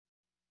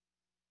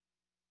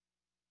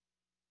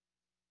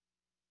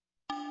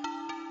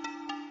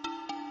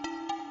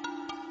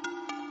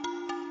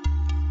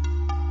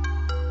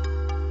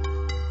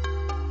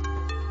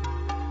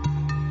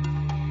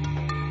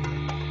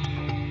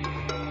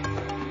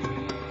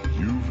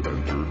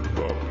entered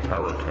the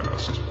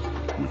Paracast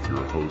with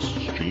your hosts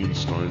Gene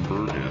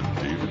Steinberg and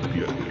David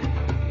Biedney.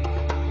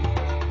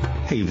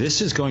 Hey, this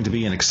is going to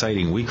be an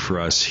exciting week for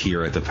us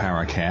here at the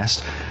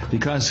Paracast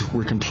because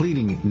we're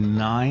completing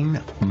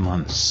 9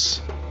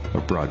 months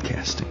of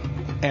broadcasting.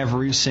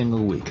 Every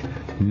single week,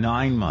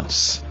 9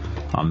 months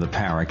on the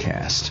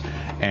Paracast.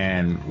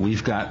 And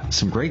we've got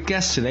some great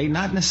guests today,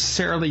 not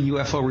necessarily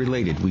UFO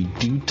related. We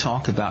do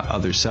talk about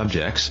other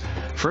subjects.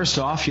 First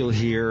off, you'll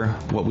hear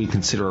what we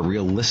consider a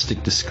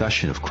realistic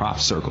discussion of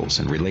crop circles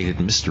and related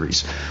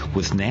mysteries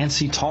with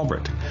Nancy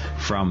Talbott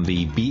from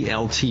the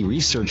BLT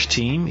research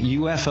team.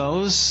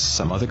 UFOs,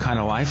 some other kind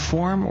of life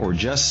form, or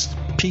just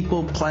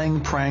people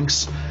playing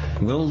pranks?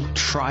 We'll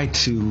try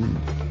to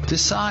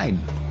decide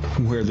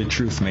where the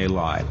truth may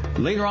lie.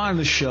 Later on in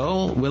the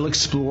show, we'll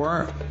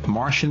explore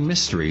Martian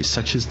mysteries,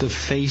 such as the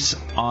face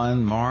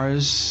on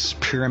Mars,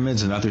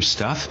 pyramids, and other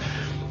stuff.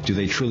 Do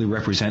they truly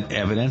represent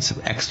evidence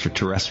of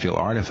extraterrestrial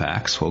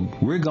artifacts? Well,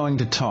 we're going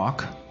to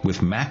talk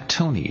with Mac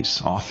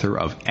Tonnies, author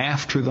of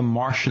After the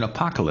Martian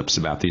Apocalypse,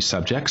 about these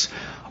subjects,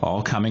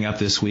 all coming up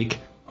this week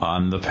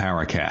on the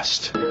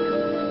Paracast.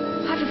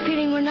 I have a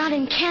feeling we're not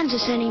in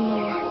Kansas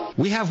anymore.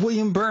 We have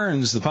William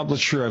Burns, the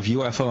publisher of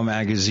UFO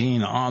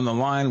Magazine, on the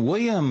line.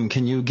 William,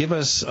 can you give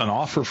us an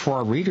offer for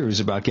our readers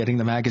about getting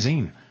the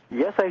magazine?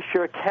 Yes, I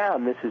sure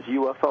can. This is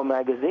UFO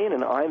Magazine,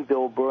 and I'm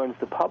Bill Burns,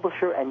 the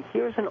publisher, and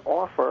here's an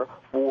offer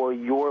for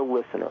your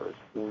listeners.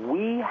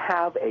 We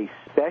have a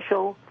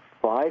special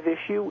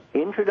 5-issue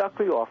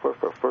introductory offer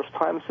for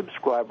first-time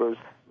subscribers,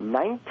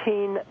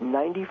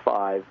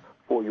 $19.95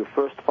 for your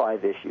first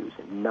 5 issues.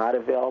 Not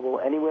available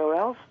anywhere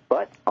else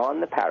but on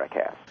the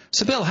Paracast.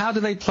 So, Bill, how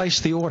do they place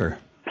the order?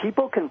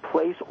 People can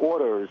place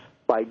orders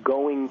by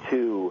going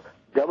to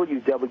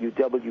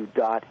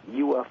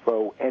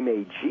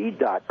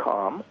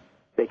www.ufomag.com.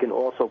 They can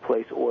also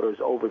place orders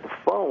over the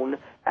phone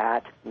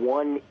at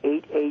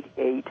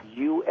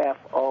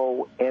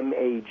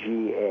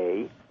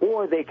 1-888-UFO-MAGA,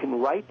 or they can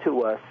write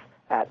to us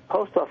at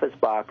Post Office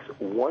Box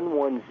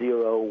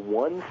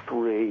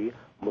 11013,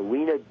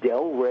 Marina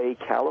Del Rey,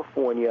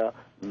 California,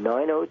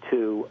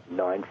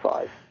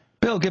 90295.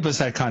 Bill, give us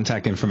that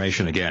contact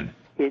information again.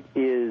 It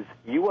is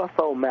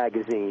UFO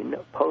Magazine,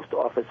 Post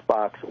Office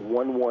Box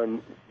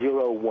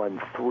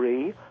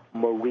 11013,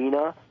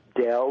 Marina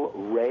Del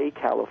Rey,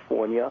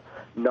 California,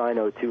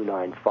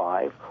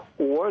 90295,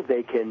 or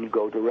they can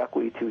go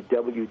directly to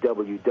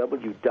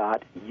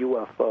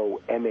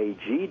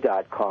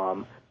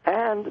www.ufomag.com,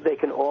 and they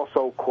can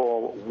also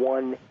call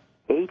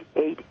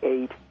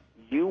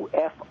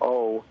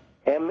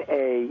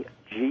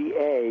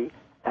 1-888-UFO-MAGA,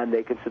 and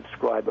they can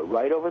subscribe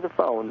right over the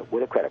phone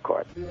with a credit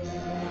card.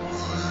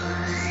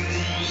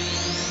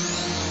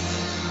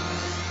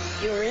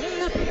 You're in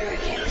the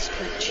Paracast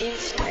with Gene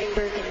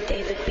Steinberg and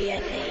David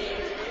Biedney.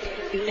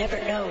 You never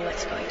know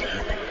what's going to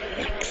happen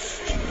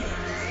next.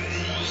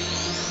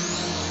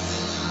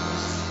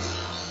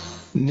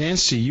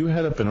 Nancy, you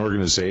head up an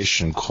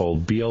organization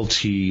called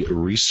BLT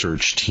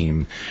Research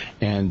Team,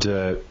 and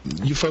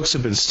you folks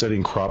have been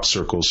studying crop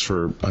circles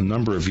for a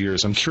number of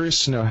years. I'm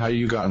curious to know how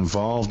you got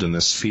involved in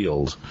this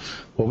field.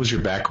 What was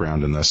your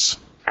background in this?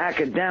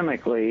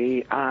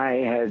 Academically, I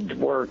had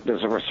worked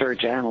as a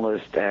research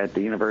analyst at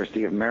the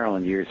University of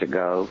Maryland years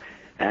ago,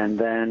 and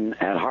then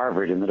at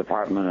Harvard in the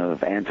Department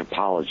of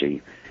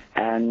Anthropology,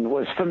 and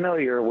was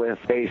familiar with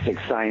basic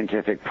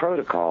scientific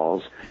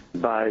protocols,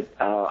 but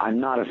I'm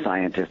not a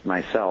scientist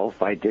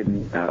myself. I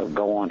didn't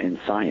go on in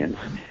science.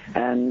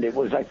 And it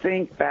was, I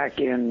think, back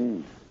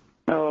in,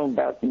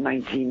 about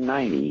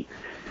 1990,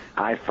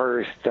 I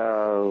first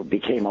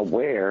became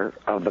aware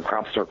of the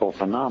crop circle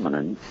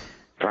phenomenon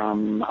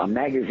from a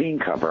magazine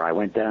cover. I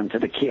went down to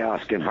the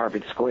kiosk in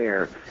Harvard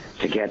Square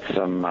to get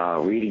some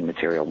reading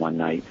material one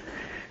night,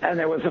 and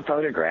there was a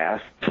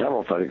photograph,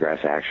 several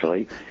photographs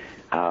actually,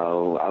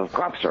 of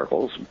crop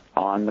circles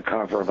on the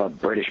cover of a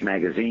British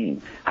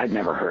magazine. I'd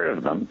never heard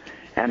of them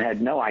and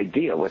had no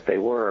idea what they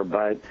were,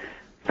 but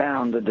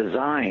found the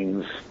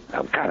designs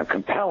kind of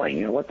compelling.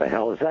 You know, what the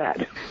hell is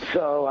that?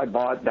 So I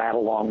bought that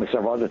along with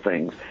several other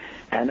things.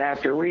 And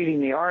after reading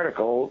the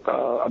article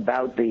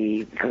about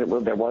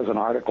because there was an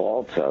article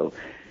also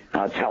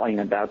telling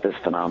about this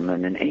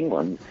phenomenon in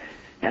England,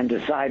 and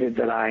decided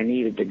that I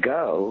needed to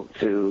go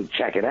to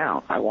check it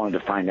out. I wanted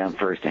to find out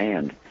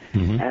firsthand.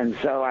 Mm-hmm. And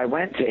so I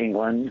went to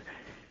England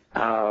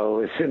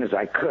as soon as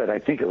I could. I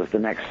think it was the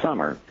next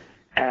summer.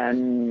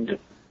 And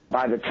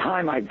by the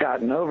time I'd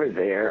gotten over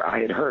there, I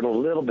had heard a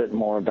little bit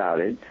more about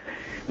it.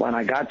 When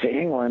I got to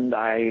England,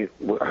 I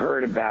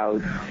heard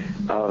about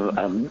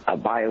a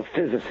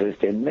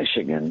biophysicist in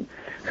Michigan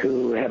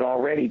who had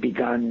already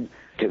begun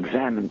to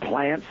examine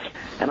plants,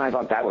 and I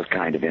thought that was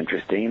kind of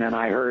interesting. And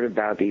I heard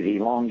about these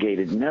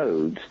elongated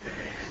nodes.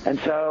 And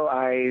so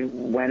I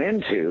went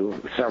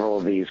into several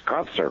of these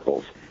crop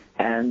circles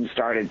and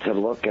started to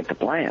look at the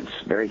plants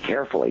very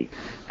carefully,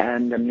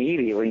 and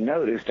immediately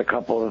noticed a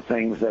couple of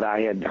things that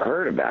I had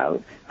heard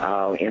about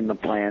in the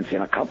plants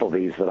in a couple of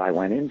these that I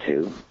went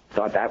into.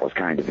 Thought that was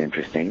kind of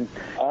interesting.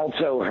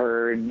 Also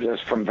heard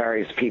just from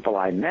various people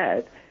I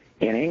met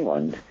in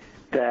England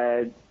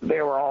that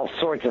there were all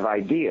sorts of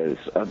ideas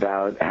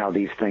about how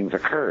these things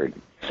occurred.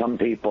 Some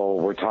people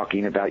were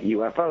talking about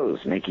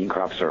UFOs making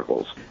crop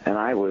circles, and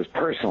I was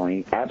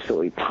personally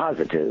absolutely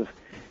positive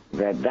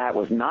that that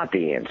was not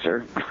the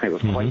answer. I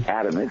was quite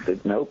adamant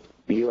that nope,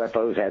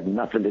 UFOs had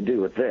nothing to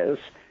do with this,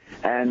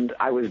 and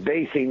I was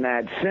basing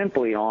that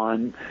simply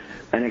on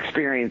an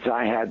experience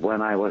I had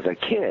when I was a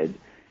kid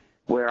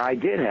where I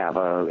did have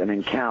an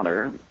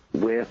encounter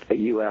with a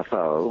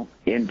UFO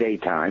in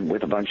daytime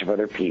with a bunch of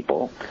other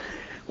people,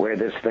 where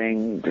this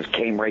thing just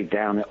came right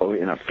down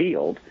in a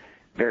field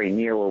very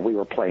near where we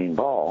were playing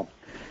ball,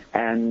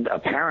 and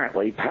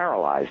apparently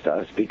paralyzed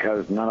us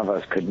because none of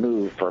us could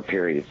move for a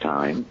period of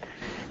time,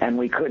 and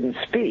we couldn't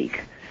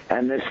speak.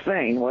 And this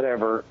thing,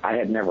 whatever, I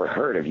had never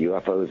heard of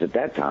UFOs at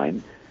that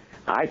time.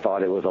 I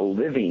thought it was a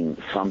living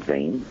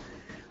something.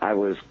 I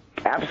was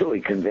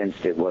absolutely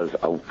convinced it was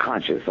a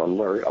conscious,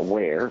 alert,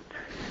 aware,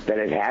 that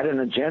it had an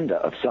agenda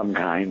of some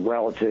kind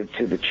relative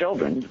to the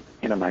children,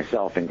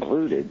 myself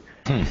included,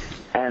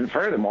 and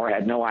furthermore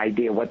had no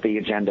idea what the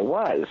agenda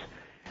was.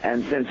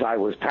 And since I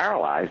was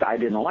paralyzed, I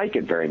didn't like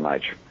it very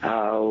much.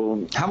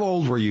 How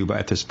old were you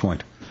at this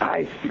point?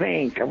 I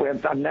think,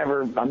 I'm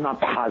not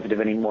positive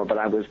anymore, but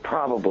I was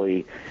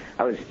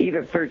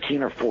either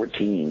 13 or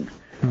 14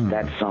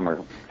 that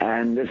summer.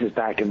 And this is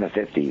back in the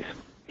 50s.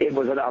 It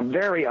was a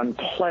very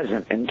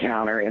unpleasant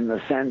encounter in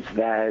the sense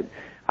that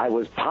I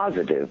was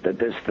positive that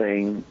this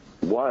thing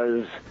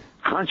was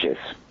conscious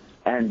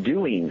and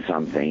doing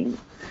something.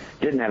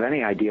 Didn't have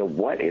any idea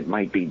what it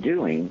might be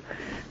doing,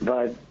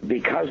 but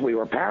because we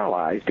were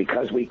paralyzed,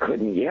 because we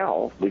couldn't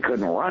yell, we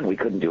couldn't run, we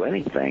couldn't do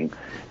anything,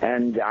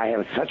 and I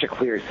have such a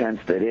clear sense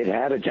that it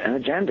had an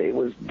agenda. It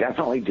was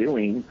definitely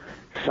doing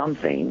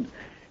something,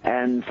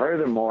 and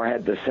furthermore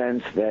had the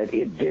sense that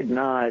it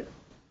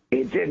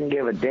didn't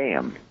give a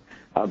damn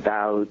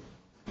about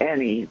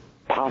any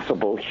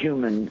possible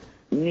human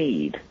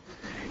need.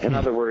 In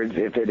other words,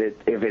 if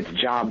its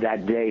job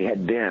that day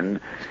had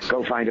been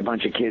go find a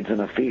bunch of kids in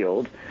a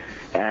field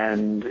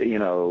and,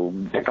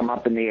 pick them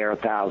up in the air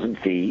 1,000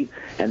 feet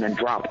and then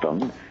drop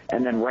them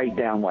and then write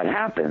down what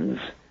happens,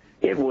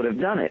 it would have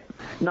done it.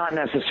 Not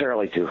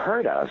necessarily to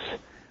hurt us,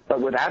 but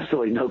with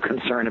absolutely no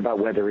concern about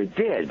whether it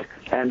did.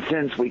 And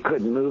since we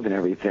couldn't move and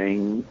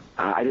everything,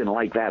 I didn't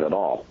like that at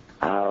all.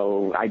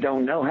 I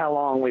don't know how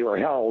long we were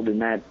held in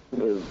that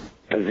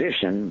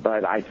position,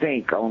 but I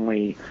think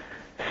only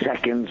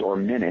seconds or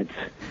minutes,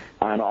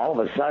 and all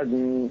of a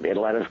sudden it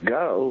let us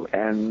go,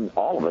 and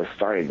all of us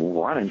started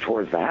running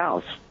towards the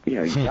house,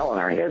 yelling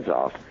our heads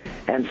off.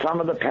 And some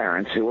of the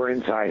parents who were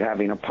inside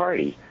having a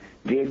party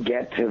did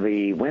get to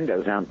the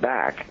windows out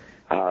back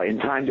in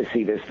time to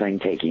see this thing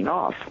taking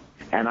off.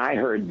 And I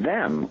heard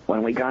them,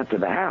 when we got to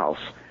the house,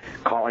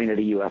 calling it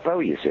a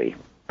UFO, you see.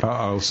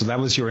 Uh-oh, so that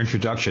was your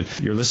introduction.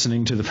 You're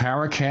listening to the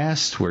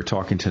Paracast. We're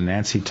talking to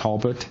Nancy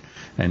Talbott,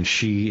 and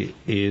she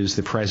is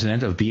the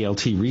president of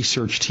BLT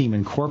Research Team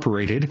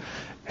Incorporated,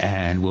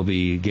 and we'll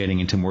be getting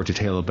into more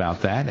detail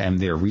about that and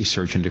their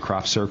research into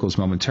crop circles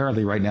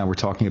momentarily. Right now we're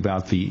talking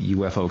about the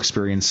UFO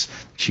experience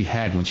she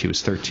had when she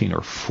was 13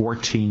 or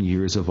 14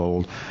 years of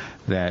old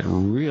that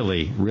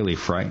really, really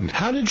frightened.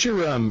 How did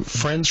your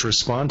friends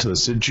respond to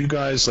this? Did you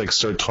guys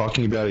start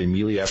talking about it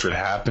immediately after it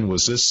happened?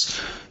 Was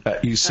this,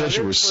 you said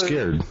you were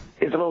scared.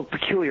 It's a little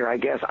peculiar, I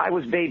guess. I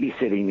was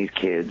babysitting these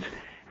kids,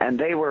 and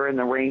they were in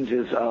the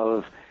ranges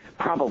of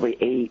probably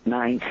 8,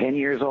 9, 10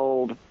 years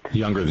old.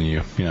 Younger than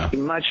you, yeah.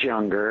 Much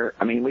younger.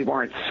 I mean, we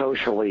weren't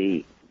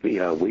socially, we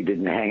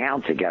didn't hang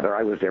out together.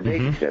 I was their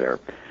babysitter.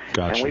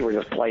 Gotcha. And we were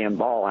just playing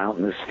ball out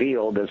in this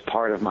field as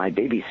part of my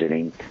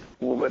babysitting.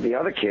 Well, the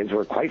other kids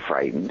were quite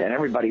frightened, and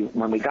everybody,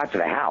 when we got to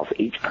the house,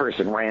 each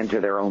person ran to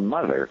their own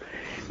mother.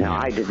 Now,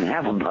 I didn't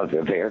have a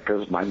mother there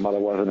because my mother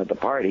wasn't at the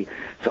party,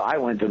 so I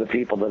went to the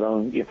people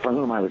for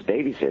whom I was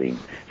babysitting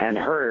and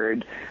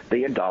heard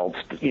the adults,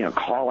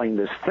 calling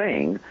this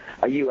thing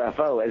a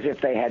UFO as if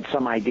they had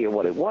some idea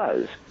what it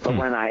was. But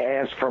when I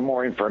asked for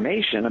more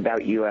information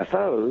about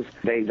UFOs,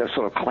 they just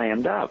sort of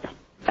clammed up.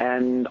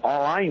 And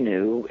all I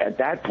knew at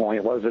that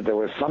point was that there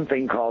was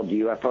something called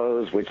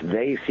UFOs, which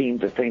they seemed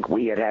to think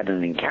we had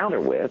an encounter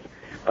with,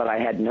 but I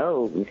had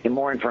no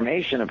more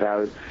information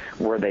about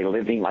were they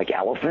living like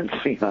elephants,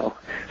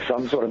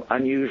 some sort of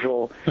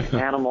unusual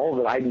animal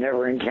that I'd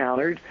never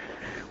encountered,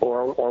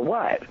 or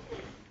what.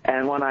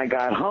 And when I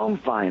got home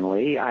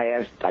finally,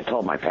 I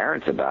told my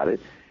parents about it,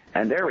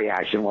 and their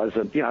reaction was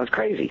that, it was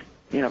crazy.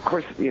 Of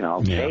course,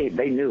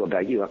 they knew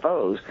about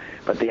UFOs,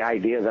 but the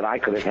idea that I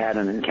could have had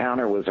an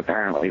encounter was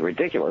apparently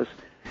ridiculous,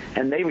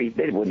 and they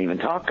wouldn't even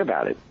talk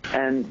about it.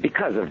 And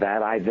because of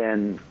that, I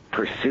then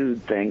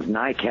pursued things.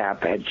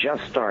 NICAP had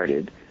just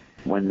started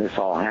when this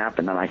all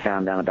happened, and I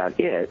found out about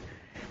it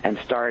and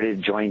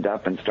joined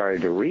up and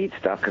started to read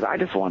stuff because I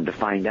just wanted to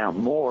find out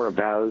more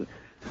about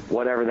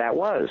whatever that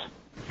was.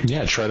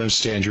 Yeah, try to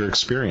understand your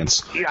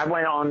experience. I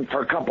went on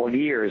for a couple of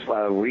years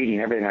reading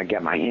everything I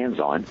get my hands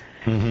on.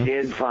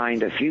 Did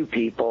find a few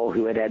people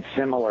who had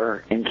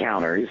similar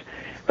encounters,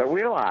 but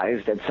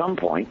realized at some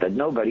point that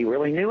nobody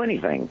really knew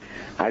anything.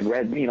 I'd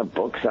read,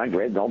 books, I'd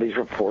read all these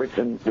reports,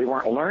 and we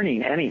weren't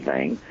learning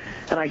anything.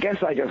 And I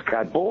guess I just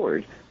got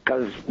bored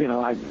because,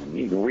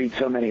 you read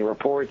so many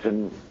reports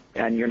and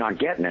you're not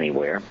getting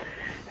anywhere.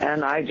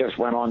 And I just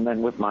went on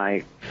then with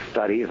my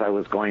studies. I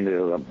was going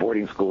to a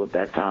boarding school at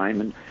that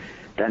time and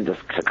then to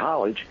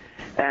college,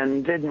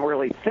 and didn't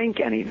really think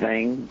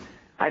anything.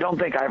 I don't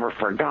think I ever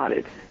forgot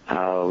it.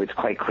 It's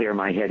quite clear in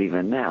my head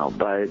even now,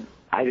 but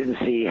I didn't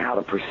see how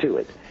to pursue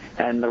it.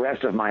 And the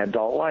rest of my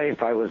adult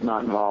life, I was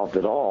not involved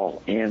at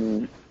all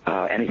in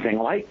anything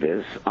like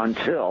this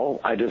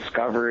until I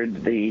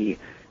discovered the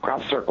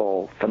crop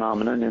circle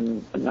phenomenon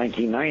in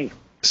 1990.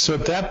 So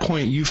at that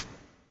point, you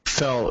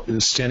felt,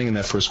 standing in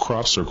that first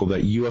crop circle,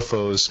 that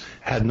UFOs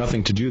had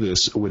nothing to do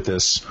with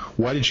this.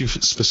 Why did you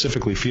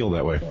specifically feel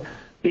that way?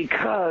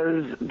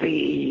 Because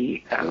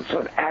the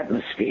sort of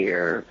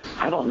atmosphere,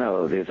 I don't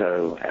know, there's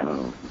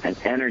an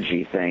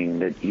energy thing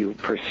that you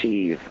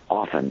perceive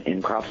often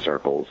in crop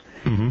circles,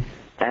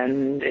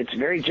 and it's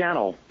very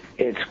gentle.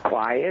 It's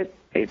quiet.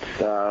 It's,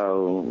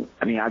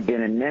 I've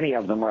been in many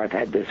of them where I've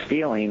had this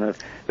feeling of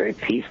very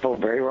peaceful,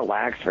 very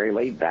relaxed, very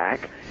laid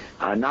back,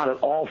 not at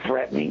all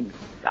threatening.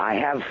 I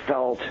have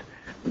felt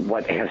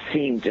what has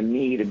seemed to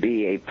me to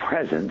be a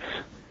presence,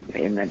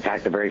 in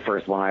fact, the very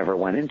first one I ever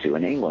went into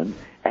in England,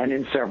 and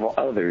in several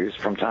others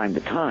from time to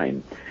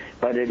time.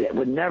 But it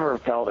would never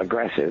felt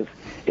aggressive.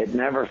 It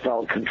never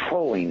felt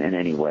controlling in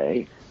any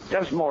way,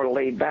 just more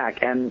laid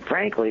back. And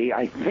frankly,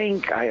 I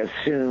think I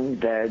assumed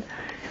that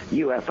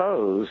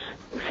UFOs,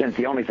 since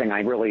the only thing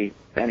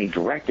any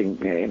directing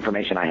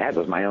information I had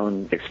was my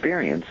own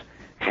experience,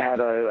 had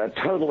a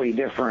totally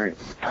different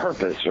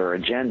purpose or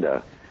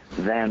agenda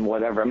than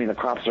whatever. The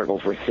crop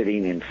circles were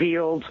sitting in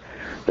fields.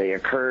 They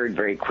occurred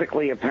very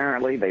quickly,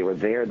 apparently. They were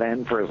there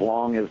then for as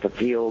long as the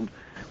field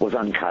was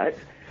uncut.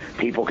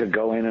 People could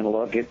go in and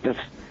look. It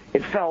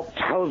felt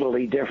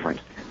totally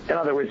different. In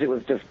other words, it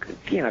was just,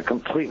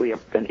 completely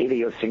an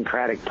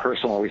idiosyncratic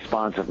personal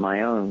response of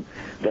my own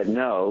that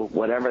no,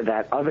 whatever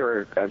that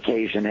other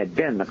occasion had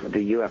been, the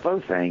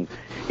UFO thing,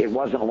 it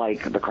wasn't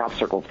like the crop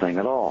circle thing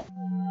at all.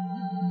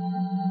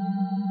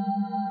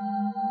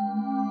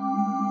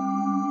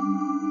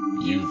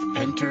 You've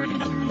entered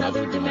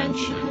another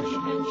dimension.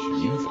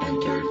 You've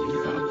entered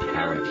the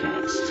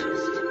Paracast.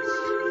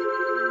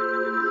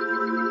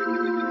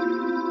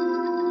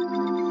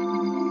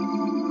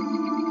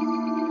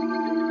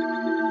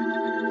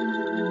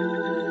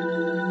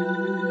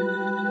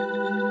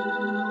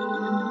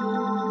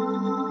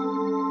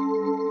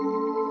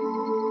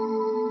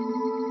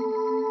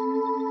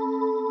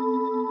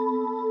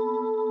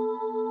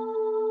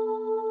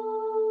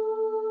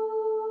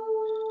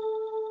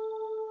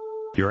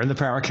 You're in the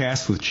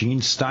Paracast with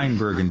Gene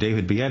Steinberg and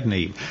David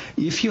Biedney.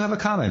 If you have a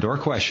comment or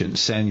question,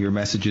 send your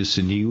messages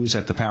to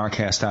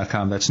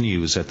news@theparacast.com. That's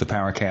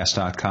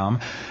news@theparacast.com.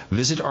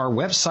 Visit our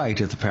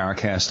website at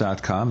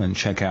theparacast.com and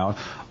check out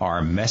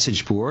our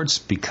message boards.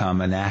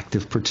 Become an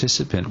active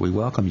participant. We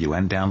welcome you,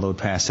 and download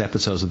past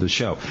episodes of the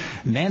show.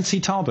 Nancy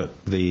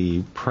Talbott,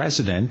 the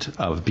president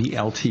of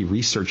BLT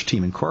Research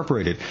Team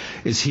Incorporated,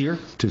 is here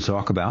to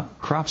talk about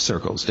crop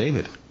circles.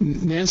 David.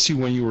 Nancy,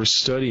 when you were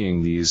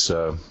studying these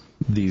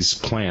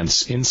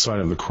plants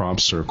inside of the crop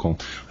circle,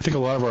 I think a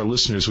lot of our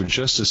listeners would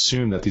just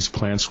assume that these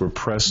plants were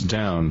pressed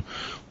down.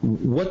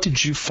 What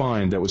did you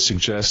find that would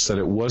suggest that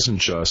it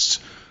wasn't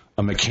just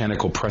a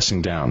mechanical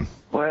pressing down?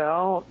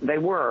 Well, they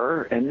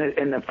were. In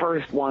the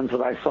first ones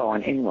that I saw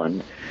in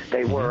England,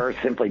 they were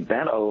simply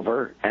bent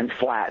over and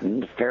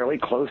flattened fairly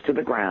close to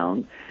the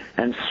ground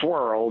and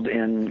swirled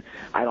in,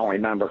 I don't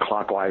remember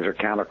clockwise or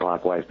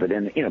counterclockwise, but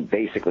in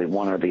basically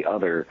one or the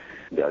other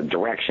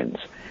directions.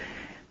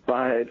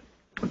 But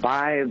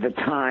by the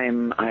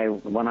time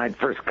when I'd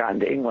first gotten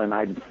to England,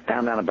 I'd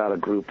found out about a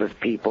group of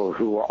people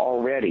who were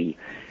already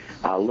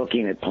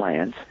looking at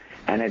plants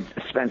and had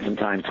spent some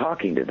time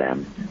talking to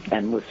them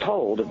and was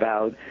told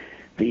about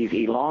these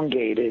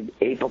elongated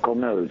apical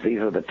nodes. These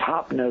are the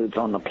top nodes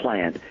on the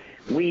plant.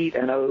 Wheat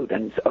and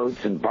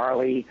oats and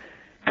barley,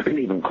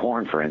 even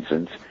corn, for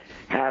instance,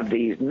 have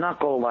these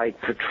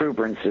knuckle-like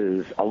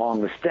protuberances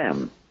along the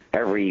stem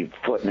every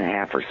foot and a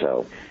half or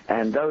so.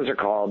 And those are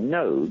called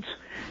nodes.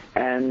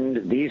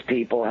 And these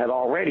people had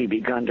already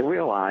begun to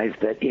realize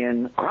that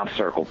in crop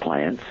circle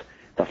plants,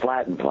 the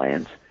flattened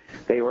plants,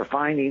 they were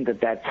finding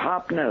that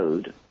top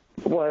node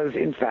was,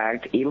 in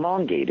fact,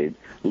 elongated,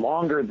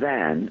 longer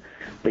than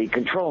the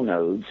control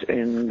nodes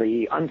in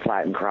the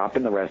unflattened crop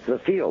in the rest of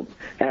the field.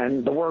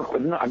 And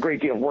a great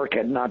deal of work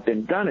had not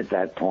been done at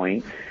that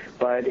point,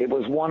 but it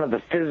was one of the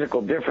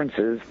physical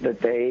differences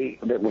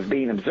that was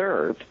being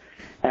observed,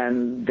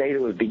 and data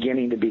was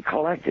beginning to be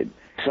collected.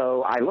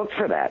 So I looked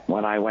for that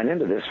when I went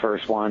into this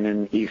first one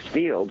in East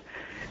Field,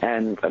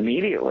 and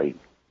immediately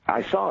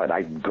I saw it.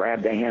 I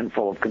grabbed a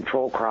handful of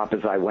control crop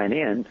as I went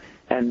in,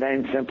 and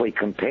then simply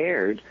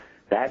compared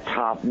that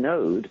top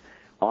node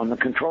on the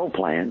control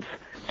plants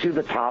to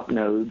the top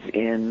nodes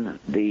in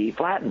the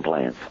flattened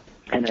plants.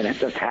 And it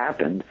just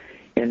happened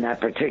in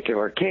that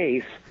particular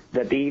case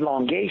that the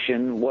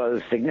elongation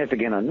was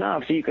significant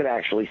enough so you could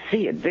actually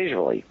see it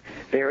visually.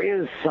 There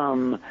is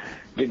some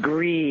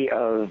degree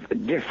of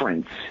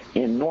difference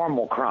in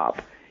normal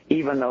crop,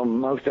 even though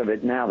most of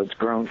it now that's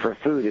grown for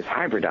food is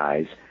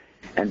hybridized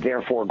and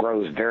therefore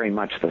grows very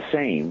much the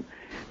same.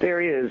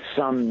 There is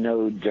some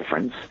node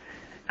difference,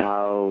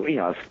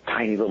 a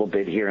tiny little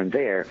bit here and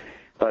there.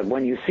 But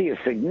when you see a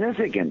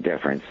significant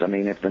difference, I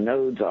mean, if the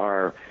nodes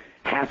are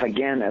half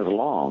again as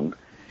long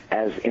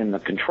as in the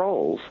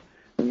controls,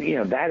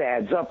 that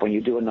adds up when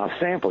you do enough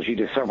samples. You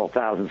do several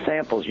thousand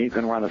samples, you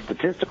can run a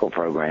statistical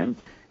program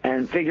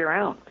and figure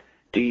out,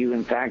 do you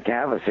in fact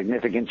have a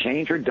significant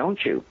change or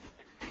don't you?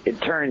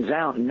 It turns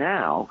out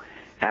now,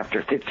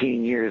 after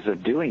 15 years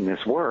of doing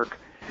this work,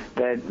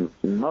 that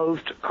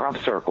most crop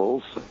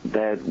circles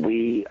that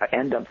we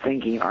end up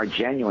thinking are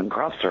genuine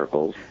crop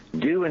circles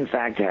do in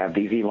fact have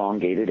these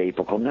elongated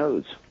apical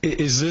nodes.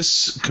 Is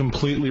this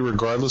completely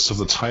regardless of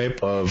the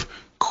type of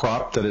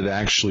crop that it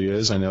actually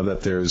is? I know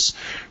that there's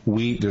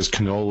wheat, there's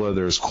canola,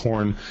 there's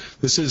corn.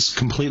 This is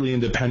completely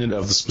independent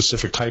of the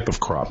specific type of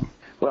crop.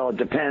 Well, it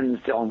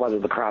depends on whether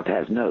the crop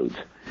has nodes.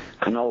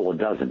 Canola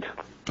doesn't.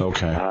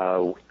 Okay.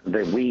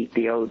 The wheat,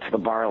 the oats, the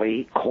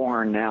barley,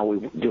 corn, now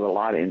we do a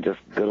lot in just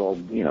good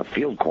old,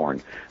 field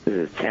corn. This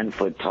is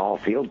 10-foot tall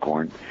field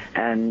corn.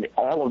 And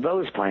all of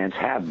those plants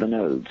have the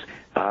nodes.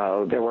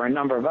 There were a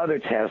number of other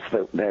tests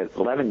that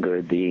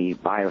Levengood, the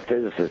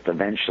biophysicist,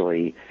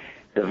 eventually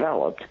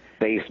developed,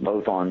 based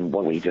both on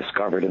what we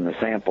discovered in the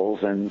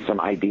samples and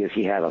some ideas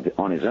he had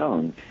on his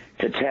own,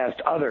 to test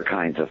other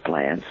kinds of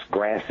plants,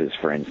 grasses,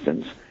 for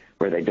instance,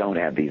 where they don't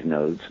have these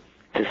nodes,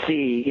 to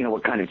see,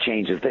 what kind of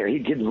changes there. He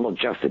didn't look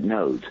just at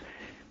nodes,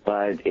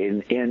 but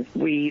in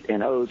wheat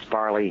and oats,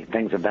 barley,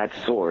 things of that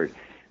sort,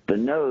 the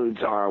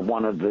nodes are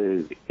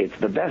it's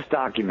the best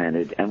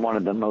documented and one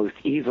of the most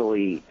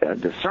easily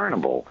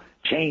discernible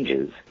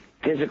changes,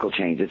 physical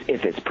changes,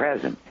 if it's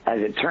present. As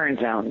it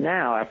turns out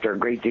now, after a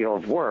great deal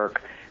of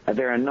work,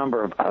 there are a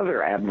number of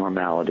other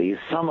abnormalities,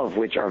 some of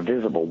which are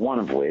visible, one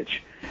of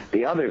which,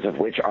 the others of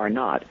which are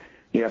not.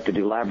 You have to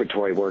do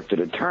laboratory work to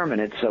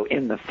determine it, so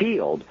in the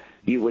field,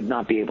 you would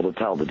not be able to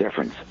tell the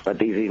difference. But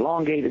these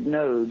elongated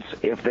nodes,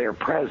 if they're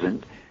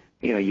present,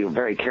 you're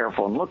very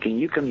careful in looking,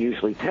 you can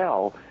usually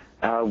tell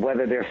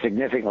whether they're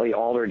significantly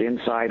altered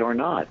inside or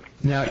not.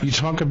 Now, you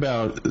talk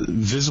about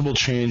visible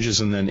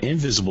changes and then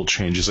invisible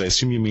changes. I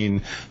assume you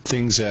mean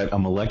things at a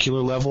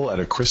molecular level, at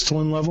a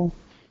crystalline level?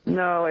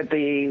 No, at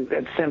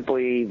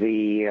simply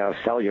the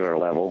cellular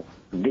level.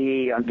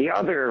 The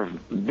other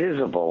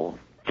visible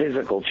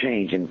physical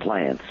change in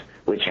plants,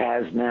 which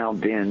has now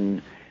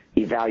been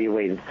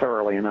evaluated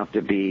thoroughly enough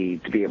to be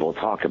able to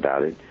talk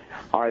about it,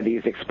 are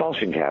these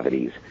expulsion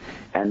cavities.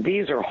 And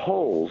these are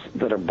holes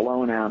that are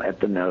blown out at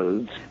the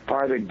nodes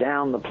farther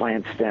down the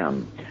plant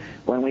stem.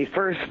 When we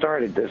first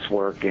started this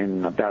work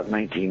in about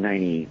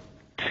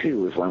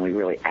 1992 is when we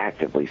really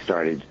actively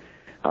started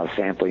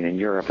sampling in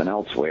Europe and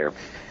elsewhere,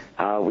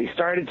 we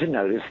started to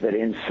notice that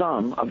in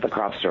some of the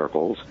crop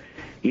circles,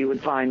 you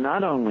would find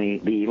not only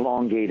the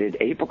elongated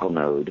apical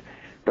node,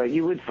 but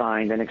you would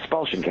find an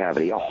expulsion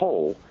cavity, a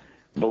hole,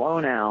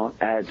 blown out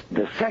at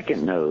the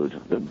second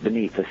node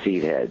beneath the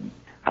seed head.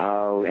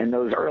 In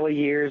those early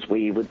years,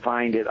 we would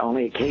find it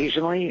only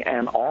occasionally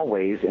and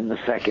always in the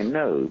second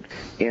node.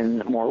 In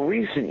more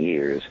recent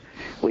years,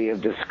 we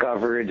have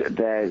discovered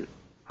that,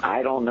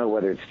 I don't know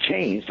whether it's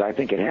changed, I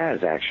think it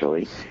has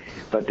actually,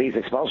 but these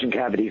expulsion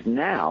cavities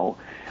now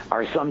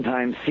are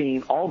sometimes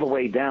seen all the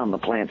way down the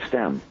plant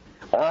stem.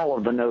 All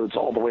of the nodes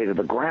all the way to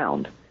the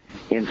ground,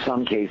 in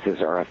some cases,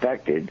 are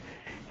affected.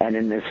 And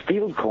in this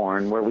field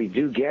corn, where we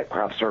do get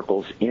crop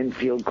circles in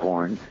field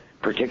corn,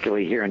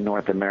 particularly here in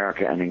North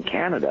America and in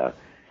Canada,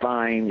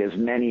 find as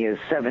many as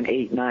 7,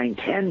 8, 9,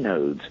 10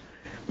 nodes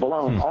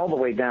blown all the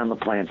way down the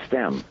plant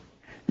stem.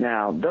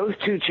 Now, those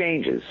two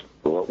changes,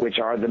 which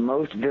are the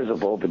most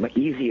visible, the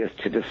easiest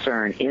to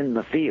discern in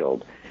the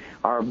field,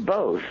 are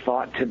both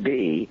thought to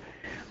be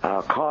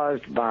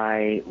caused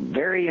by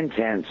very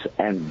intense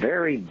and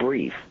very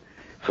brief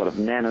sort of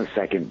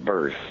nanosecond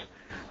bursts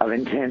of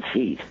intense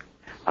heat.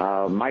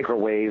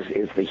 Microwaves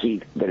is the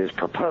heat that is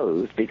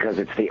proposed because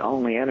it's the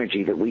only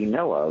energy that we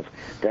know of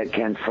that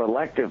can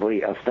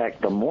selectively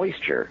affect the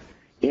moisture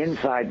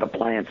inside the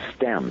plant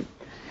stem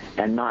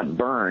and not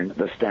burn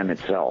the stem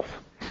itself.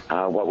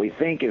 What we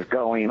think is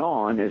going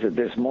on is that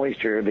this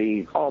moisture,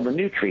 all the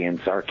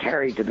nutrients are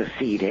carried to the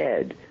seed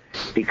head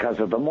because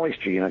of the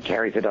moisture,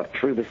 carries it up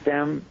through the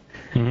stem.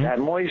 Mm-hmm. That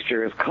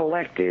moisture is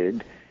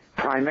collected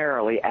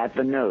primarily at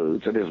the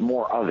nodes, so there's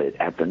more of it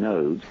at the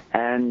nodes,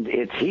 and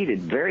it's heated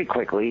very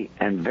quickly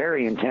and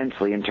very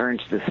intensely and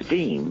turns to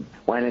steam.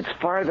 When it's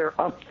farther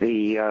up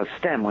the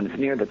stem, when it's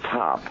near the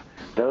top,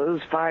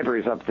 those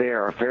fibers up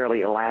there are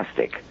fairly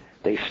elastic.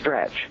 They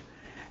stretch.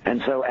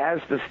 And so as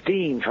the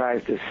steam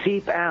tries to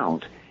seep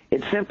out,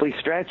 it simply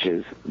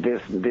stretches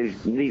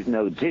these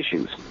node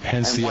tissues.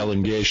 Hence the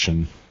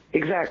elongation.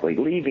 Exactly,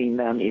 leaving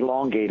them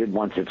elongated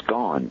once it's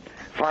gone.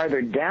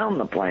 Farther down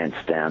the plant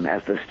stem,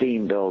 as the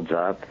steam builds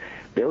up,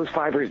 those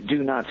fibers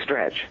do not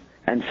stretch.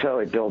 And so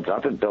it builds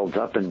up,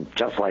 and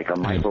just like a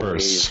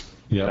microwave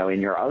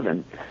in your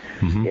oven,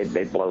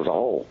 it blows a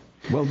hole.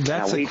 Well,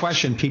 that's a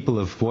question people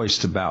have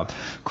voiced about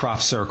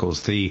crop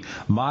circles. The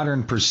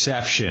modern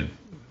perception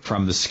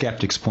from the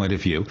skeptic's point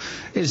of view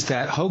is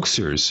that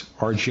hoaxers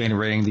are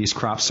generating these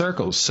crop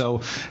circles.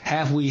 So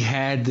have we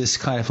had this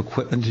kind of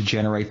equipment to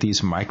generate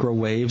these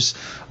microwaves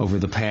over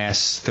the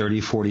past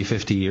 30, 40,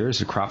 50 years?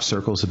 The crop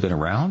circles have been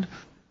around?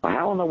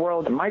 How in the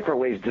world do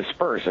microwaves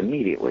disperse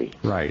immediately?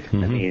 Right. I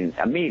mean,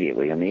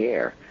 immediately in the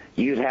air.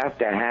 You'd have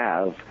to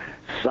have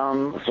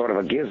some sort of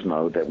a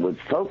gizmo that would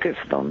focus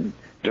them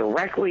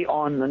directly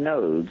on the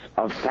nodes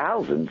of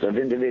thousands of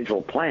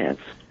individual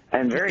plants,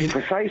 and very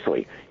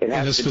precisely. In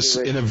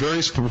a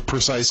very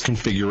precise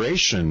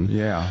configuration.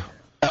 Yeah.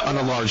 On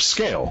a large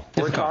scale.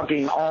 We're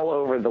talking all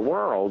over the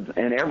world,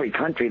 in every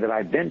country that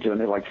I've been to, and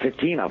there's like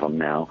 15 of them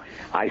now,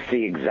 I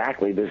see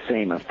exactly the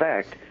same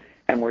effect,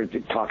 and we're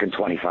talking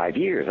 25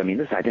 years. I mean,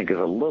 this, I think, is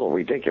a little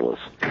ridiculous.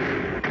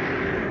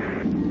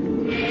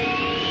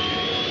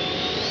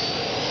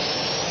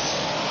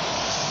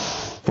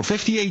 For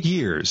 58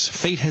 years,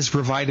 Fate has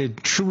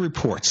provided true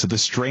reports of the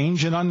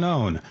strange and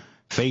unknown.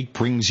 Fate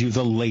brings you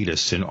the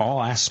latest in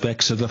all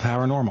aspects of the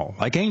paranormal,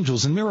 like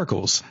angels and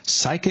miracles,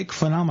 psychic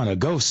phenomena,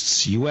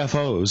 ghosts,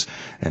 UFOs,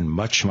 and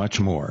much, much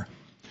more.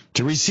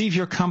 To receive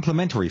your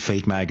complimentary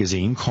Fate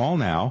magazine, call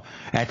now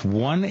at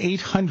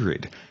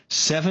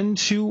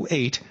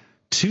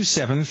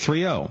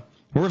 1-800-728-2730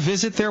 or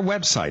visit their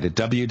website at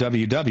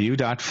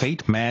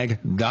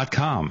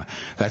www.fatemag.com.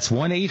 That's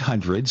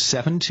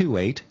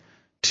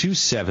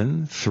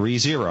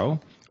 1-800-728-2730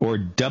 or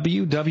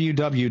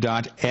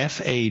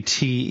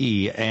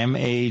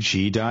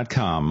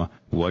www.fatemag.com.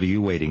 What are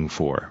you waiting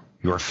for?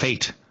 Your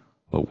fate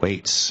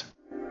awaits.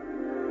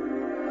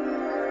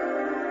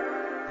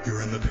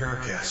 You're in the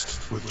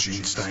Paracast with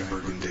Gene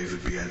Steinberg and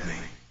David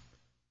Biedney.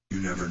 You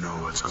never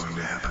know what's going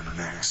to happen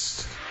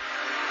next.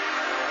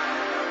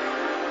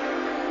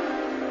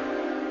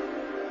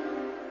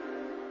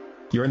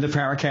 You're in the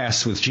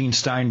Paracast with Gene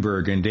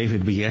Steinberg and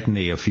David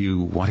Biedney. If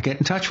you want to get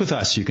in touch with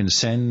us, you can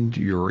send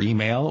your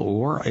email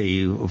or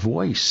a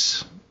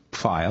voice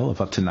file of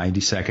up to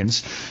 90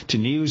 seconds to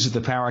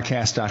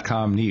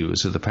news@theparacast.com,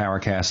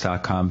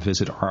 news@theparacast.com.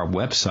 Visit our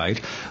website,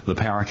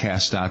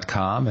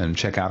 theparacast.com, and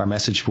check out our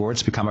message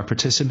boards, become a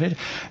participant,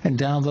 and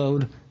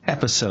download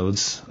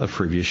episodes of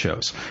previous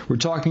shows. We're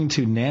talking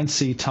to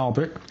Nancy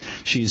Talbott.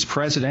 She's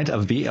president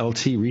of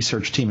BLT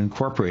Research Team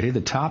Incorporated.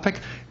 The topic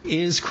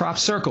is crop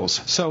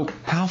circles. So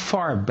how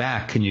far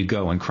back can you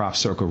go in crop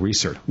circle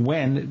research?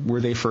 When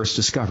were they first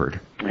discovered?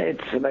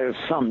 There's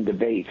some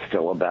debate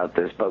still about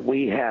this, but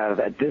we have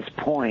at this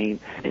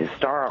point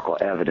historical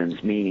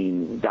evidence,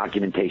 meaning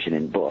documentation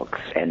in books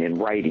and in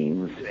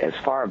writings as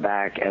far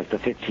back as the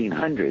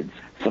 1500s.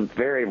 Some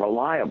very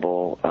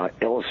reliable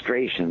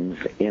illustrations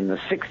in the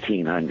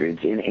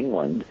 1600s in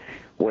England,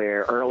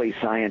 where early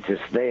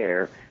scientists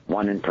there,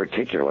 one in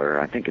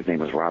particular, I think his name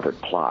was Robert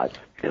Plot,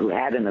 who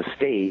had an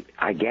estate,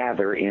 I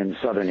gather, in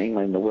southern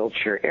England, the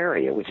Wiltshire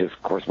area, which is,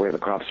 of course, where the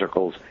crop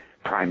circles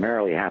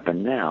primarily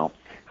happen now.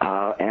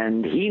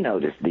 And he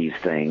noticed these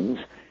things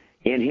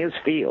in his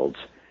fields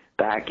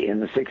back in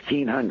the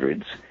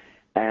 1600s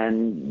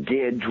and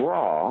did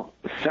draw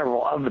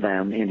several of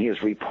them in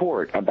his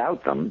report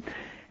about them.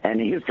 And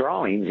his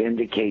drawings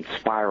indicate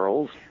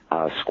spirals,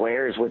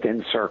 squares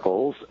within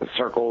circles,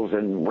 circles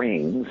and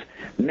rings,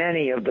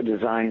 many of the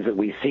designs that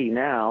we see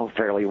now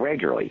fairly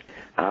regularly.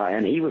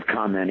 And he was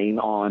commenting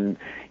on,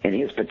 in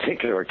his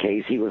particular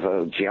case, he was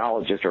a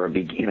geologist or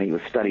he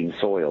was studying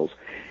soils,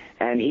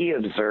 and he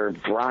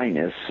observed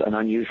dryness, an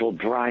unusual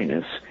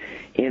dryness,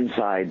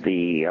 inside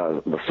the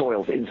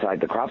soils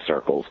inside the crop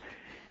circles,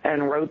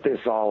 and wrote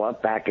this all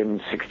up back in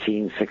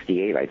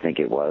 1668, I think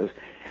it was.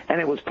 And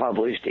it was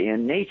published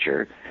in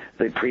Nature,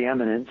 the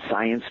preeminent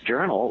science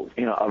journal,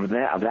 of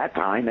that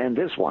time, and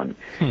this one.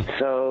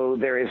 So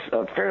there is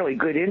a fairly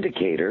good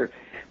indicator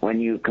when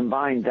you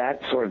combine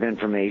that sort of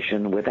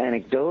information with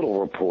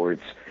anecdotal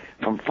reports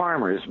from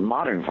farmers,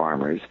 modern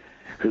farmers,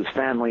 whose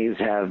families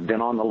have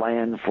been on the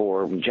land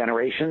for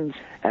generations,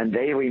 and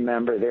they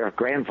remember their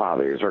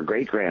grandfathers or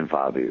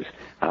great-grandfathers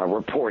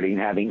reporting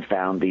having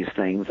found these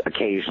things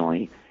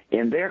occasionally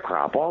in their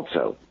crop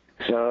also.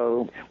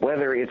 So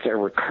whether it's a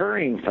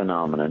recurring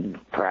phenomenon,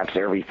 perhaps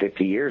every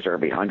 50 years or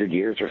every 100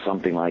 years or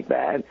something like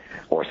that,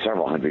 or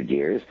several hundred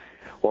years,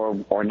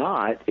 or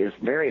not, is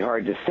very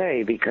hard to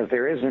say because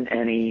there isn't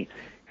any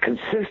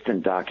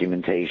consistent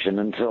documentation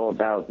until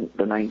about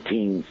the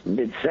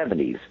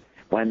mid-70s,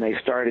 when they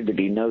started to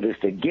be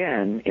noticed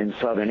again in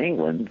southern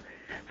England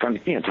from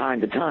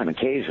time to time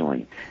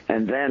occasionally.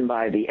 And then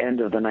by the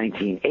end of the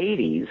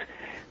 1980s,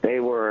 they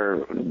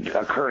were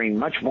occurring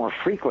much more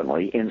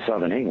frequently in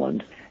southern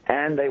England,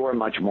 and they were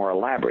much more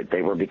elaborate.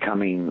 They were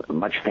becoming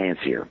much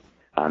fancier,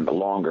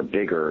 longer,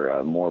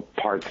 bigger, more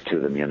parts to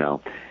them,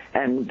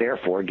 and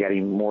therefore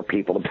getting more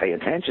people to pay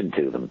attention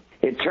to them.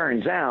 It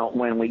turns out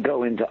when we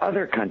go into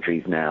other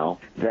countries now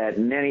that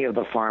many of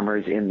the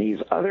farmers in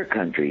these other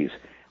countries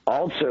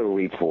also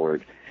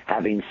report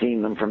having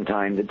seen them from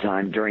time to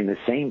time during the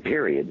same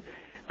period,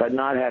 but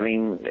not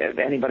having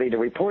anybody to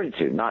report it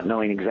to, not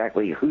knowing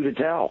exactly who to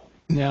tell.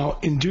 Now,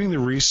 in doing the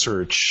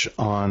research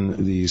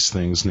on these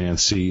things,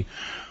 Nancy,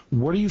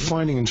 what are you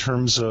finding in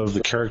terms of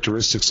the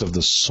characteristics of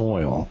the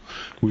soil?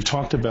 We've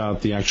talked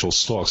about the actual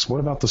stalks. What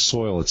about the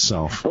soil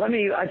itself?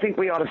 I think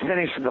we ought to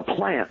finish the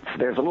plants.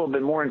 There's a little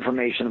bit more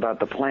information about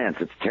the plants.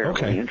 It's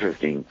terribly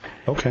interesting.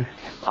 Okay.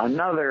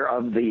 Another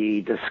of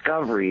the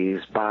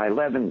discoveries by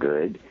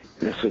Levengood,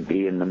 this would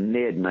be in the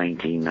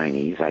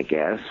mid-1990s, I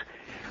guess,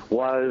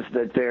 was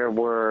that there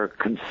were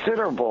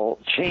considerable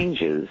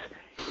changes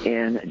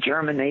in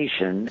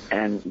germination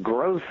and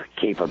growth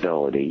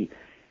capability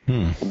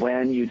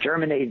when you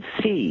germinated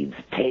seeds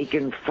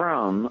taken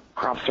from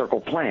crop circle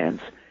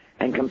plants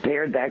and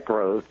compared that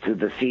growth to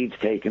the seeds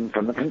taken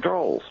from the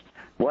controls.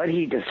 What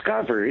he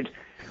discovered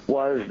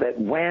was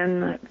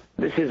that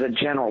this is a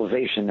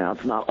generalization now,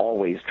 it's not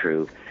always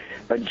true,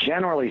 but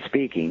generally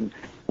speaking,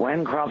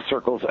 when crop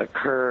circles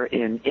occur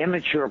in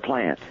immature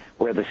plants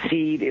where the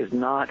seed is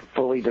not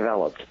fully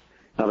developed,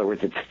 in other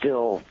words, it's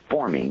still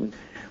forming,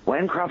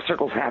 when crop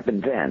circles happen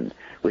then,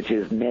 which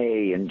is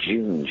May and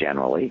June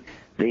generally,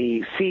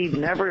 the seed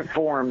never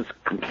forms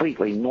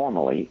completely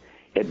normally.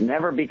 It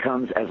never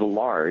becomes as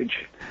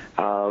large,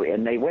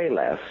 and they weigh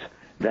less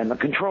than the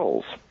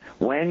controls.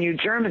 When you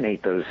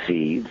germinate those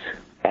seeds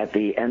at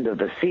the end of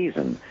the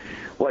season,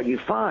 what you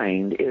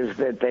find is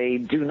that they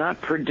do not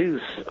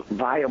produce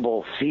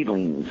viable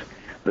seedlings.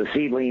 The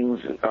seedlings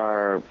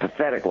are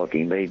pathetic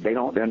looking. They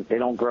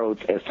don't grow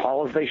as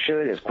tall as they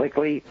should, as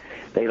quickly.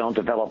 They don't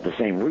develop the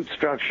same root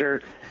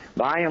structure.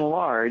 By and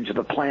large,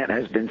 the plant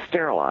has been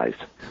sterilized.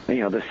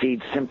 The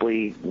seeds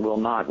simply will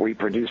not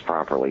reproduce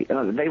properly.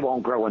 They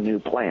won't grow a new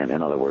plant,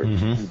 in other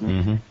words.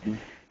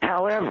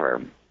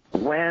 However,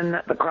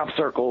 when the crop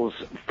circles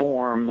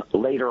form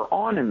later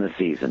on in the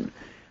season,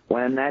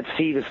 when that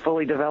seed is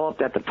fully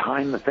developed at the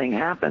time the thing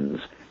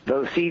happens,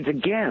 those seeds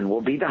again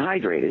will be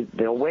dehydrated,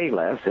 they'll weigh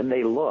less, and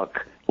they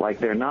look like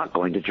they're not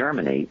going to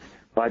germinate.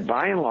 But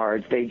by and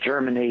large, they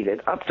germinate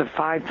at up to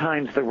 5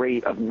 times the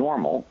rate of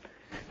normal.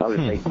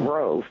 Notice they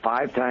grow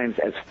 5 times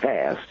as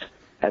fast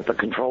as the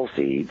control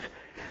seeds.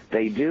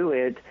 They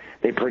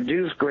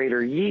produce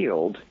greater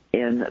yield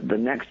in the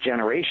next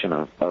generation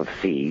of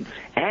seeds,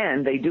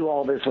 and they do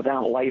all this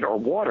without light or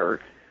water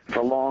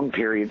for long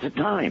periods of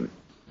time.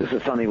 This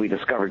is something we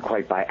discovered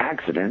quite by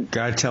accident.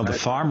 Gotta tell the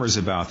farmers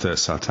about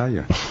this, I'll tell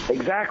you.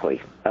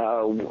 Exactly.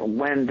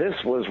 When this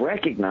was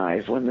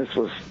recognized, when this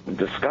was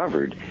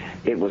discovered,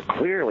 it was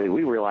clearly,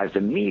 we realized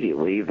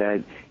immediately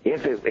that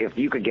if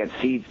you could get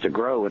seeds to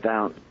grow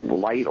without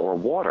light or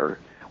water,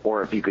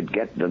 or if you could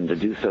get them to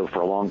do so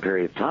for a long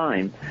period of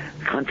time,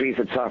 countries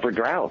that suffer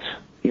droughts,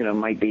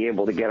 might be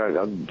able to get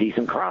a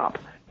decent crop.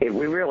 There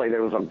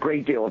was a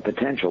great deal of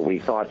potential, we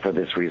thought, for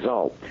this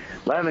result.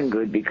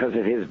 Levengood, because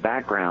of his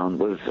background,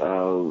 was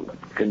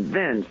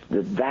convinced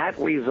that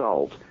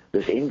result,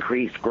 this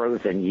increased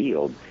growth and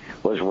yield,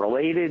 was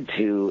related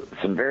to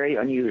some very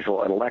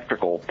unusual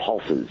electrical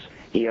pulses.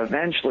 He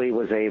eventually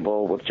was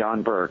able, with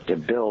John Burke, to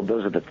build,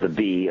 those are the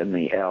B and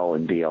the L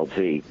in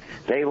BLT,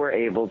 they were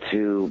able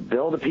to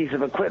build a piece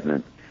of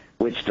equipment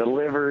which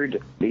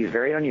delivered these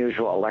very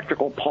unusual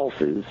electrical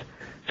pulses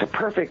to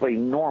perfectly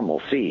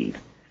normal seed,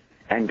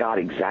 and got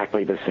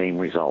exactly the same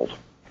result.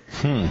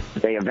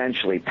 They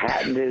eventually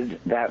patented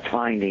that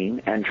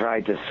finding and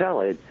tried to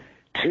sell it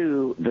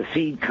to the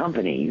seed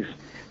companies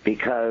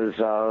because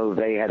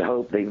they had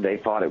hoped, they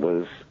thought it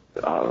was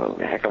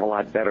a heck of a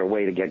lot better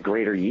way to get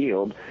greater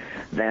yield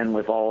than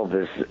with all of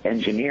this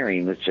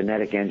engineering, this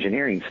genetic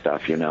engineering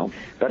stuff,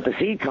 But the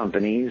seed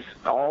companies,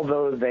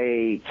 although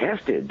they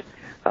tested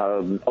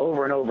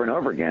over and over and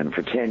over again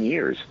for 10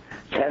 years,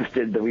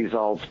 tested the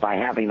results by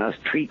having us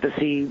treat the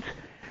seeds,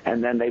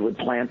 and then they would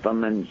plant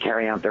them and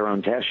carry out their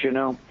own tests,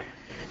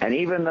 And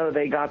even though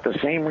they got the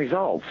same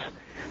results,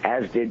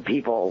 as did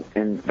people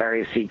in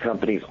various seed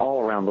companies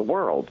all around the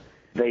world,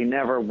 they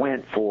never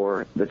went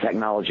for the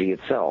technology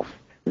itself.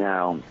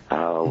 Now,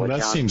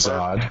 that seems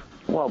odd.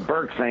 Well,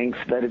 Burke thinks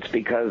that it's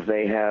because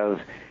they have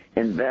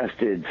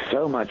invested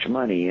so much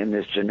money in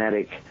this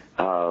genetic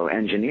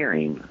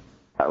engineering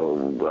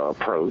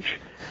approach,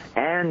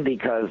 and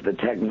because the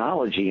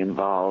technology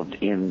involved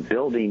in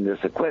building this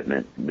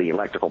equipment, the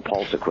electrical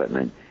pulse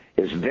equipment,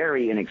 is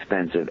very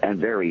inexpensive and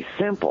very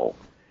simple,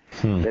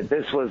 that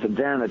this was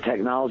then a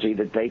technology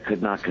that they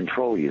could not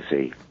control, you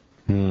see.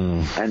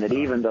 And that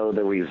even though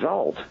the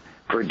result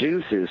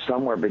produces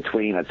somewhere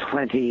between a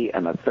 20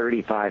 and a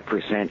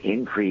 35%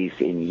 increase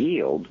in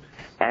yield,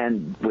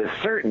 and with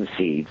certain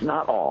seeds,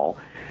 not all,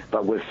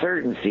 but with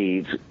certain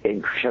seeds,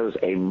 it shows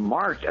a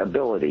marked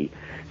ability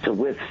to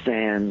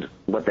withstand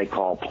what they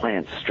call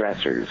plant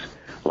stressors,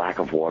 lack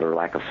of water,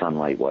 lack of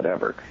sunlight,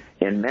 whatever.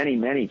 In many,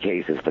 many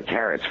cases, the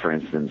carrots, for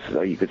instance,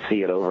 you could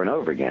see it over and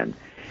over again,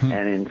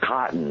 and in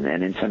cotton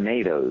and in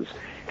tomatoes,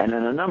 and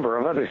in a number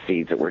of other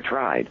seeds that were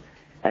tried.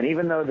 And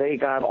even though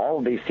all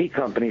of these seed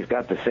companies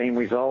got the same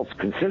results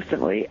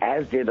consistently,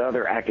 as did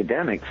other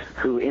academics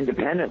who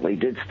independently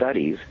did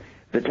studies,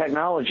 the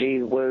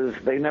technology was,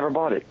 they never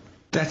bought it.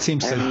 That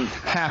seems to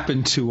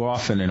happen too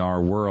often in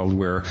our world,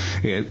 where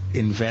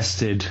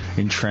invested,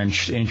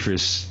 entrenched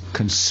interests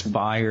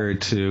conspire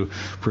to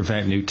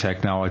prevent new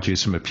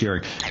technologies from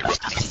appearing.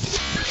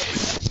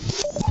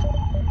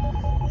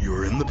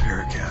 You're in the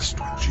Paracast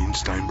with Gene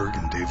Steinberg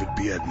and David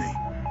Biedney.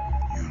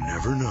 You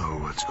never know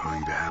what's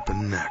going to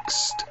happen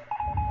next.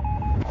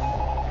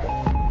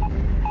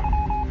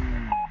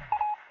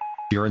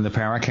 You're in the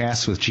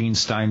Paracast with Gene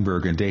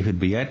Steinberg and David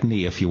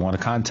Biedney. If you want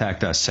to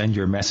contact us, send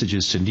your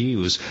messages to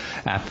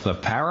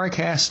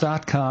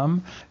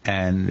news@theparacast.com.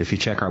 And if you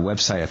check our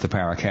website at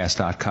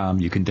theparacast.com,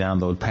 you can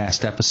download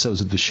past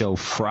episodes of the show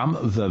from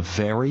the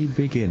very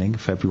beginning,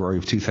 February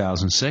of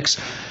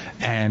 2006,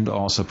 and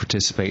also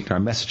participate in our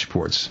message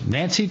boards.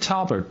 Nancy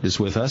Talbott is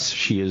with us.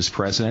 She is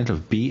president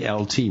of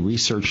BLT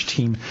Research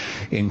Team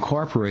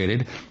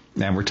Incorporated.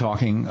 And we're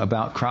talking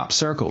about crop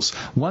circles.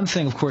 One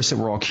thing, of course, that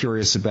we're all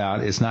curious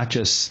about is not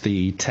just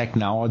the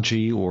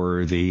technology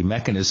or the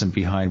mechanism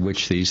behind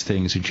which these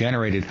things are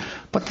generated,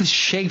 but the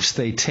shapes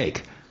they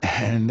take.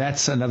 And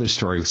that's another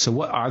story. So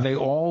what, are they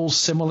all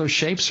similar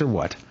shapes or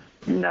what?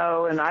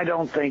 No, and I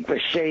don't think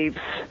the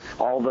shapes,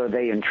 although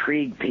they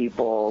intrigue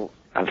people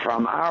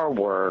from our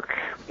work,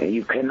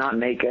 you cannot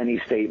make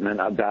any statement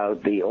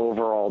about the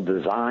overall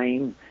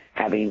design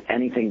having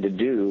anything to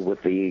do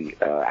with the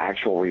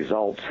actual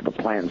results of the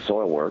plant and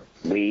soil work.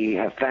 We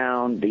have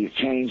found these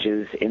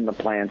changes in the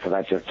plants that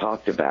I just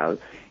talked about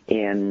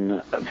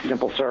in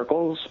simple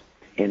circles,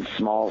 in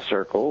small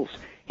circles,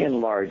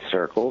 in large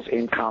circles,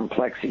 in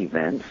complex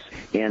events,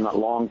 in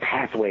long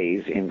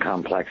pathways in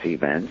complex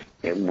events.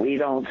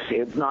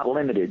 It's not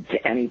limited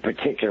to any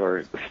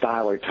particular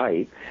style or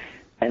type.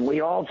 And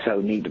we also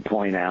need to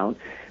point out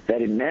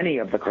that in many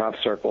of the crop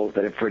circles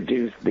that have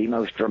produced the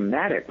most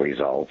dramatic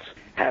results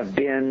have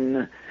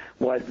been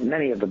what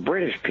many of the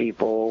British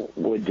people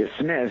would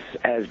dismiss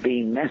as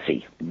being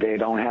messy. They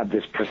don't have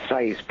this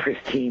precise,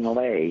 pristine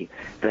lay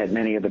that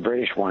many of the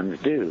British ones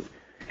do,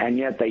 and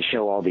yet they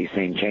show all these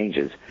same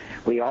changes.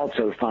 We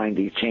also find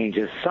these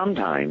changes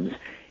sometimes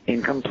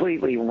in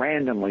completely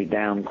randomly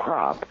down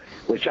crop,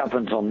 which up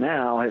until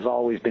now has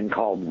always been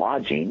called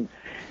lodging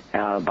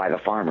by the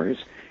farmers,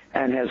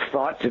 and has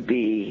thought to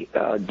be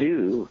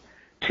due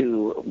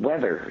to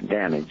weather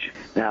damage.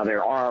 Now,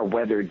 there are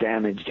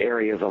weather-damaged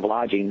areas of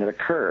lodging that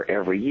occur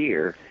every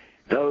year.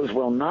 Those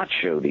will not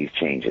show these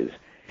changes.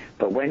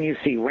 But when you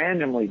see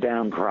randomly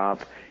down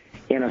crop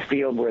in a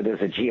field where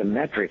there's a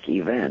geometric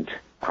event,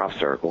 crop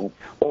circle,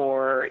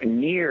 or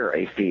near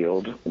a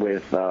field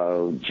with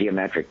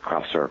geometric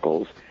crop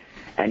circles,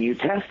 and you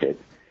test it,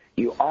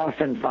 you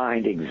often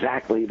find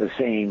exactly the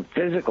same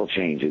physical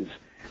changes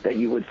that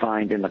you would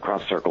find in the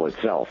crop circle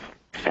itself.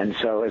 And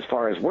so as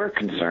far as we're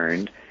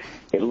concerned,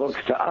 it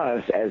looks to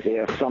us as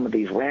if some of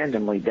these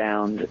randomly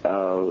downed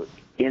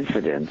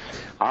incidents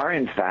are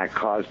in fact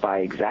caused by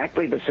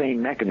exactly the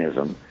same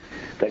mechanism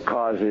that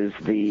causes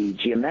the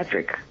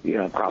geometric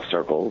crop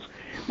circles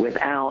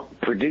without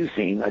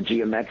producing a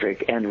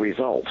geometric end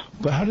result.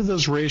 But how do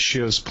those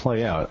ratios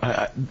play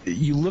out?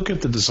 You look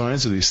at the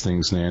designs of these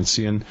things,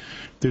 Nancy, and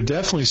there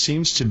definitely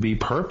seems to be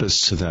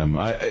purpose to them.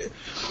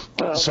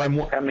 Some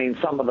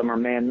of them are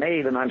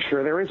man-made, and I'm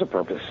sure there is a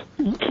purpose.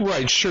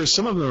 Right, sure.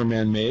 Some of them are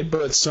man-made,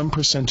 but some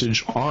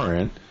percentage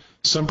aren't.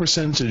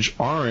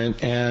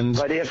 And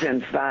but if, in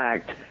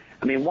fact,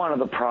 one of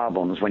the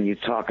problems when you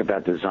talk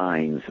about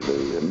designs,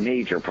 the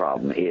major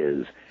problem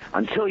is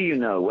until you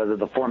know whether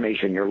the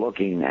formation you're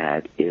looking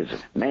at is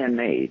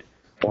man-made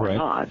or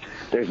not,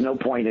 there's no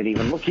point in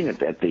even looking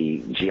at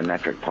the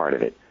geometric part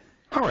of it.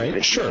 All right, if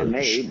it's sure.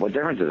 Man-made, what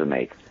difference does it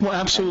make? Well,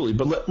 absolutely,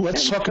 but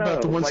let's talk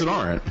about the ones that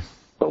aren't.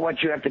 But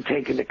what you have to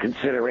take into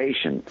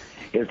consideration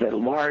is that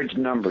large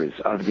numbers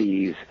of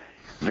these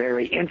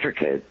very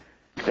intricate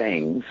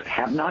things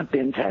have not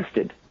been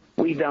tested.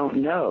 We don't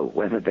know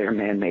whether they're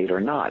man-made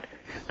or not.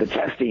 The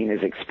testing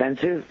is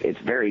expensive. It's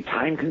very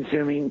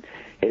time-consuming.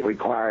 It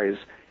requires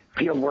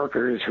field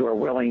workers who are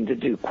willing to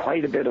do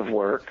quite a bit of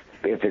work.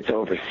 If it's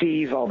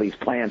overseas, all these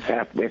plants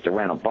we have to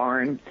rent a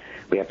barn.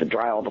 We have to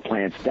dry all the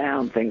plants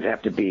down. Things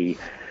have to be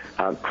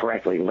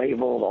correctly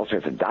labeled. All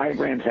sorts of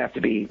diagrams have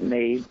to be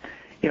made.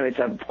 It's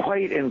a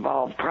quite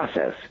involved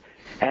process,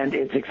 and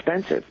it's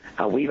expensive.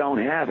 We don't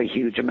have a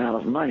huge amount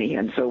of money,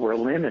 and so we're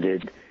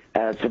limited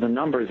to the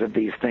numbers of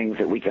these things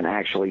that we can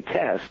actually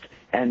test.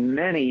 And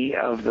many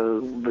of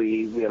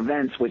the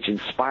events which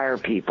inspire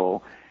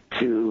people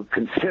to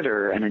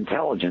consider an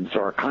intelligence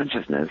or a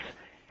consciousness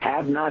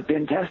have not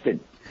been tested.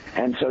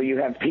 And so you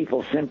have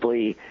people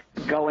simply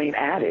going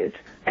at it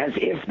as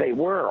if they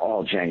were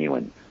all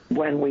genuine,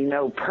 when we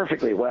know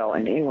perfectly well,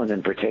 in England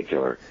in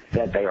particular,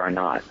 that they are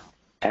not.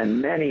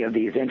 And many of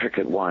these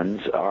intricate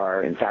ones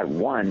are, in fact,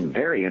 one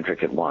very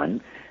intricate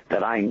one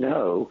that I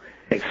know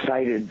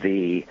excited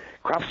the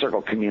crop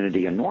circle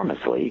community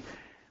enormously.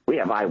 We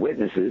have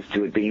eyewitnesses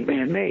to it being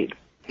man-made.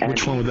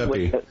 Which one would that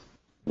be?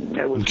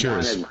 It was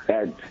one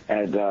at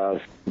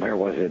where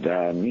was it?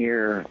 At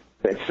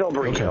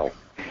Silbury Hill.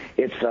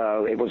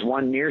 It was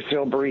one near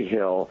Silbury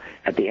Hill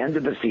at the end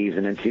of the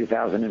season in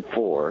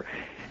 2004,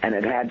 and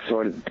it had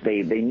sort of,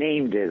 they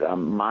named it a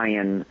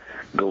Mayan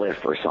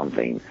glyph or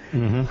something.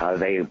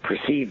 They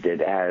perceived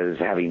it as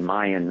having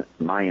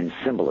Mayan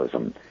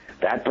symbolism.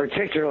 That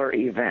particular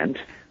event,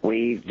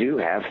 we do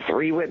have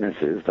 3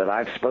 witnesses that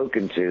I've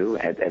spoken to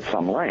at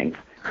some length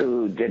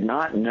who did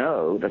not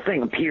know the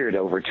thing appeared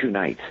over 2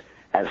 nights,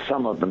 as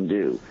some of them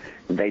do.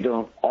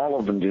 All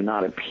of them do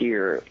not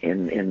appear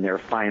in their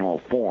final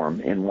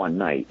form in one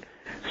night.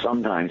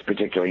 Sometimes,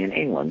 particularly in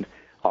England,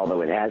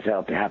 although it has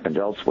happened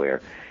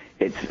elsewhere,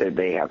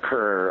 they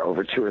occur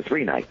over 2 or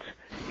 3 nights.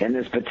 In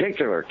this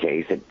particular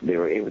case,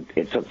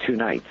 it took 2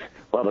 nights.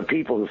 Well, the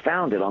people who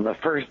found it on the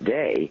first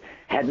day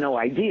had no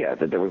idea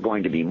that there were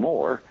going to be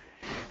more,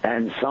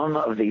 and some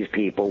of these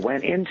people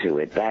went into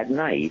it that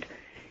night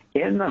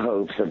in the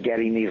hopes of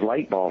getting these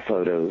light ball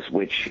photos,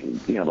 which,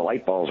 the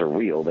light balls are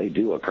real, they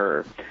do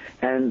occur.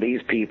 And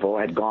these people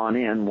had gone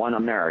in, 1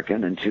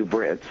 American and 2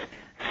 Brits,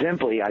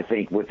 simply, I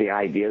think, with the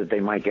idea that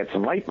they might get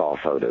some light ball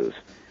photos.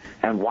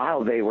 And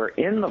while they were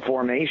in the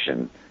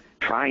formation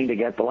trying to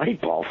get the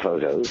light ball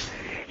photos,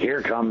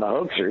 here come the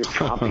hoaxers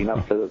tromping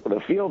up the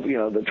field,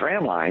 the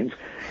tram lines,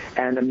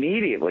 and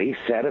immediately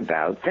set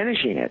about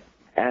finishing it.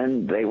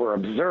 And they were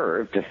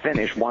observed to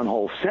finish one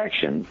whole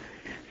section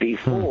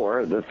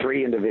before the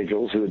 3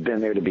 individuals who had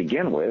been there to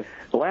begin with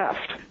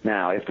left.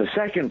 Now, if the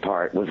second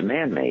part was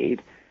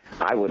man-made,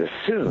 I would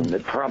assume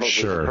that probably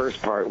the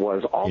first part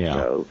was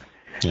also.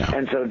 Yeah.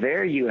 And so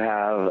there you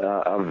have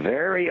a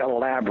very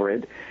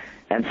elaborate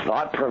and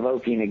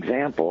thought-provoking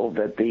example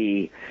that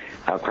the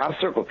crop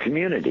circle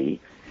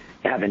community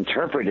have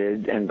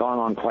interpreted and gone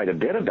on quite a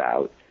bit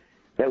about,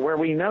 that where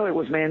we know it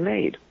was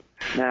man-made.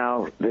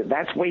 Now,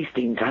 that's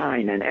wasting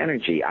time and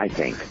energy, I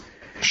think.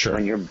 Sure.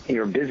 When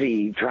you're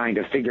busy trying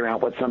to figure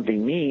out what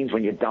something means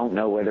when you don't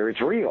know whether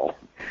it's real.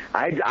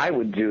 I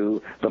would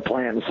do the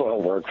plant and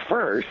soil work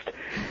first,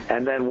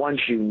 and then once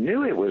you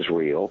knew it was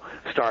real,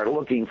 start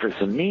looking for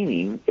some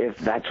meaning if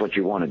that's what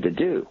you wanted to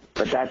do.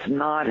 But that's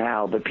not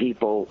how the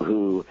people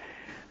who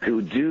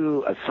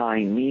do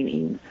assign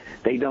meaning,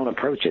 they don't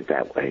approach it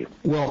that way.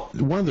 Well,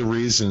 one of the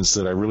reasons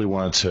that I really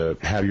wanted to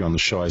have you on the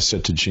show, I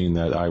said to Gene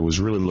that I was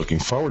really looking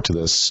forward to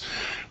this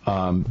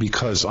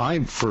because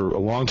I, for a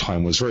long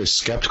time, was very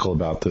skeptical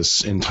about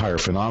this entire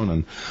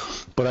phenomenon.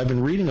 But I've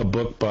been reading a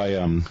book by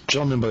a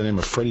gentleman by the name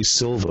of Freddie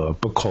Silva, a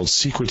book called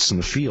Secrets in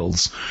the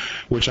Fields,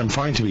 which I'm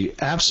finding to be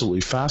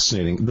absolutely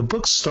fascinating. The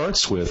book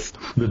starts with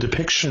the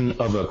depiction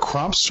of a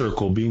crop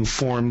circle being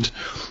formed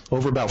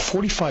over about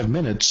 45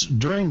 minutes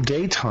during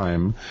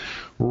daytime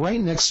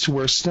right next to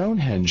where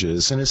Stonehenge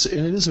is, and it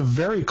is a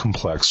very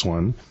complex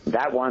one.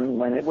 That one,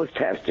 when it was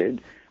tested,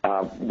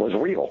 was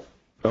real.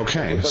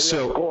 Okay, it was a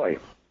real McCoy.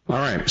 All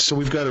right, so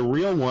we've got a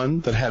real one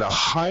that had a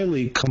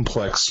highly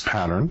complex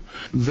pattern,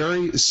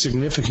 very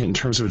significant in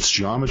terms of its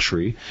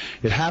geometry.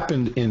 It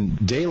happened in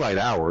daylight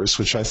hours,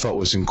 which I thought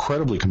was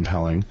incredibly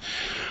compelling.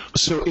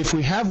 So if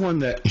we have one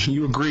that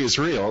you agree is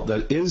real,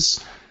 that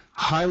is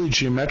highly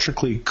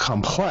geometrically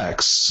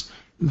complex,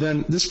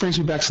 then this brings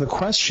me back to the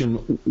question,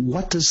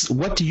 what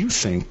do you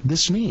think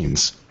this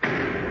means?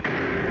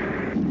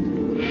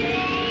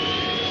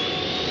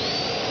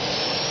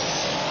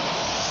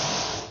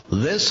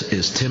 This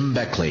is Tim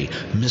Beckley,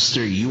 Mr.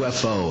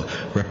 UFO,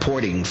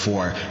 reporting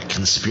for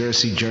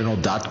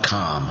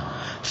ConspiracyJournal.com.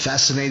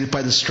 Fascinated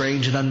by the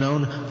strange and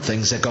unknown,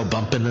 things that go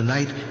bump in the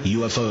night,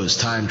 UFOs,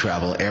 time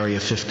travel, Area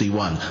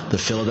 51, the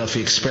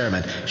Philadelphia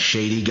experiment,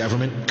 shady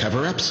government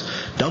cover-ups?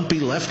 Don't be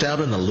left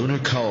out in the lunar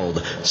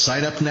cold.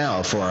 Sign up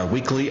now for our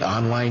weekly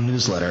online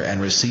newsletter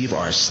and receive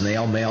our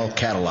snail mail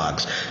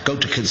catalogs. Go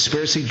to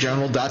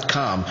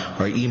ConspiracyJournal.com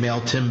or email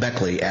Tim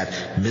Beckley at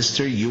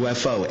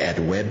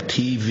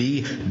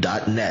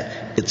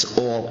MrUFO@webtv.net. It's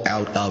all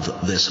out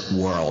of this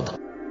world.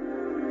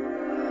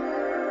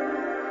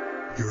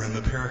 You're in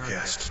the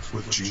Paracast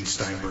with Gene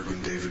Steinberg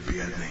and David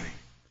Biedney.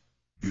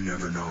 You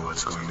never know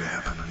what's going to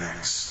happen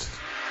next.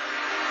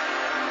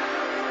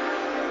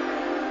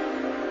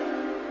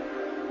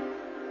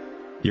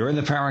 You're in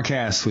the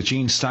Paracast with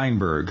Gene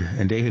Steinberg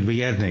and David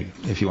Biedney.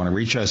 If you want to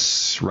reach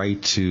us,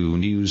 write to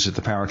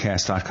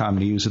news@theparacast.com,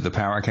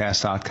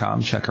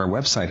 news@theparacast.com. Check our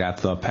website at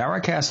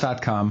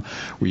theparacast.com,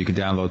 where you can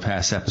download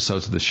past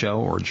episodes of the show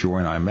or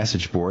join our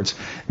message boards.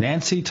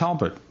 Nancy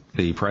Talbott,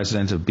 the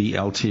president of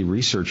BLT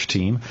Research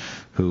Team,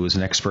 who is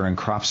an expert in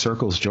crop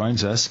circles,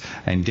 joins us.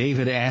 And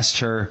David asked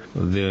her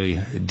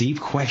the deep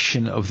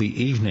question of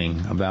the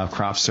evening about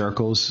crop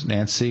circles.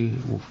 Nancy,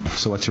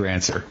 so what's your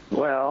answer?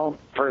 Well,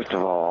 first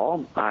of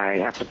all, I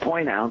have to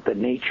point out that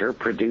nature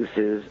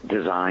produces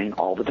design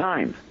all the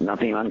time.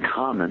 Nothing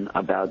uncommon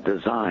about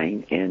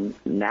design in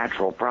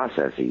natural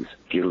processes.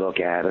 If you look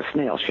at a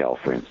snail shell,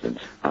 for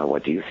instance,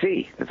 what do you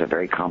see? It's a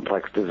very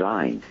complex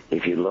design.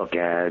 If you look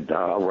at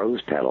a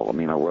rose petal,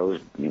 a rose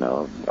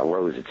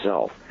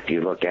itself. If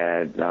you look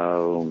at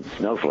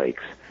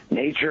snowflakes,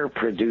 nature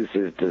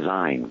produces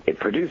design. It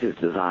produces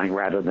design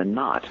rather than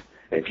not.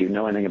 If you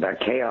know anything about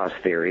chaos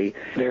theory,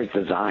 there's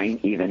design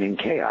even in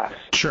chaos.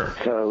 Sure.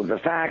 So the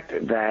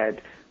fact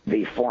that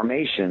the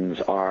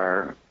formations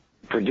are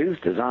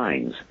produced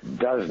designs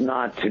does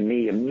not, to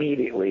me,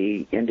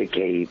 immediately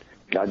indicate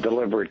a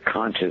deliberate,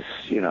 conscious,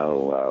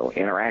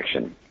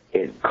 interaction.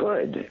 It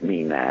could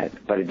mean that,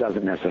 but it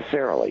doesn't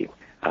necessarily.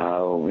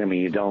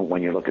 You don't,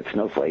 when you look at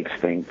snowflakes,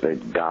 think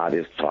that God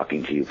is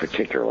talking to you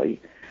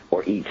particularly,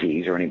 or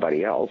ETs or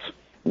anybody else,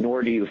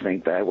 nor do you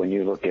think that when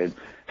you look at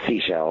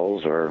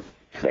seashells or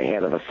the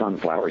head of a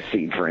sunflower,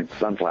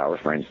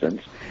 for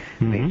instance.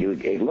 Mm-hmm.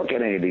 If you look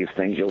at any of these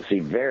things, you'll see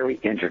very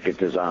intricate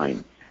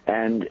design.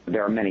 And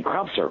there are many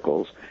crop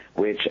circles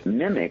which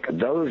mimic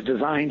those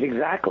designs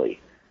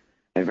exactly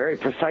and very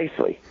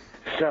precisely.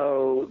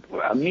 So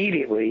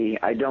immediately,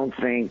 I don't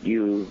think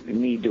you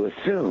need to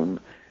assume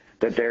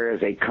that there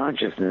is a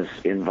consciousness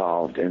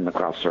involved in the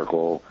crop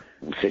circle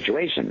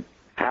situation.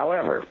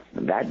 However,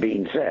 that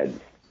being said,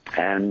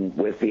 and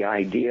with the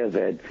idea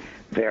that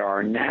there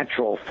are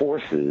natural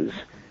forces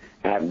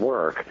at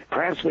work,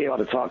 perhaps we ought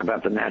to talk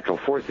about the natural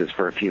forces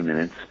for a few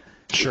minutes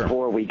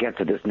before we get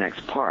to this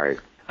next part.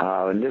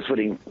 And this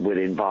would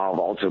involve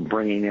also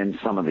bringing in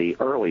some of the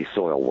early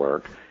soil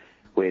work,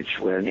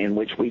 in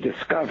which we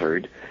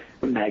discovered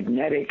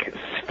magnetic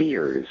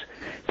spheres,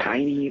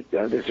 tiny,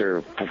 these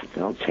are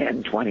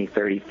 10, 20,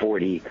 30,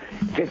 40,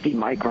 50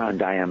 micron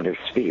diameter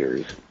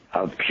spheres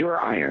of pure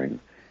iron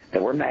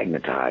that were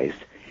magnetized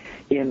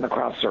in the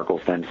crop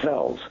circles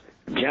themselves.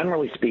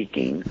 Generally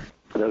speaking,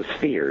 those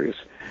spheres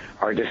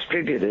are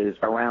distributed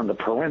around the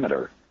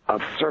perimeter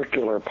of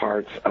circular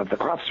parts of the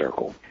crop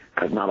circle,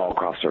 because not all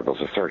crop circles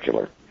are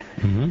circular.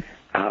 Mm-hmm.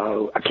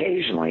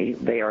 Occasionally,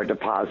 they are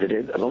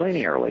deposited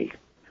linearly,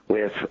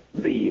 with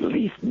the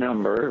least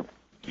number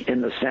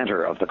in the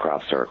center of the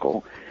crop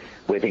circle,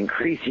 with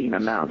increasing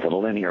amounts, a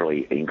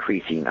linearly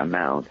increasing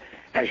amount,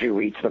 as you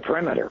reach the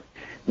perimeter.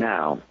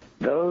 Now,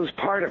 those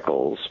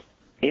particles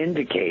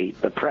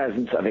indicate the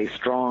presence of a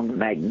strong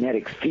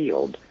magnetic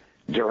field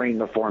during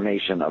the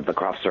formation of the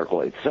crop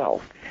circle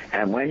itself.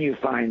 And when you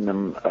find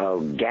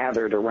them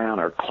gathered around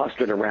or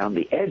clustered around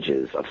the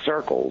edges of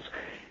circles,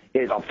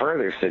 it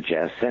further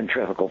suggests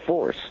centrifugal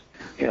force.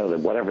 That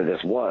whatever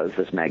this was,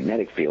 this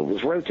magnetic field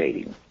was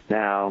rotating.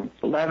 Now,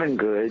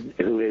 Levengood,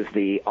 who is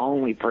the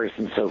only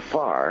person so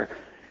far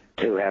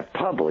to have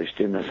published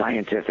in the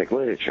scientific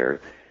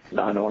literature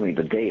not only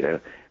the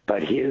data,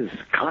 but his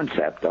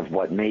concept of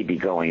what may be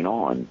going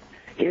on,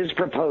 his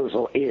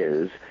proposal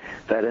is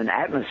that an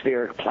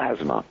atmospheric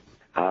plasma,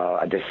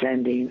 a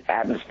descending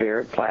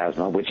atmospheric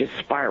plasma, which is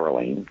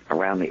spiraling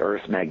around the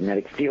Earth's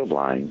magnetic field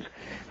lines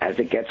as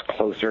it gets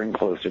closer and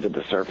closer to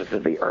the surface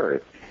of the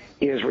Earth,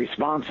 is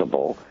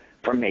responsible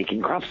for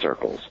making crop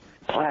circles.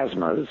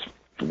 Plasmas,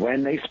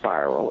 when they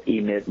spiral,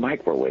 emit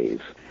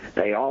microwaves.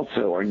 They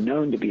also are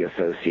known to be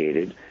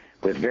associated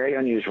with very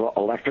unusual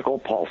electrical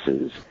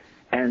pulses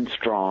and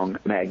strong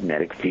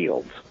magnetic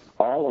fields,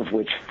 all of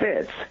which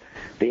fits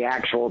the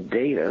actual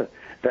data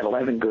that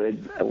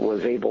Levengood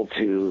was able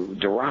to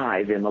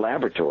derive in the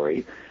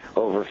laboratory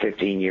over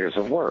 15 years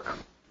of work.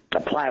 The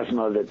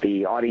plasma that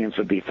the audience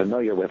would be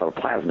familiar with, or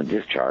plasma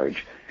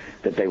discharge,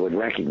 that they would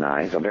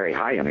recognize, a very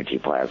high-energy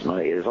plasma,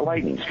 is a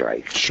lightning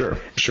strike. Sure.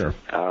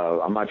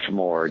 A much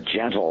more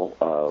gentle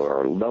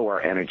or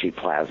lower-energy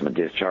plasma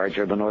discharge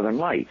are the northern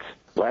lights.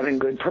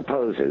 Levengood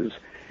proposes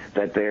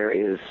that there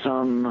is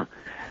some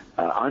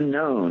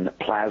unknown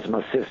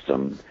plasma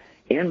system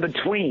in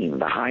between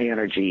the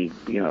high-energy,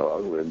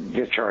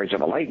 discharge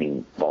of a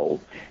lightning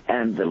bolt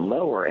and the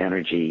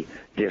lower-energy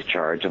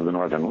discharge of the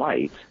northern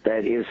lights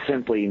that is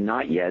simply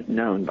not yet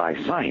known by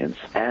science,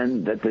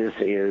 and that this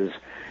is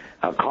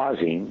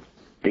causing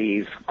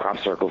these crop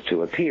circles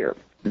to appear.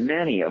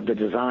 Many of the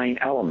design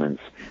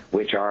elements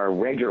which are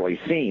regularly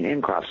seen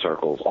in crop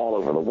circles all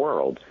over the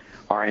world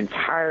are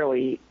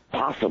entirely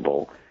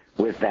possible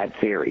with that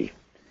theory,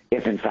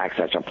 if in fact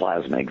such a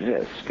plasma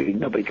exists.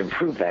 Nobody can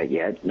prove that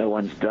yet. No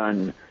one's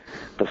done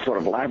the sort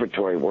of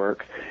laboratory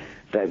work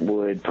that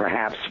would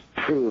perhaps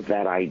prove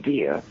that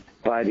idea,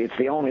 but it's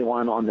the only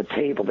one on the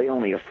table, the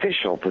only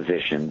official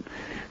position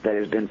that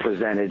has been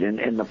presented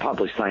in the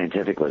published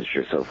scientific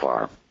literature so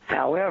far.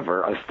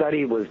 However, a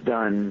study was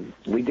done.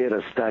 We did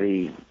a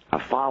study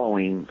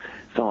following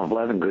some of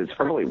Levengood's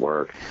early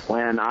work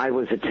when I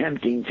was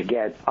attempting to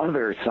get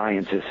other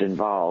scientists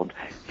involved,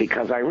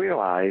 because I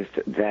realized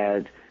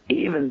that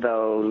even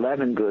though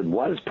Levengood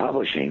was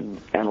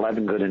publishing, and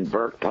Levengood and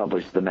Burke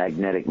published the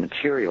magnetic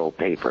material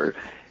paper,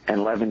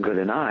 and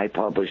Levengood and I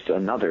published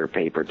another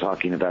paper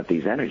talking about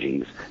these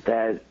energies,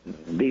 that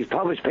these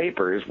published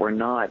papers were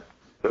not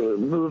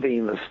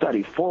moving the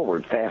study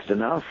forward fast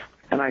enough.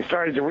 And I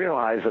started to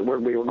realize that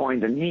we were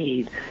going to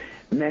need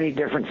many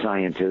different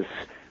scientists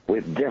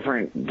with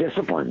different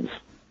disciplines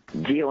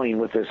dealing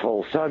with this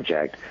whole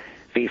subject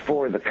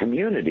before the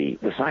community,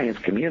 the science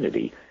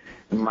community,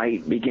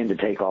 might begin to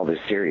take all this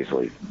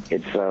seriously.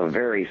 It's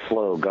very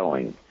slow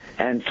going.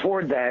 And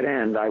toward that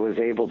end, I was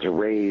able to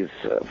raise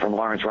from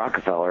Lawrence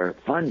Rockefeller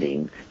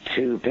funding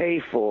to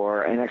pay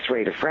for an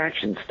X-ray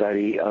diffraction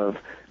study of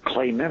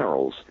clay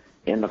minerals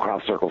in the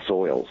crop circle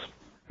soils.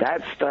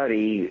 That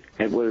study,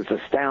 it was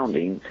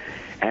astounding,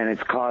 and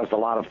it's caused a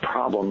lot of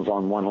problems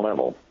on one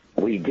level.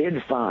 We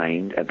did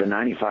find at the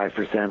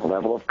 95%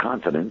 level of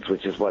confidence,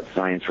 which is what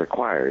science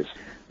requires,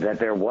 that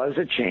there was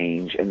a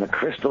change in the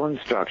crystalline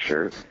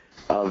structure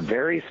of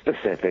very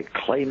specific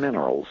clay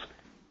minerals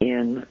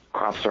in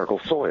crop circle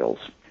soils.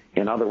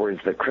 In other words,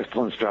 the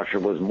crystalline structure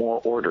was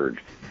more ordered.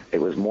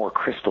 It was more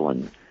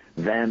crystalline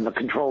than the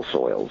control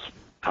soils.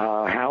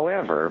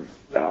 However,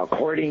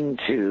 according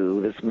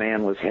to this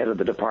man was head of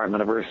the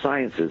Department of Earth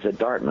Sciences at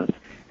Dartmouth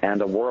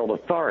and a world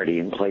authority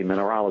in clay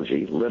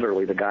mineralogy,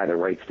 literally the guy that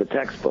writes the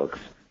textbooks,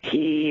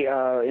 he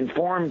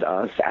informed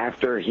us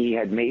after he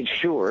had made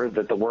sure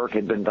that the work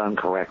had been done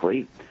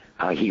correctly.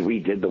 He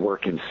redid the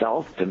work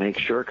himself to make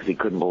sure because he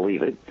couldn't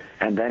believe it.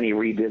 And then he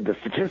redid the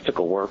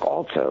statistical work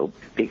also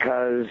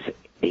because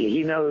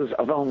he knows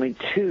of only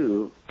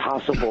two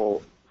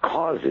possible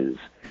causes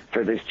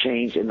for this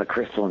change in the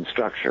crystalline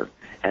structure.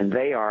 And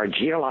they are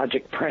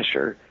geologic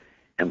pressure,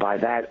 and by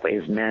that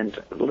is meant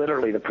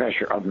literally the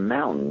pressure of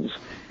mountains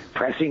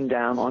pressing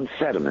down on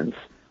sediments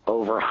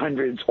over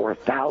hundreds or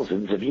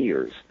thousands of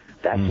years.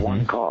 That's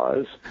one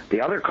cause.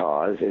 The other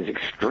cause is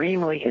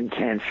extremely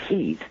intense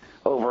heat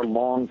over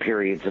long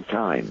periods of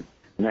time.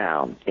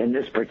 Now, in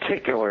the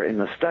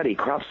study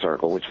Crop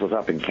Circle, which was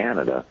up in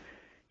Canada,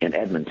 in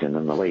Edmonton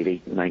in the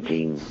late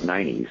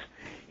 1990s,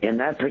 in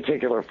that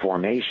particular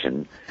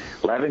formation,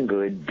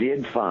 Levengood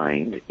did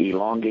find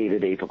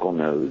elongated apical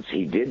nodes.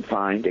 He did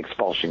find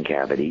expulsion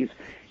cavities.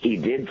 He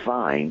did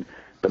find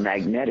the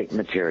magnetic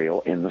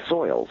material in the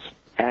soils.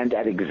 And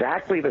at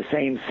exactly the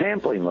same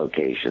sampling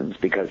locations,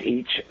 because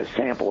each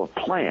sample of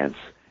plants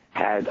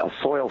had a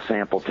soil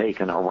sample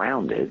taken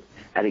around it,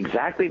 at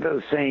exactly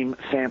those same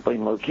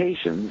sampling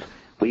locations,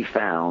 we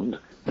found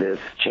this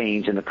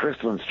change in the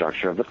crystalline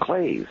structure of the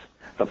clays.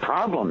 The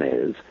problem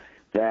is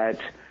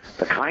that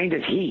the kind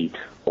of heat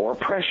or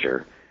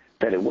pressure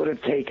that it would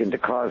have taken to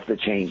cause the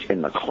change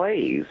in the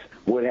clays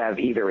would have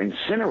either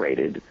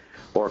incinerated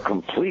or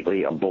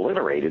completely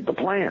obliterated the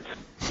plants.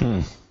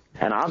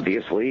 And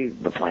obviously,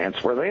 the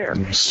plants were there.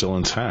 Still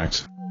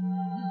intact.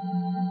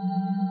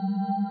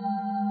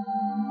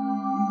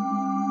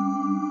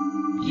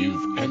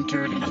 You've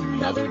entered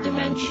another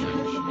dimension.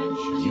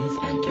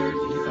 You've entered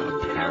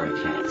the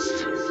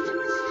Paracast.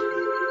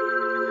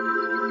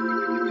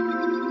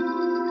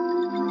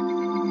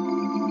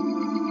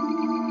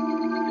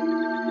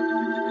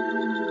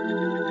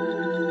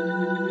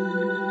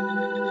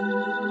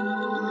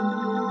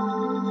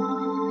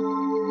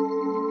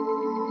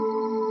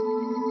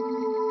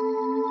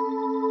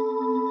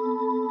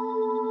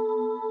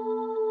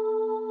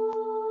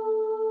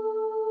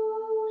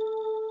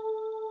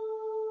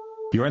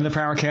 You're in the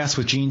Paracast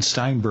with Gene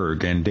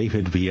Steinberg and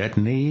David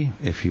Vietney.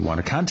 If you want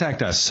to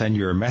contact us, send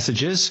your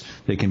messages.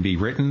 They can be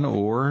written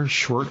or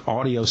short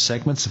audio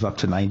segments of up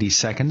to 90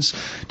 seconds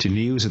to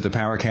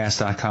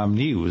news@theparacast.com,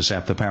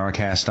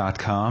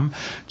 news@theparacast.com.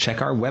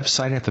 Check our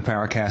website at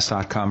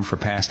theparacast.com for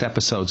past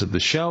episodes of the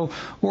show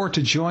or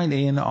to join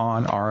in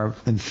on our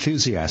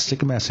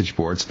enthusiastic message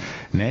boards.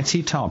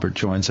 Nancy Talbott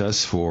joins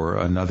us for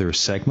another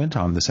segment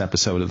on this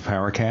episode of the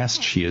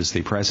Paracast. She is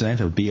the president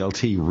of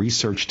BLT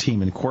Research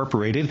Team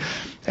Incorporated.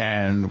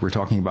 And we're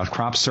talking about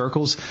crop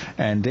circles.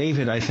 And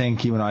David, I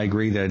think you and I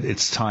agree that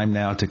it's time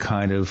now to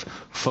kind of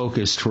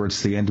focus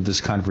towards the end of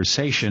this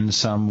conversation,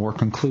 some more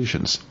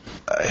conclusions.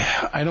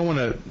 I don't want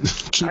to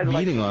keep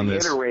beating on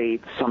this. I'd like to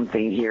reiterate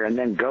something here and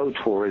then go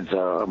towards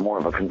more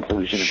of a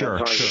conclusion.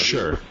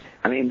 Sure.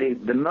 I mean,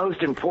 the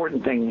most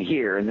important thing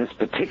here in this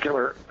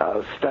particular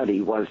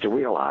study was to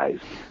realize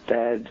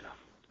that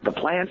the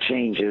plant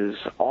changes,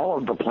 all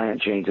of the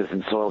plant changes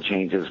and soil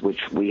changes, which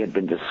we had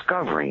been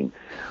discovering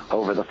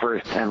over the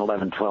first 10,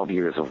 11, 12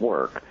 years of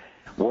work,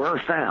 were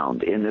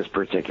found in this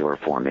particular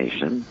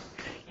formation.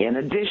 In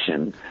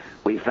addition,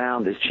 we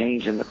found this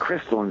change in the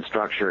crystalline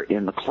structure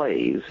in the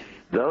clays.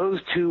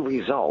 Those two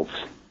results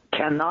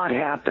cannot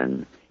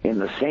happen in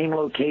the same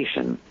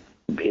location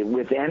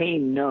with any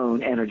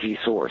known energy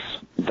source.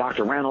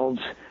 Dr.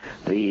 Reynolds,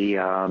 the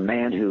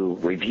man who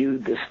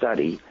reviewed this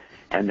study,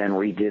 and then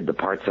redid the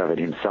parts of it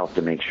himself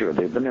to make sure,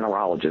 the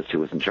mineralogist who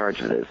was in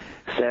charge of this,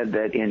 said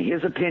that in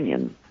his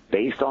opinion,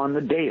 based on the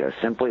data,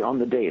 simply on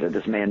the data,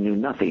 this man knew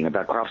nothing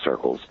about crop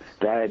circles,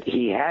 that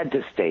he had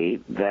to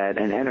state that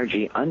an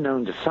energy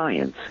unknown to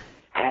science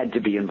had to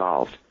be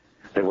involved.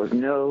 There was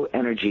no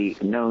energy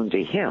known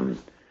to him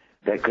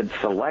that could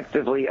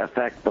selectively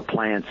affect the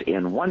plants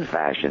in one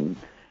fashion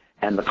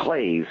and the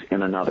clays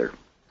in another.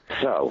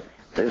 So,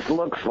 this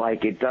looks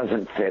like it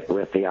doesn't fit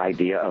with the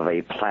idea of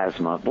a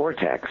plasma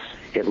vortex.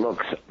 It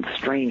looks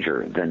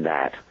stranger than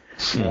that,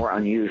 more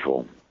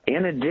unusual.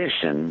 In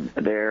addition,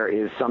 there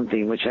is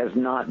something which has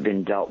not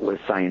been dealt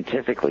with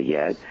scientifically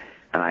yet,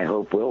 and I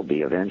hope will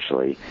be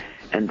eventually,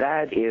 and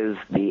that is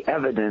the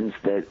evidence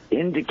that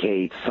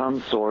indicates some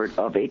sort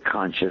of a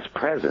conscious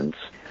presence,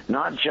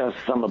 not just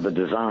some of the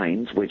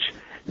designs, which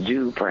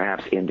do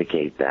perhaps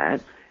indicate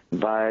that,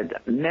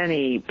 but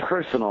many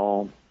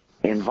personal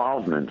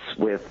involvements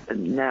with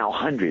now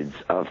hundreds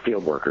of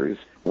field workers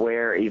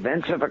where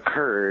events have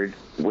occurred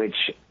which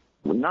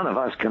none of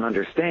us can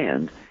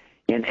understand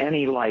in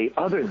any light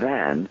other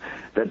than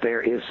that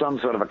there is some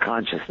sort of a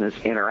consciousness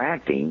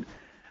interacting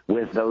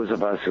with those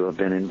of us who have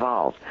been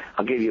involved.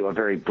 I'll give you a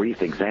very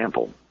brief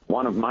example.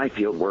 One of my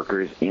field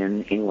workers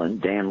in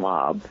England, Dan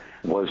Lobb,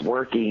 was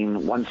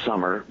working one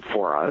summer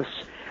for us,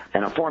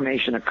 and a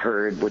formation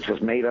occurred which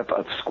was made up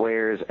of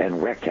squares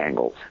and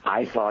rectangles.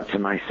 I thought to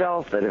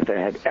myself that if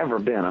there had ever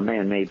been a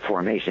man-made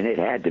formation, it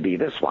had to be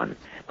this one.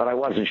 But I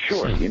wasn't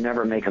sure. You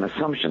never make an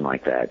assumption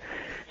like that.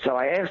 So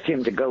I asked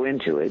him to go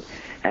into it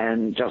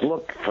and just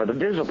look for the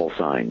visible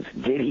signs.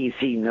 Did he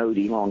see node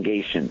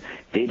elongation?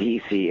 Did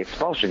he see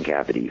expulsion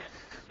cavities?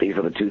 These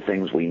are the two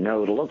things we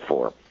know to look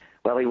for.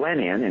 Well, he went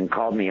in and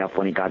called me up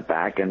when he got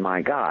back, and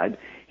my God,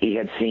 he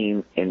had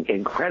seen an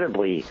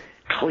incredibly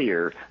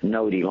clear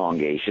node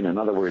elongation, in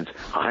other words,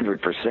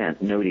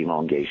 100% node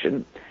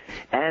elongation,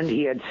 and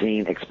he had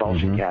seen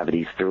expulsion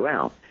cavities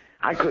throughout.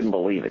 I couldn't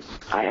believe it.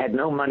 I had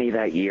no money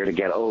that year to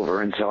get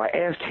over, and so I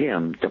asked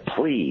him to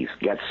please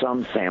get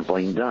some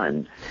sampling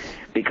done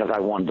because I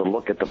wanted to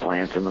look at the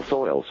plants and the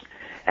soils.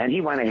 And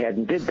he went ahead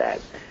and did that.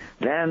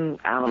 Then,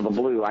 out of the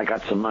blue, I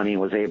got some money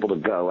and was able to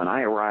go, and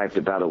I arrived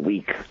about a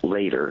week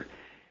later,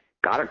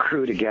 got a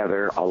crew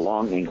together,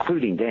 along,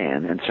 including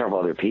Dan and several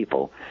other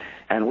people,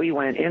 and we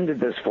went into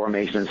this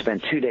formation and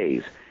spent 2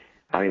 days.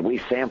 I mean, we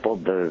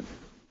sampled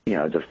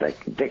just the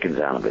dickens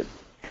out of it.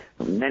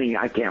 Many,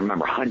 I can't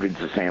remember,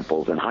 hundreds of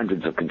samples and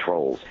hundreds of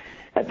controls.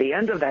 At the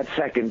end of that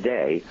second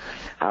day,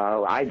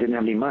 I didn't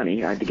have any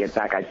money. I had to get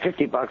back. I had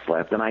 $50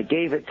 left, and I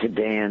gave it to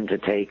Dan to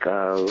take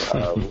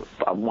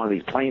one of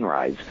these plane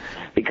rides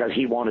because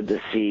he wanted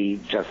to see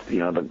just,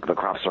 the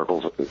crop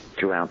circles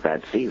throughout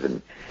that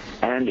season.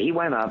 And he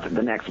went up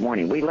the next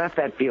morning. We left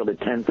that field at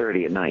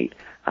 10:30 at night.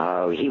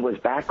 He was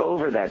back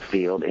over that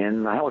field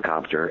in a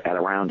helicopter at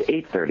around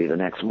 8:30 the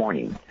next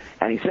morning,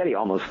 and he said he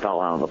almost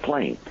fell out of the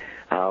plane.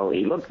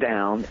 He looked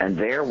down, and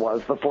there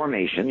was the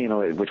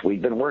formation, which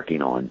we'd been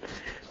working on.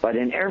 But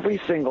in every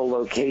single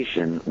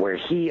location where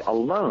he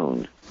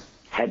alone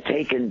had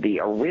taken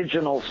the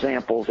original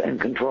samples and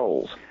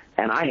controls,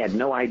 and I had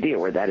no idea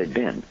where that had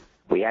been.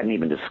 We hadn't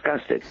even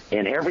discussed it.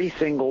 In every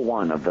single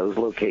one of those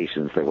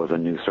locations, there was a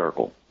new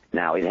circle.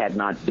 Now,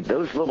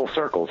 those little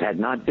circles had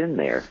not been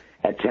there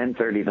at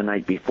 10:30 the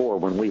night before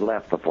when we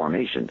left the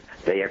formation.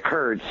 They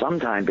occurred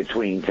sometime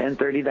between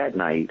 10:30 that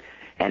night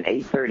and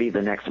 8:30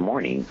 the next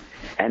morning,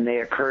 and they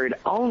occurred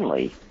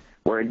only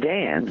where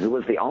Dan, who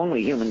was the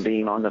only human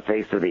being on the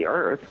face of the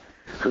earth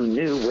who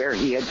knew where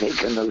he had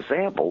taken those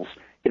samples,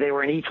 they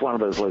were in each one of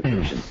those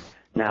locations.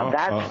 Now,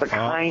 that's the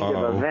kind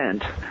of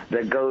event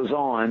that goes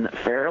on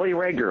fairly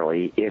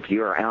regularly if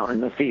you're out in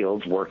the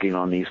fields working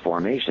on these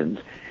formations.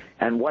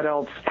 And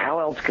how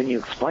else can you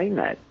explain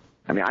that?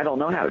 I mean, I don't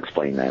know how to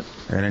explain that.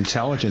 And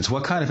intelligence.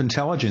 What kind of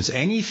intelligence?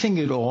 Anything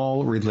at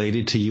all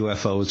related to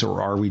UFOs,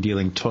 or are we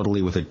dealing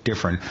totally with a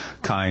different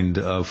kind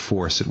of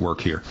force at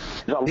work here?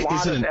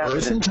 Is it an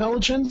Earth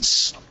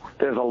intelligence?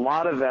 There's a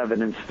lot of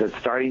evidence that's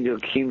starting to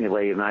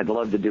accumulate, and I'd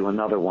love to do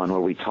another one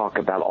where we talk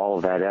about all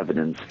of that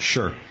evidence.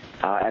 Sure.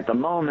 At the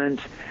moment,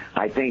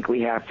 I think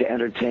we have to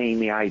entertain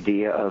the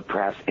idea of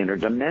perhaps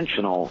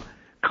interdimensional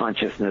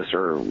consciousness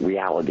or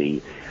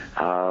reality.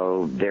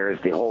 There's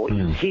the whole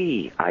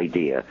ET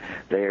idea.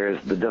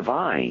 There's the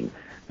divine.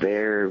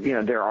 There's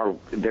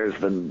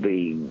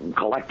the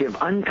collective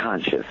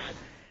unconscious,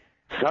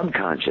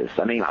 subconscious.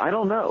 I mean, I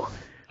don't know.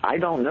 I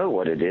don't know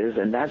what it is,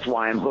 and that's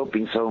why I'm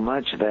hoping so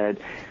much that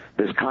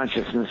this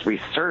consciousness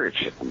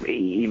research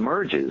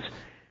emerges,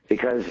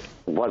 because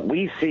what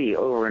we see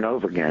over and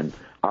over again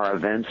are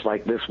events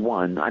like this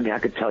one. I mean, I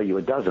could tell you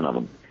a dozen of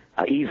them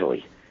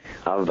easily,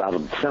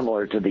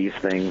 similar to these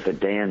things that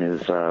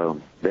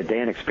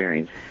Dan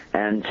experienced.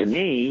 And to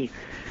me,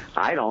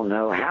 I don't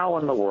know how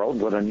in the world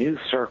would a new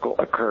circle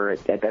occur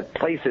at that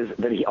places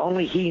that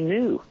only he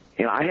knew.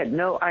 I had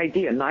no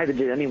idea, neither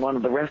did any one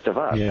of the rest of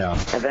us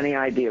have any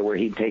idea where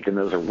he'd taken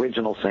those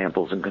original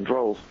samples and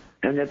controls,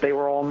 and that they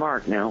were all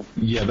marked now.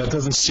 Yeah, that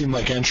doesn't seem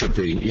like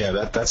entropy.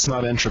 Yeah, that's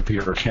not entropy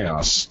or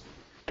chaos.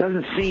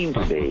 Doesn't seem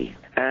to be.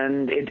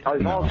 And it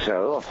is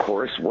also, of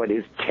course, what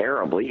is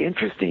terribly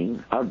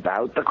interesting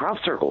about the crop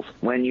circles.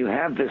 When you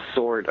have this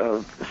sort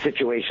of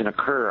situation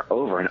occur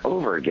over and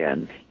over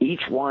again,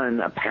 each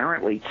one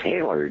apparently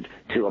tailored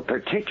to a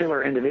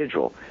particular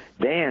individual.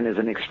 Dan is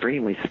an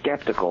extremely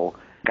skeptical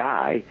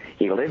guy.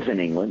 He lives in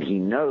England. He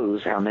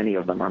knows how many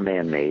of them are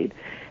man-made.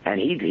 And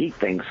he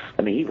thinks,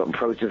 he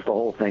approaches the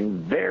whole thing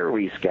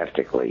very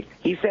skeptically.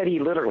 He said he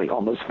literally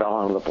almost fell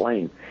out of the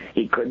plane.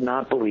 He could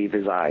not believe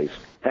his eyes.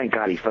 Thank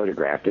God he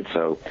photographed it,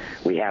 so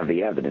we have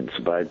the evidence.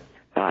 But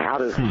how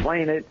to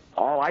explain it,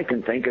 all I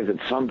can think is that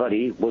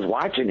somebody was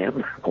watching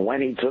him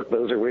when he took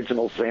those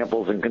original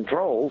samples and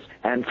controls,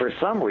 and for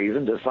some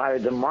reason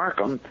decided to mark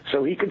them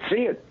so he could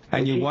see it.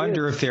 And you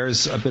wonder if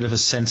there's a bit of a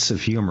sense of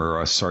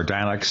humor, a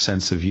sardonic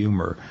sense of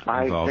humor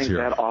involved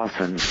here. I think that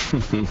often.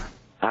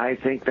 I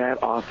think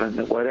that often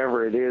that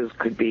whatever it is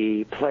could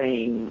be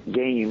playing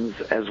games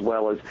as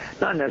well as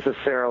not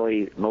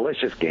necessarily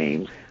malicious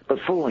games, but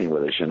fooling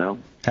with us, you know.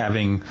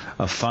 Having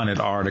a fun at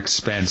our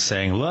expense,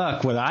 saying,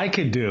 look, what I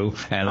could do,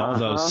 and all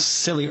those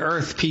silly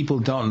Earth people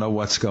don't know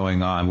what's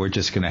going on. We're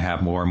just going to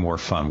have more and more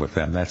fun with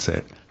them. That's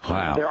it.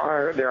 Wow. There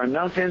are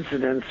enough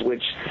incidents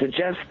which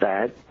suggest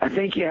that. I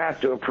think you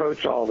have to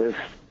approach all this,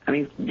 I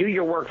mean, do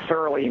your work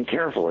thoroughly and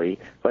carefully,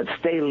 but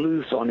stay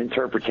loose on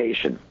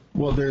interpretation.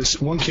 Well, there's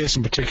one case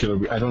in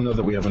particular. I don't know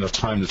that we have enough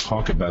time to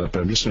talk about it,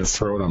 but I'm just going to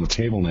throw it on the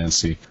table,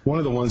 Nancy. One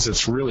of the ones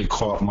that's really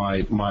caught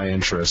my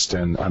interest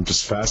and I'm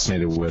just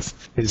fascinated with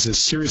is this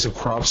series of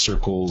crop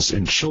circles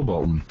in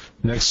Chilbolton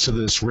next to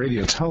this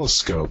radio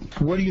telescope.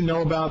 What do you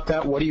know about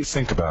that? What do you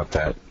think about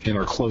that in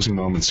our closing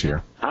moments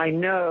here? I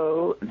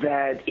know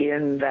that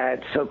in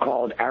that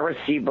so-called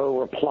Arecibo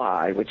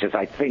reply, which is,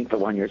 I think, the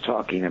one you're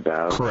talking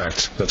about.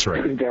 Correct. That's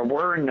right. There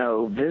were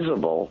no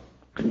visible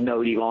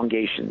node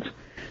elongations.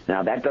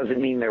 Now, that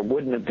doesn't mean there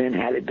wouldn't have been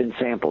had it been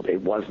sampled.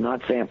 It was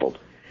not sampled.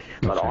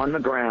 But on the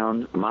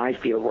ground, my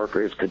field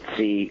workers could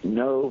see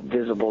no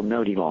visible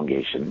node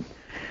elongation.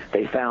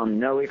 They found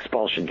no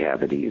expulsion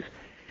cavities.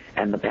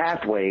 And the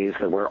pathways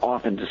that were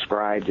often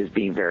described as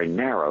being very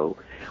narrow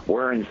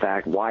were, in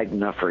fact, wide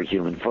enough for a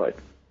human foot.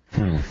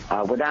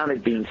 Without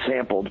it being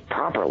sampled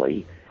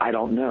properly, I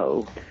don't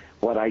know.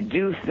 What I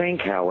do think,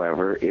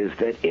 however, is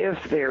that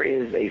if there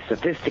is a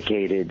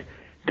sophisticated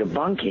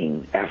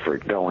debunking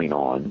effort going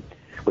on,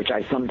 which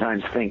I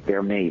sometimes think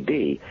there may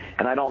be,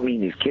 and I don't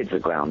mean these kids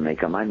that go out and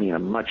make them, I mean a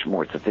much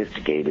more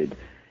sophisticated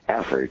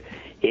effort.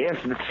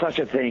 If such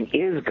a thing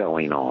is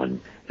going on,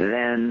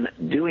 then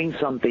doing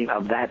something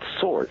of that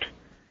sort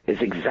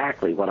is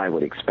exactly what I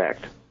would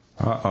expect.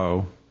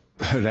 Uh-oh.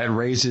 That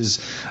raises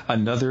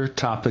another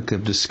topic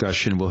of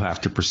discussion we'll have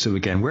to pursue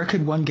again. Where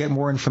could one get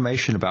more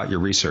information about your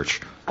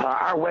research?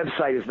 Our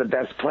website is the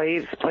best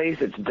place.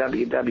 It's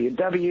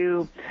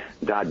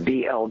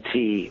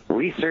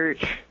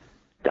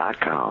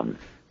www.bltresearch.com.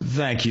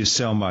 Thank you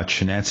so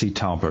much, Nancy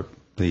Talbott,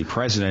 the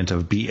president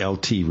of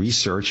BLT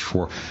Research,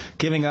 for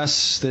giving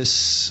us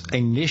this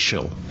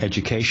initial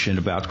education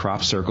about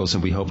crop circles,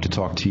 and we hope to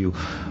talk to you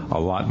a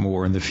lot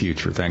more in the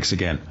future. Thanks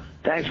again.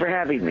 Thanks for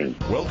having me.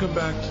 Welcome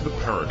back to the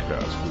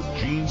Paracast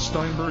with Gene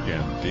Steinberg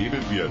and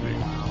David Biedny.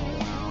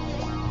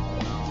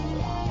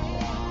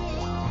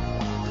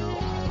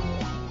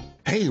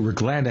 Hey, we're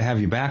glad to have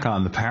you back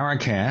on the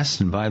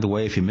Paracast. And by the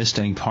way, if you missed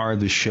any part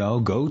of the show,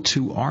 go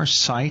to our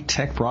site,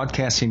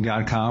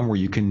 techbroadcasting.com, where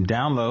you can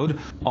download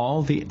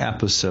all the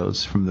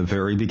episodes from the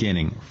very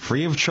beginning,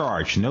 free of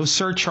charge. No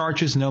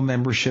surcharges, no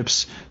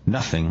memberships,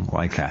 nothing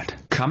like that.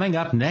 Coming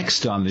up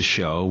next on the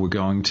show, we're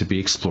going to be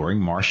exploring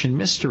Martian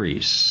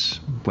mysteries,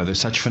 whether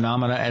such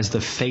phenomena as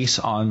the face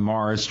on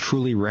Mars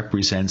truly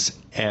represents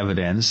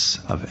evidence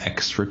of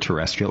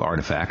extraterrestrial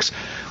artifacts.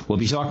 We'll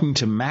be talking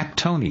to Mac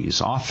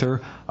Tonnies,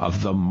 author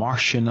of The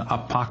Martian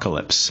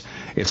Apocalypse.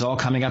 It's all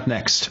coming up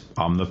next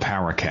on the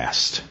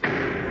Paracast.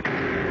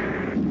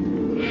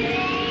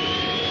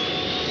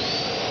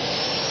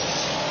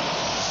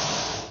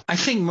 I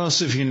think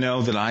most of you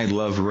know that I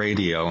love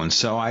radio, and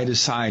so I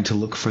decided to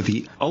look for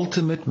the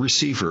ultimate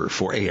receiver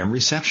for AM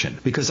reception,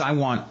 because I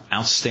want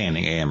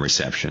outstanding AM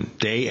reception,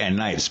 day and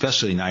night,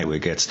 especially night where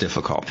it gets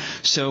difficult.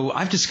 So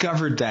I've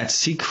discovered that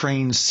C.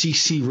 Crane's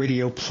CC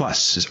Radio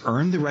Plus has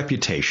earned the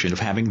reputation of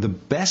having the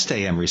best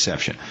AM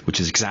reception, which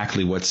is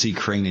exactly what C.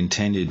 Crane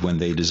intended when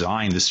they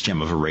designed this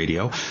gem of a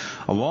radio.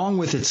 Along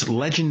with its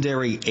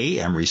legendary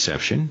AM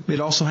reception, it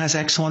also has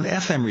excellent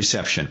FM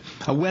reception,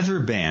 a weather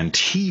band,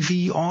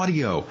 TV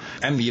audio,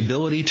 and the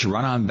ability to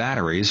run on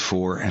batteries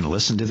for, and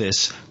listen to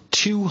this,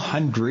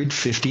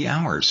 250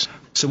 hours.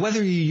 So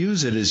whether you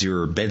use it as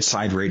your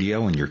bedside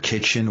radio in your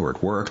kitchen or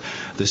at work,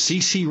 the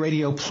CC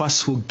Radio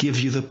Plus will give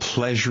you the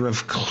pleasure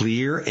of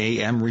clear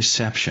AM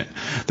reception.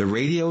 The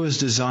radio is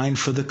designed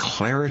for the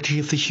clarity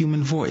of the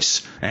human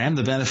voice and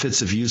the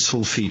benefits of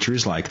useful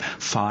features like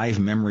 5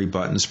 memory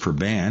buttons per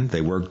band.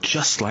 They work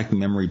just like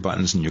memory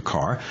buttons in your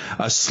car,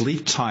 a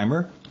sleep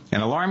timer, an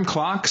alarm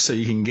clock so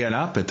you can get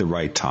up at the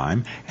right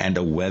time, and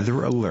a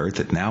weather alert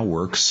that now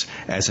works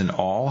as an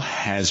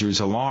all-hazards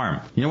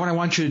alarm. You know what I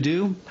want you to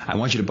do? I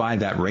want you to buy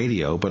that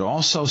radio, but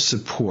also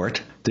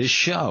support this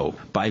show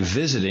by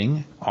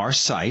visiting our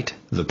site,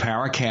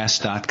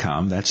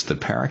 theparacast.com. That's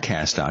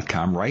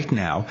theparacast.com right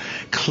now.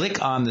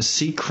 Click on the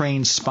C.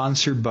 Crane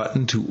sponsor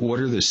button to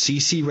order the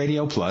CC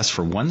Radio Plus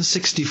for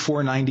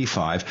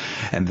 $164.95,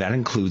 and that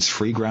includes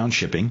free ground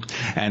shipping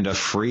and a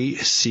free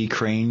C.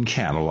 Crane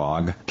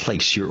catalog.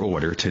 Place your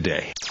order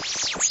today.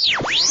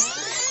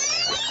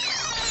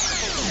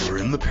 You're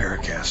in the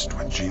Paracast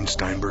with Gene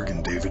Steinberg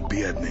and David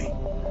Biedny.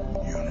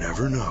 You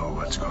never know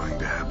what's going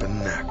to happen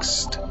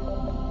next.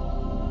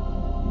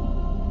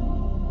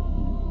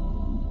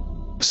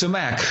 So,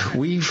 Mac,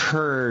 we've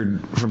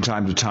heard from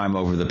time to time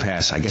over the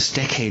past, I guess,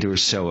 decade or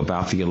so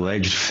about the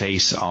alleged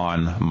face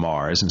on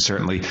Mars, and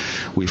certainly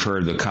we've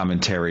heard the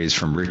commentaries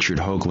from Richard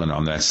Hoagland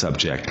on that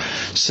subject.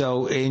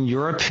 So, in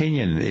your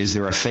opinion, is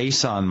there a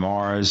face on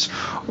Mars,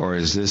 or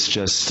is this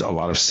just a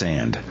lot of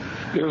sand?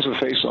 There's a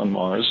face on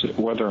Mars.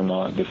 Whether or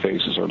not the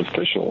face is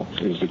artificial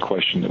is the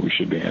question that we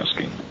should be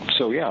asking.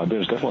 So, yeah,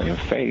 there's definitely a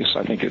face.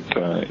 I think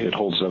it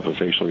holds up a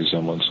facial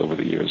resemblance over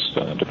the years.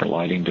 Different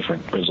lighting,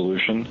 different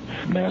resolution.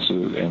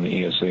 NASA and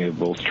the ESA have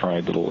both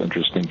tried little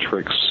interesting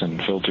tricks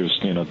and filters,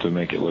 to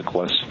make it look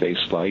less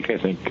face-like. I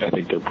think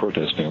they're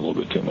protesting a little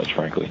bit too much,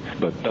 frankly.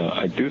 But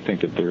I do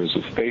think that there is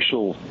a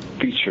facial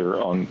feature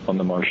on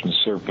the Martian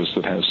surface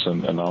that has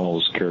some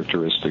anomalous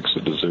characteristics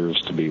that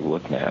deserves to be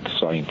looked at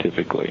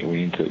scientifically.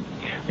 We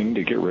need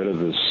to get rid of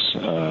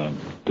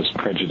this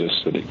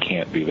prejudice that it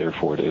can't be,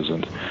 therefore it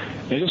isn't,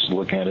 and just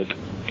look at it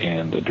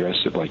and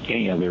address it like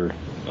any other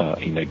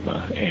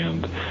enigma,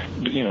 and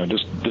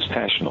just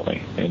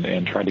dispassionately,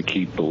 and try to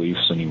keep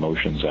beliefs and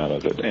emotions out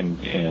of it, and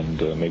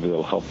maybe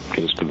they'll help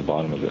get us to the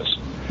bottom of this.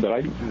 But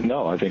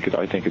I think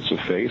it's a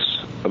face.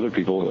 Other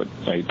people that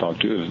I talk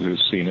to who've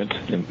seen it,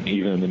 and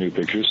even in the new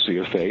pictures, see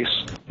a face.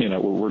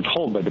 We're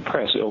told by the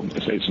press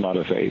it's not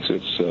a face.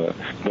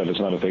 That it's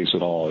not a face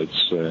at all. And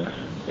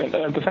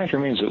the fact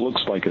remains it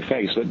looks like a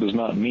face. That does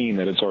not mean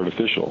that it's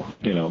artificial.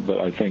 But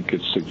I think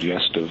it's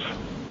suggestive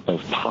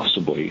of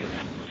possibly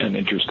an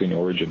interesting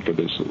origin for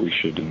this that we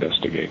should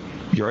investigate.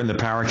 You're in the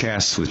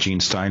Paracast with Gene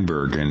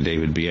Steinberg and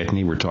David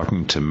Biedney. We're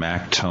talking to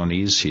Mac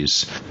Tonnies.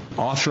 He's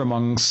author,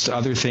 amongst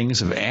other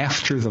things, of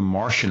After the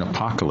Martian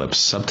Apocalypse,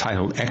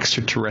 subtitled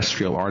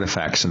Extraterrestrial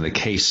Artifacts in the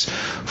Case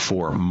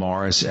for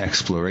Mars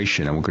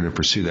Exploration, and we're going to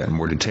pursue that in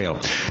more detail.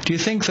 Do you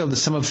think, though, that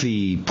some of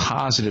the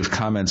positive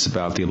comments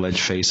about the alleged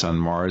face on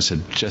Mars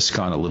had just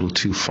gone a little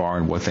too far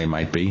in what they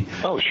might be?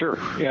 Oh, sure.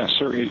 Yeah,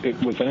 sir.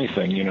 With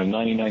anything,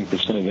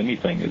 99% of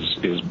anything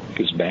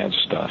is bad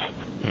stuff.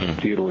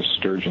 Theodore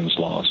Sturgeon's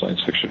law,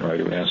 science fiction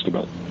writer, asked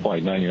about why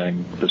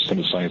 99%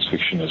 of science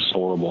fiction is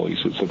horrible. He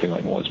said something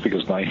like, well, it's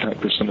because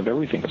 99% of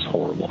everything is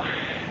horrible.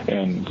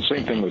 And the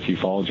same thing with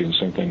ufology, and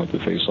same thing with the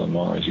face on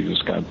Mars. You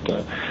just got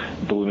the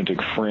lunatic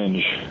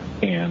fringe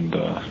and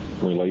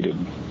related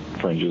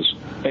fringes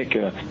make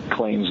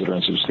claims that are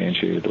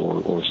unsubstantiated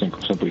or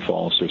simply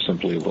false, or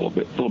simply a little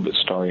bit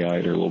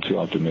starry-eyed or a little too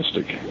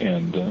optimistic.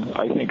 And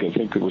I think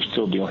that we're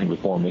still dealing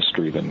with more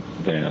mystery than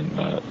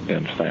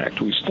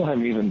fact. We still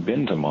haven't even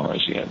been to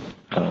Mars yet.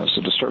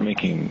 So to start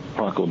making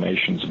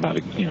proclamations about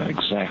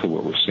exactly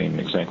what we're seeing,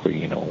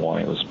 exactly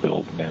why it was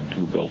built and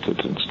who built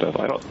it and stuff,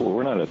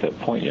 we're not at that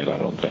point yet. I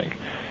don't think.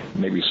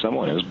 Maybe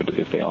someone is, but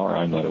if they are,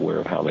 I'm not aware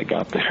of how they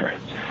got there.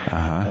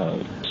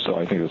 So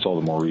I think that's all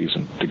the more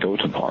reason to go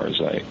to Mars.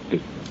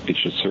 It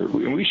should serve.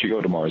 We should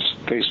go to Mars.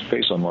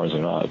 Face on Mars or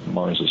not,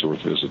 Mars is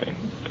worth visiting.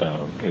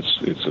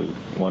 It's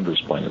a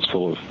wondrous planet. It's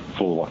full of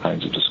all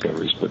kinds of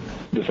discoveries. But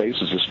the face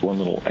is just one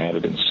little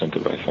added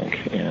incentive, I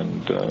think.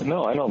 And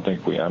no, I don't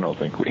think we know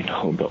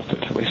who built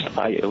it.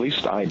 At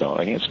least I don't.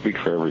 I can't speak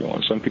for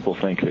everyone. Some people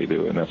think they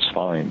do, and that's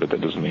fine. But that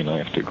doesn't mean I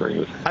have to agree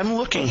with it. I'm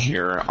looking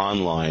here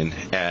online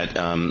at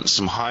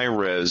some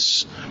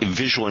high-res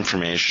visual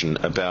information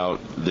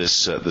about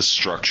this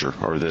structure,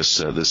 or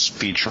this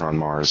feature on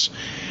Mars.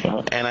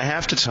 And I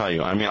have to tell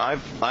you,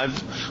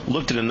 I've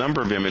looked at a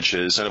number of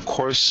images, and of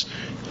course,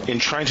 in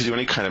trying to do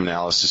any kind of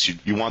analysis,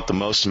 you want the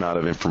most amount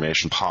of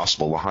information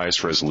possible, the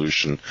highest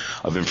resolution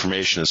of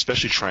information,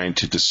 especially trying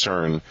to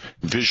discern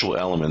visual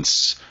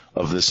elements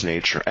of this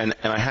nature. And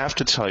I have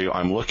to tell you,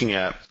 I'm looking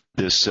at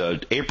this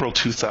April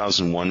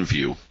 2001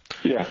 view.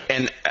 Yeah.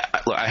 And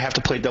I have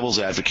to play devil's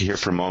advocate here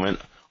for a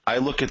moment. I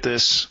look at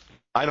this,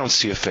 I don't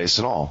see a face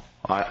at all.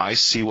 I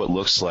see what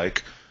looks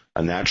like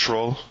a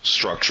natural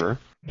structure.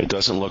 It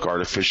doesn't look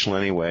artificial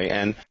in any way.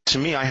 And to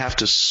me, I have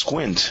to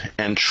squint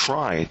and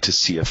try to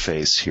see a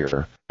face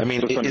here.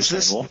 Is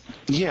this...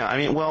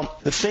 Yeah, well,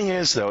 the thing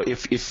is, though, and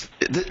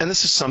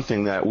this is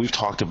something that we've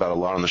talked about a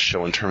lot on the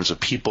show in terms of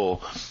people,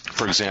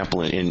 for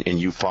example, in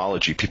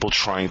ufology, people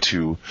trying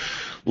to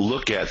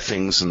look at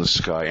things in the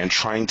sky and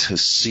trying to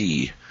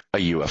see a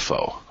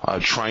UFO,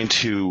 trying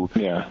to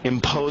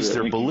impose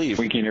their belief.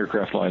 Winking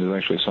aircraft line is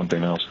actually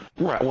something else.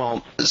 Right.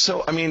 Well,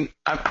 so, I'm going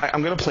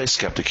to play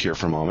skeptic here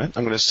for a moment.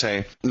 I'm going to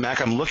say, Mac,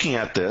 I'm looking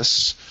at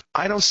this.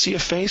 I don't see a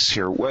face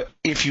here.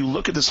 If you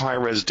look at this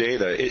high-res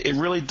data, it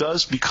really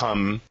does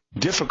become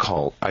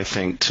difficult, I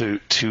think, to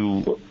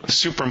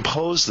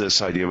superimpose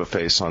this idea of a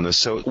face on this.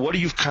 So what are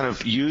you kind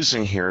of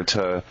using here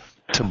to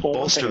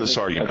bolster this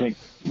argument? I think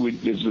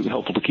it's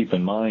helpful to keep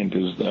in mind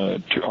is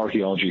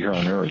archaeology here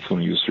on Earth,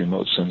 when we use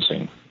remote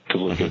sensing to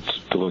look at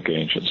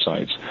ancient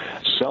sites.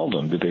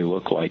 Seldom do they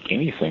look like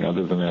anything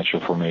other than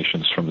natural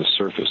formations from the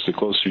surface. The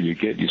closer you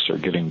get, you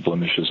start getting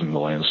blemishes in the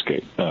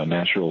landscape,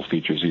 natural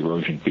features,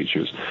 erosion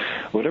features.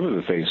 Whatever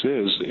the face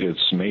is,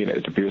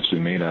 it appears to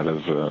be made out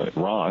of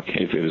rock,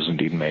 if it is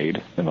indeed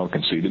made, and I'll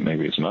concede that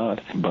maybe it's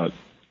not, but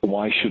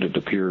why should it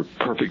appear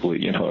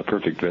perfectly, a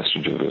perfect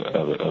vestige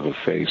of a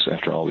face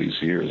after all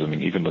these years? I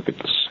mean, even look at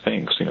the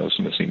Sphinx, it's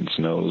missing its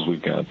nose.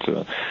 We've got,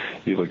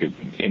 you look at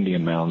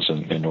Indian mounds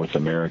in North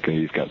America,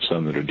 you've got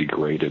some that are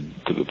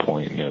degraded to the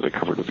point, they're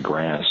covered with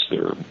grass,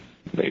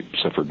 they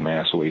suffered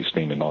mass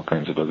wasting and all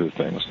kinds of other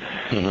things.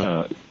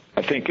 Mm-hmm.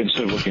 I think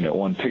instead of looking at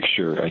one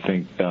picture, I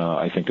think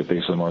the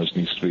face of Mars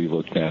needs to be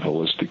looked at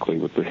holistically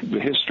with the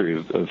history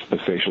of the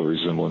facial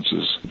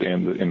resemblances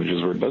and the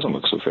images where it doesn't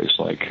look so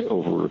face-like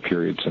over a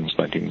period since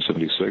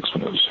 1976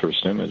 when it was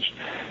first imaged.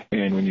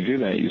 And when you do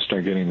that, you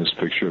start getting this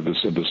picture of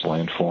this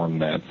landform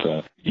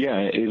that,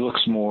 it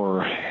looks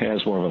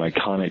has more of an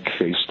iconic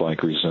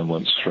face-like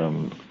resemblance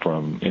from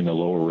in the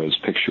lower res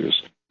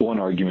pictures. One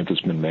argument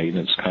that's been made,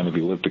 and it's kind of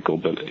elliptical,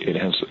 but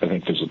I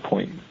think there's a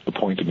point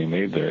to be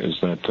made there, is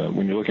that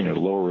when you're looking at a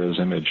lower res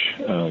image,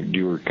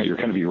 you're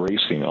kind of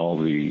erasing all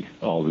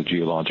the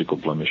geological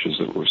blemishes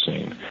that we're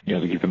seeing. You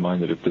have to keep in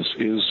mind that if this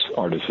is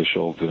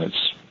artificial, then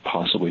it's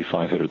possibly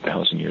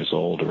 500,000 years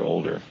old or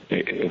older.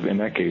 In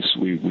that case,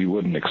 we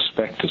wouldn't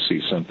expect to see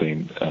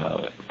something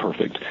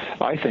perfect.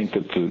 I think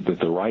that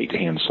the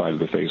right-hand side of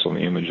the face on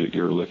the image that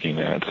you're looking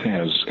at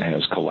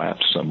has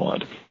collapsed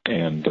somewhat.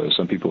 And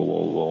some people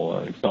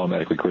will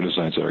automatically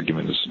criticize the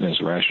argument as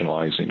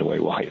rationalizing away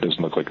why it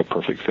doesn't look like a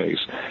perfect face.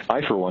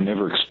 I, for one,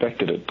 never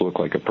expected it to look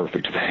like a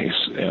perfect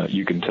face.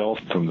 You can tell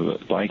from the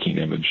Viking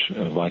image,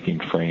 Viking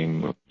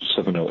frame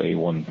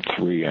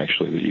 70A13,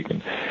 actually,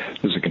 that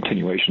there's a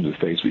continuation to the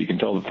face, but you can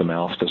tell that the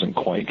mouth doesn't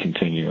quite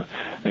continue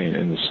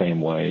in the same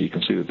way. You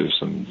can see that there's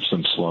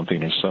some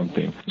slumping or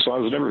something. So I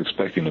was never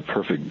expecting a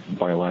perfect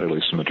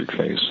bilaterally symmetric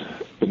face.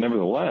 But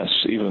nevertheless,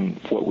 even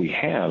what we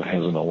have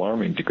has an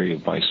alarming degree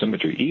of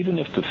bisymmetry. Even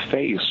if the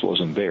face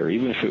wasn't there,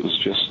 even if it was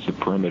just the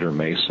perimeter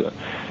mesa,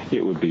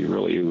 it would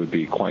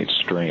be quite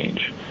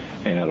strange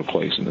and out of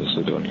place in the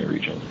Cydonia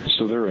region.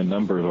 So there are a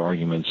number of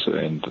arguments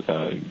and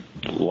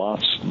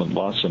lots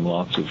and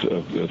lots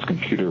of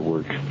computer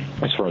work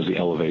as far as the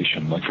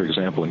elevation. Like, for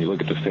example, when you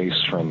look at the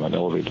face from an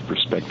elevated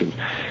perspective,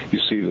 you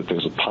see that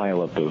there's a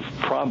pileup of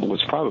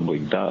what's probably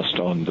dust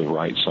on the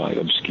right side,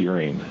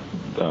 obscuring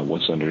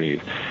what's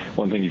underneath.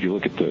 One thing, if you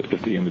look at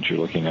the image you're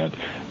looking at,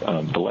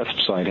 the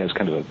left side has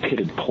kind of a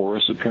pitted,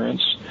 porous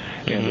appearance,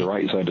 and the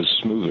right side is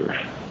smoother.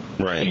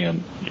 Right.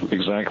 And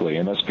exactly,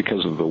 and that's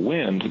because of the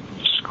wind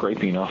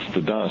scraping off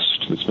the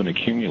dust that's been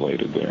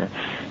accumulated there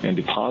and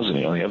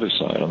depositing on the other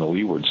side, on the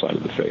leeward side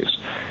of the face.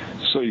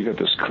 So you've got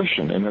this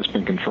cushion, and that's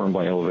been confirmed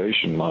by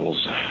elevation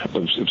models,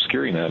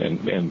 obscuring that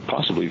and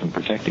possibly even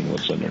protecting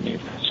what's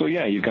underneath. So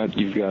yeah, you've got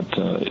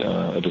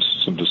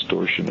some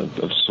distortion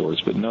of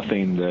sorts, but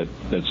nothing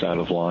that's out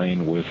of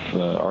line with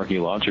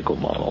archaeological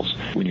models.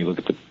 When you look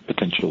at the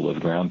potential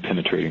of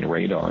ground-penetrating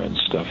radar and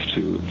stuff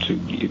to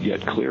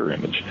get clearer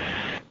image,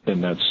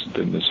 then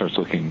it starts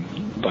looking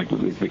like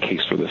the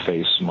case for the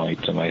face might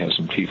have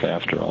some teeth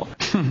after all.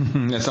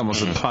 That's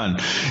almost a pun.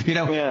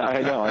 Yeah,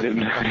 I know. I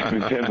didn't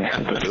intend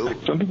that.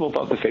 But some people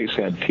thought the face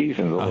had teeth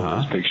in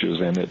those pictures,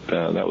 and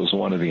that was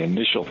one of the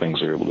initial things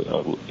they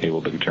were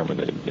able to determine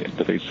that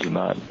the face does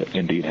not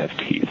indeed have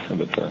teeth.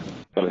 But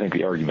I think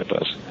the argument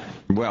does.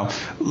 Well,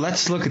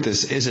 let's look at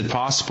this. Is it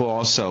possible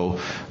also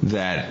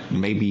that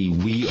maybe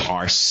we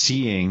are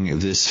seeing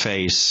this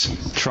face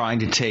trying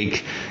to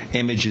take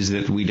images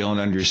that we don't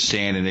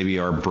understand, and maybe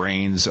our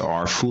brains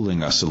are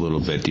fooling us a little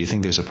bit? Do you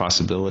think there's a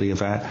possibility of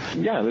that?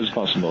 Yeah, there's a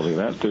possibility of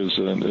that. There's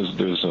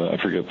I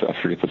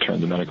forget the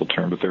term, the medical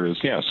term, but there's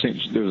a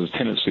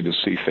tendency to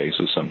see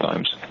faces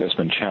sometimes. That's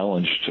been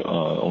challenged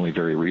only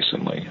very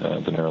recently.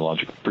 The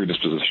neurological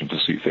predisposition to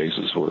see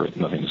faces where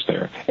nothing is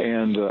there,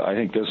 and I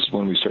think that's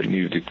when we start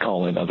needing to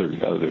call in other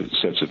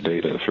sets of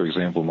data. For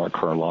example, Mark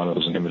Carlotta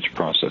is an image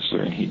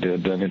processor, and he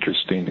did an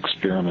interesting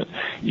experiment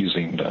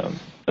using a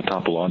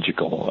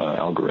topological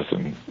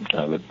algorithm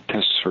that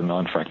tests for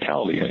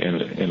non-fractality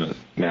in a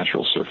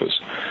natural surface.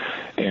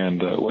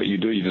 And what you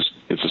do,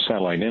 it's a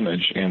satellite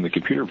image, and the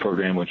computer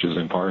program, which is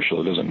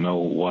impartial, it doesn't know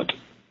what.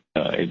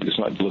 It's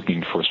not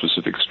looking for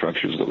specific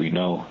structures that we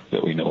know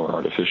are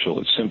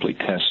artificial. It simply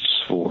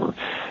tests for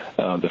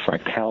the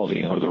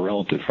fractality or the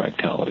relative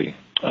fractality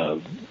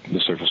of the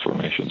surface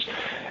formations.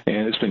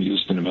 And it's been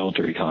used in a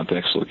military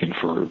context, looking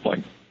for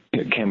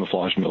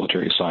camouflage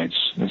military sites,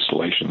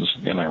 installations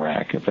in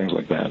Iraq, and things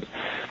like that.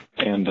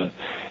 And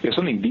if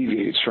something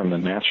deviates from the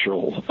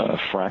natural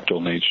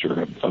fractal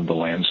nature of the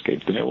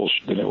landscape, then it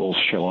will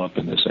show up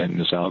in this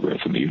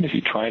algorithm, even if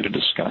you try to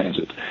disguise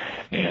it.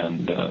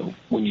 And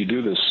when you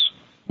do this,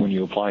 when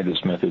you apply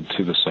this method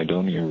to the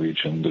Cydonia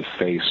region, the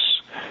face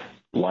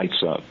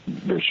lights up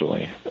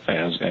virtually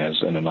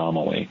as an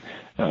anomaly.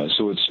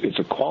 So it's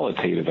a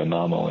qualitative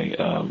anomaly,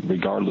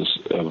 regardless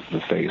of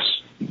the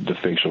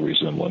facial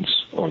resemblance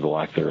or the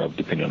lack thereof,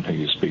 depending on who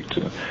you speak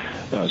to.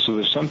 So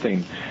there's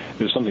something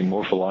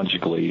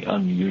morphologically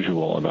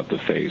unusual about the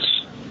face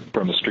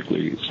from a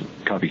strictly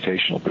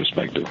computational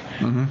perspective,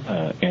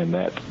 and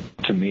that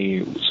to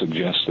me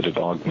suggests that it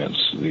augments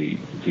the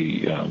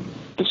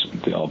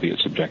albeit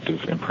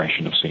subjective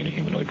impression of seeing a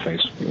humanoid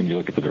face when you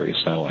look at the various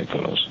satellite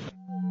photos.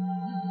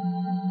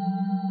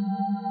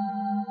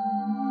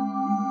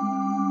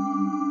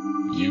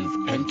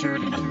 You've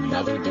entered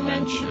another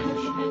dimension.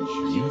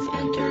 You've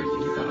entered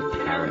the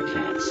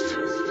Paracast.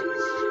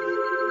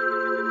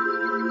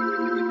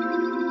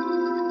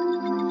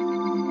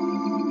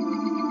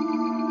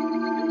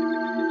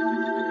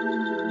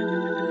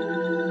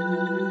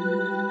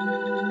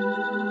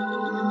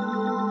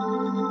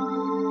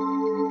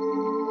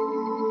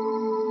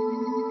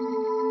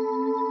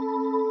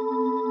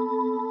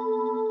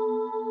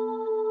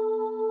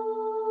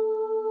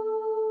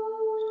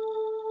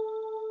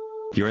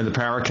 You're in the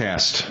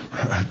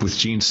Paracast with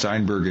Gene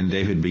Steinberg and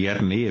David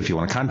Biedny. If you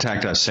want to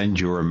contact us, send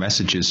your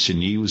messages to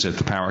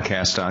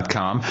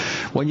news@theparacast.com.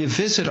 When you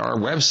visit our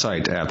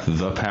website at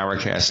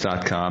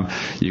theparacast.com,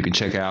 you can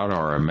check out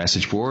our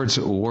message boards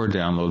or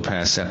download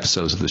past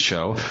episodes of the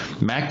show.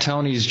 Mac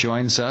Tonnies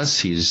joins us.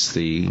 He's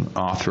the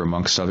author,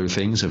 amongst other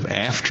things, of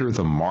After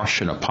the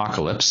Martian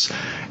Apocalypse,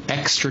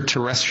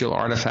 Extraterrestrial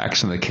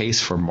Artifacts and the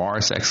Case for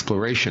Mars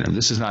Exploration. And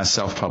this is not a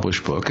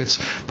self-published book. It's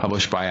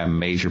published by a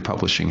major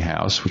publishing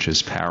house, which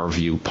is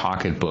Powerview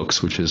Pocket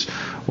Books, which is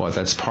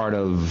that's part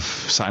of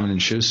Simon &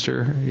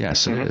 Schuster?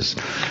 Yes, it is.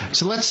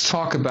 So let's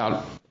talk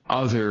about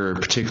other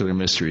particular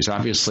mysteries.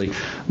 Obviously,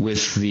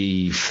 with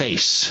the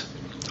face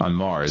on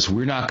Mars,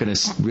 we're not going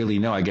to really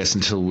know, I guess,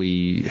 until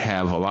we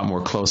have a lot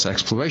more close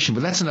exploration.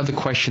 But that's another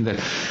question that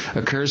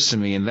occurs to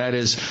me, and that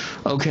is,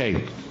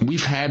 okay,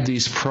 we've had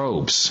these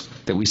probes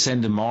that we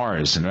send to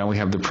Mars, and now we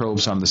have the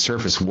probes on the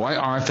surface. Why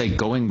aren't they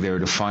going there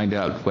to find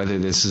out whether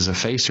this is a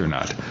face or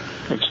not?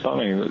 It's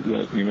funny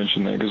that you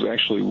mentioned that, because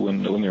actually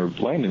when they were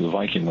landing the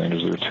Viking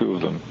landers, there were two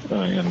of them,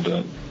 and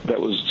that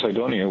was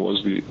Cydonia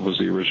was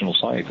the original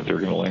site that they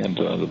were going to land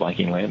the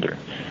Viking lander,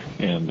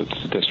 and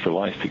it's a test for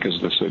life because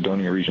the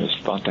Cydonia region is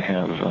thought to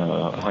have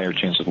a higher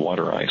chance of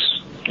water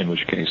ice. In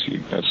which case,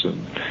 that's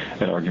an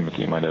argument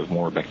that you might have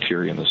more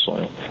bacteria in the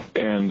soil.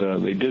 And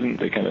they didn't.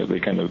 They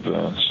kind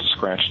of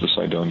scratched the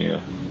Cydonia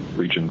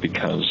region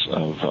because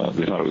of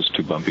they thought it was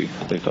too bumpy.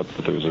 They thought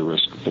that there was a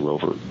risk that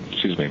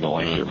the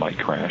lander might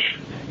crash,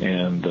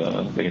 and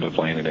they ended up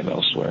landing it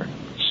elsewhere.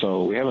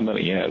 So we haven't done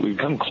it yet. We've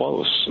come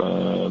close.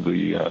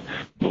 The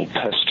little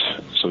test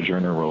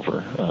Sojourner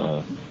rover,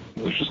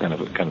 which is kind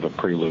of a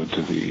prelude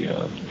to the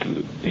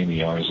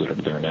MERs that are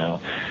there now,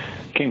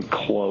 came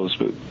close,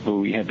 but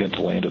we had to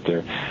land it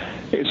there.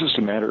 It's just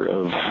a matter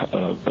of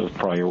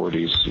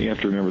priorities. You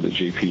have to remember that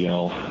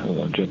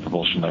JPL, Jet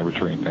Propulsion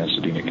Laboratory in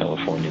Pasadena,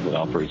 California, that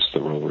operates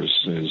the rovers,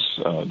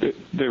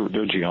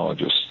 they're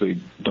geologists. They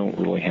don't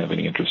really have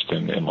any interest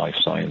in life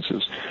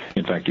sciences.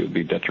 In fact, it would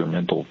be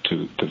detrimental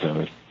to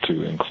them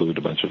to include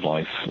a bunch of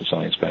life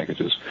science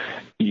packages.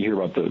 You hear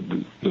about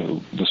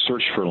the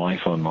search for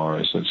life on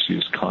Mars that's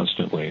used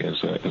constantly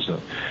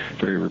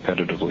very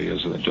repetitively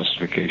as a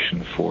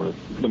justification for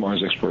the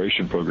Mars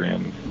exploration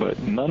program, but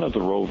none of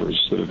the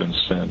rovers that have been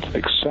sent,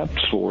 except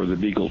for the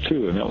Beagle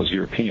 2, and that was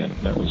European,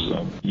 that was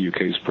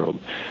UK's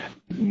probe,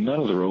 none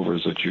of the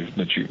rovers that you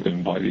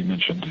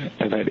mentioned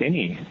have had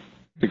any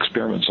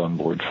experiments on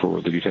board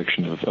for the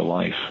detection of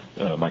life,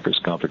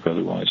 microscopic or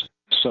otherwise.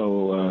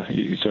 So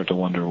you start to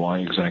wonder why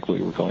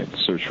exactly we're calling it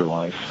search for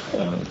life.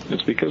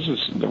 It's because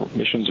the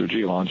missions are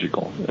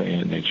geological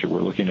in nature.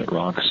 We're looking at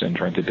rocks and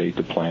trying to date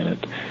the planet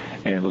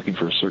and looking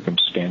for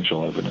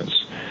circumstantial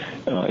evidence.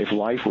 If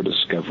life were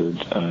discovered,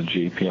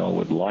 JPL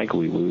would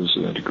likely lose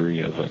a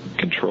degree of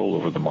control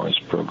over the Mars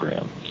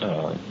program.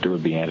 There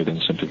would be added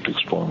incentive to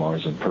explore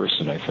Mars in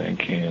person, I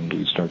think, and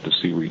we'd start to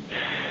see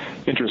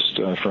interest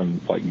from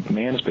like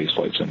manned space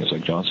flight centers,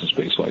 like Johnson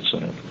Space Flight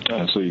Center.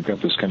 So you've got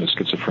this kind of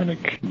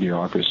schizophrenic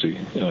bureaucracy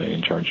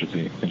in charge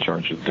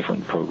of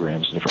different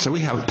programs. So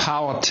we have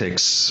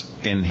politics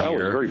in here.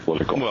 Oh, very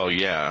political. Well,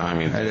 yeah. I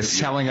mean, and it's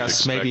telling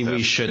us maybe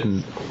we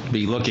shouldn't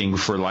be looking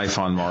for life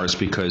on Mars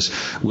because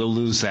we'll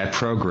lose that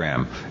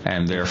program,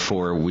 and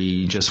therefore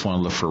we just want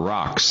to look for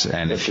rocks.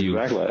 And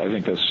exactly. I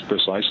think that's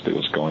precisely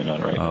what's going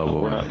on right now.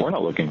 We're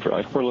not looking for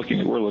life. We're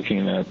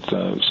looking at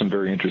some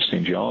very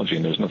interesting geology,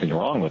 and there's nothing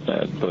wrong with that.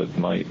 But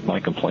my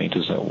complaint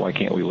is that why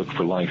can't we look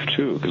for life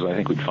too? Because I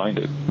think we'd find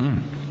it.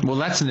 Well,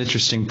 that's an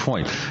interesting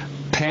point.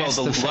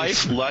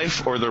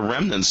 Life or the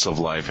remnants of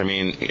life. I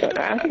mean,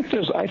 I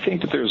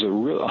think that there's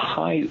a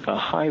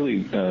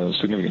highly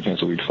significant chance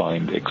that we'd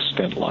find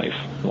extant life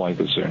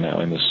that's there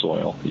now in the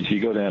soil. If you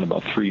go down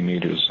about 3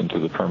 meters into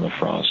the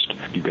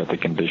permafrost, you've got the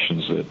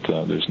conditions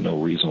that there's no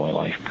reason why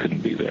life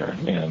couldn't be there,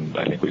 and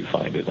I think we'd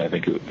find it. I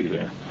think it would be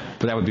there.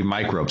 But that would be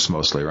microbes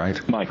mostly,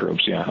 right?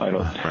 Microbes, yeah. I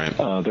don't.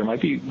 Right. There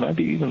might be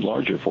even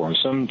larger forms.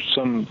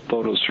 Some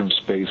photos from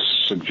space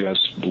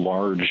suggest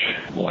large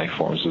life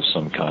forms of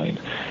some kind,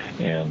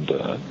 and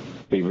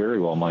they very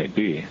well might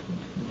be.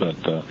 But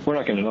we're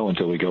not going to know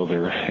until we go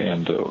there,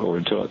 or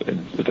until,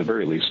 at the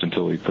very least,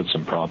 until we put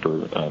some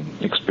proper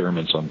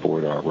experiments on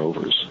board our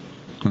rovers.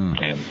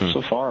 And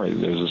so far,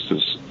 there's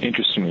this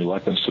interesting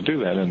reluctance to do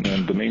that, and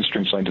the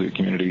mainstream scientific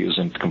community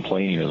isn't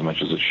complaining as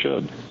much as it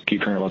should.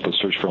 Keep hearing about the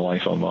search for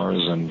life on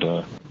Mars, and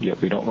yet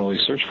we don't really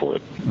search for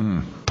it.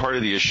 Part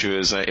of the issue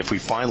is that if we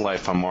find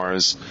life on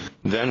Mars,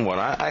 then what?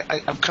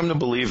 I've come to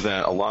believe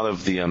that a lot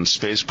of the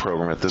space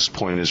program at this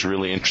point is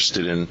really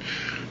interested in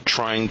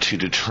trying to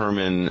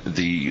determine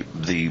the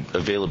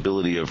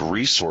availability of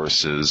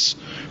resources,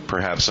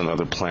 perhaps on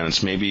other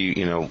planets. Maybe,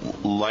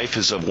 life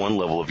is of one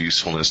level of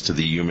usefulness to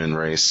the human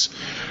race.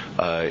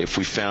 If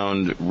we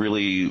found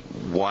really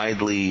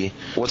widely,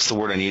 what's the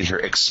word I need here,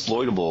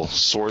 exploitable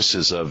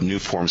sources of new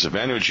forms of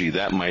energy,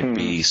 that might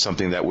be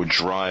something that would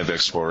drive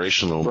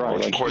exploration a little more.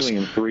 Like of course,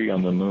 helium-3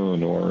 on the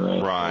moon,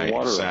 or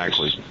water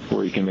exactly. ice,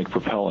 where you can make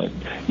propellant.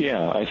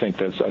 Yeah, I think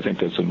that's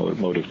a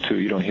motive too.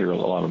 You don't hear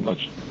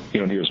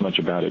as much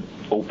about it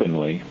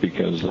openly,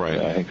 because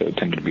I think that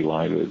tended to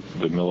belie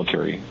the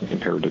military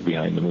imperative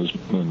behind the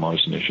Moon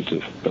Mars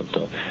initiative. But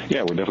we're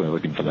definitely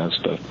looking for that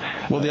stuff.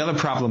 Well, the other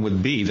problem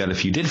would be that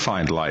if you did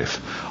find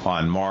life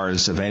on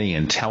Mars of any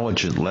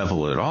intelligent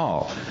level at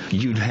all,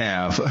 you'd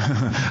have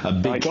a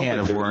big can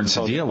of worms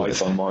to deal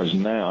with. Life on Mars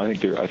now, I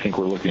think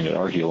we're looking at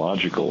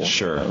archaeological.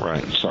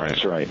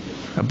 Science, right.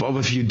 But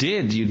if you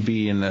did, you'd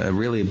be in a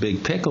really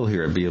big pickle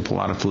here. It'd be a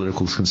lot of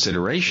political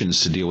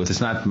considerations to deal with.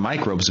 It's not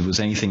microbes. If it was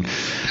anything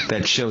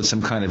that showed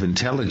some kind of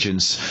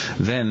intelligence,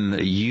 then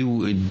you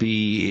would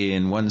be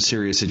in one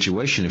serious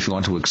situation. If you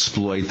want to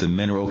exploit the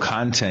mineral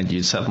content,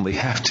 you'd suddenly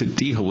have to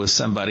deal with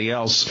somebody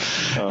else.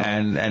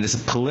 And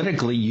as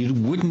politically, you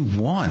wouldn't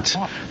want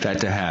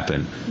that to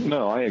happen.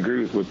 No, I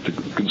agree with the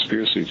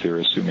conspiracy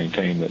theorists who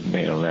maintain that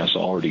NASA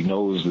already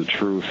knows the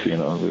truth,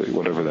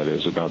 whatever that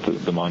is, about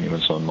the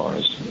monuments on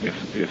Mars.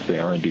 If they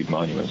are indeed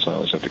monuments, I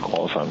always have to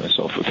qualify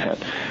myself with that.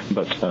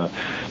 But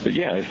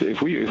yeah,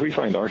 if we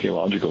find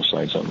archaeological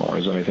sites on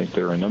Mars, and I think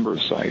there are a number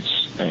of sites,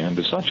 and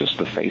it's not just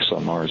the face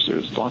on Mars,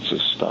 there's lots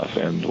of stuff.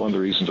 And one of the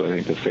reasons I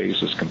think the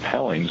face is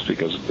compelling is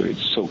because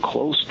it's so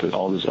close to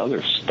all this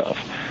other stuff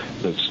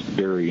that's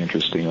very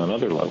interesting on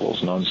other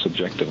levels,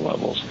 non-subjective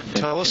levels.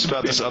 Tell us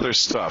about this other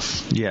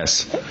stuff.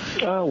 Yes.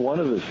 One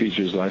of the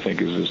features that I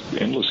think is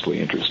just endlessly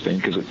interesting,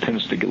 because it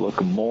tends to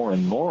look more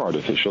and more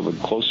artificial the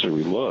closer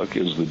we look,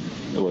 is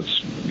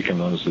what's become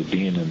known as the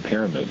D&M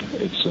pyramid.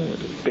 It's a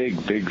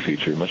big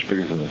feature, much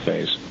bigger than the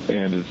face,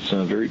 and it's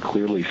very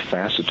clearly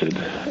faceted,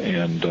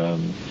 and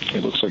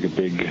it looks like a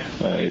big.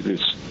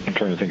 I'm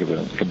trying to think of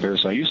a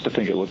comparison. I used to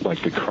think it looked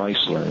like the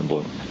Chrysler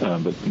emblem,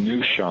 but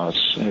new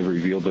shots have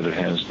revealed that it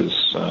has this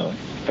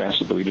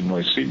facet that we didn't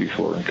really see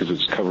before, because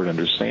it's covered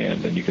under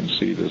sand, and you can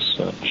see this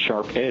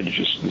sharp edge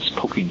just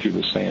poking through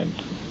the sand.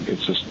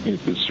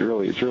 It's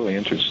really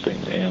interesting,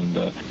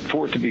 and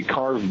for it to be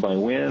carved by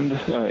wind,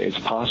 it's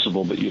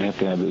possible, but you'd have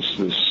to have this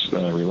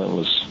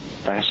relentless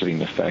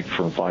faceting effect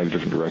from 5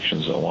 different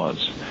directions at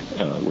once,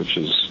 which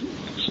is,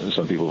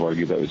 some people have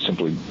argued that would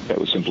simply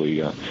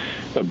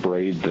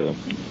abrade the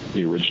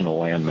original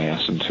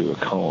landmass into a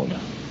cone.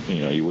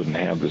 You wouldn't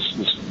have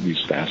these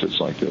facets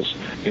like this.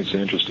 It's an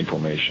interesting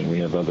formation. We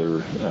have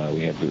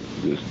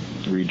this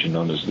region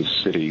known as the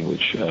city,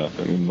 which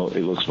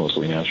it looks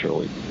mostly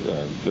natural,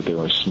 but there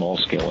are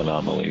small-scale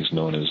anomalies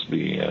known as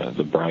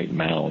the bright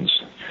mounds.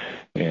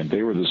 And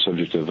they were the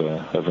subject of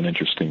an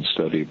interesting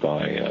study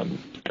by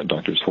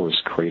Drs.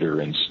 Horace Crater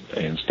and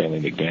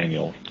Stanley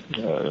McDaniel,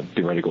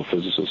 theoretical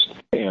physicists.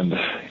 And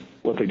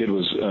what they did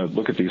was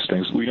look at these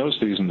things. We noticed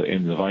these in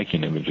the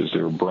Viking images.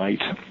 They were bright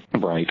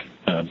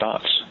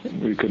dots.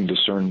 We couldn't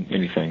discern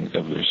anything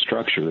of their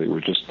structure. They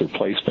were just, their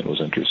placement was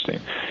interesting.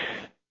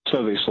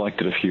 So they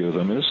selected a few of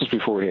them, and this was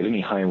before we had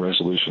any high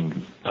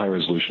resolution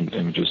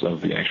images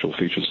of the actual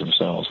features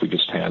themselves. We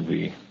just had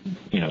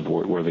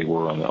where they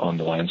were on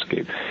the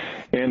landscape,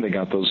 and they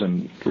got those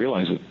and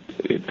realized that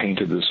it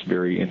painted this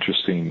very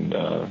interesting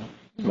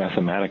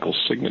mathematical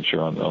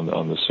signature on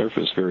the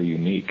surface, very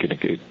unique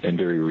and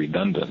very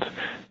redundant.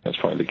 That's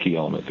probably the key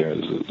element there.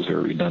 It's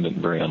very redundant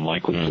and very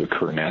unlikely to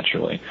occur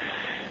naturally.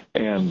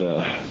 And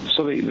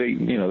so they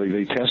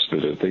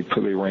tested it. They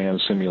ran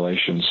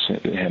simulations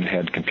and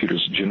had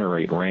computers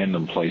generate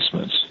random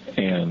placements,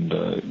 and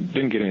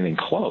didn't get anything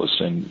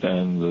close. And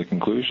the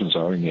conclusions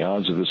are, the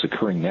odds of this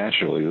occurring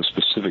naturally, the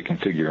specific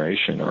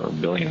configuration, are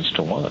billions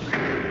to 1.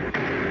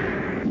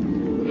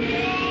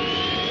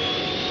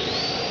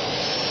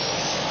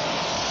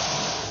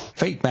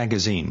 Fate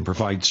magazine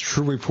provides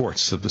true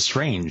reports of the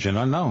strange and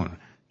unknown.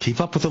 Keep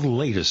up with the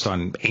latest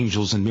on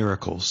angels and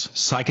miracles,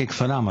 psychic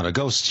phenomena,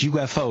 ghosts,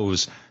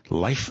 UFOs,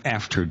 life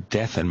after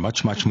death, and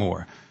much, much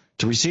more.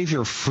 To receive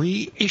your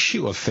free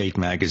issue of Fate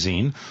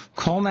magazine,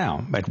 call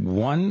now at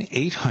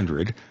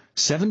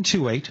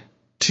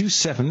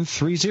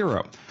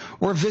 1-800-728-2730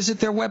 or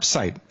visit their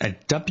website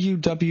at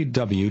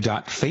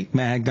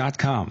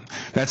www.fatemag.com.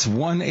 That's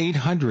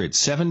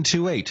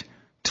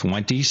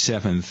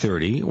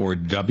 1-800-728-2730 or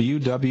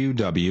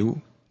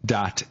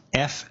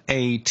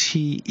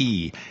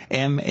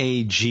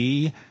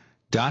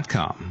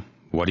www.fatemag.com.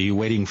 What are you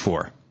waiting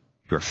for?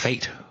 Your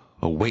fate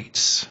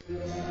awaits.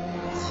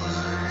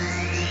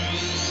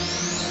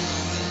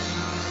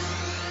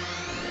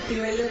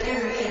 You're in the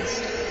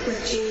Paracast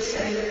with Gene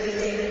Steinberg and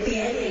David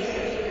Biedney.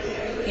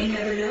 You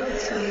never know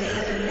what's going to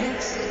happen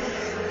next.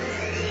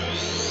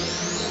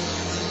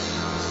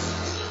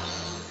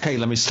 Hey,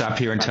 let me stop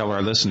here and tell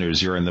our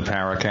listeners you're in the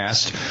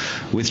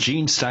Paracast with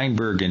Gene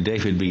Steinberg and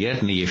David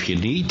Biedney. If you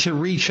need to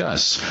reach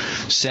us,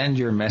 send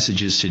your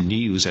messages to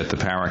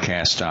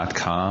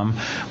news@theparacast.com.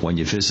 When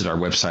you visit our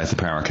website,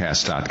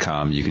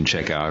 theparacast.com, you can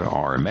check out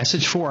our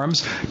message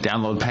forums,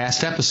 download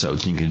past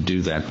episodes. You can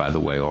do that, by the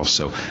way,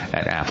 also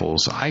at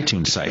Apple's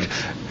iTunes site.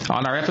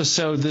 On our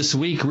episode this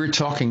week, we're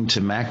talking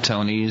to Mac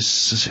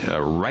Tonnies, a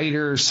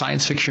writer,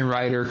 science fiction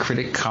writer,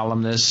 critic,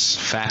 columnist,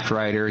 fact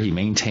writer. He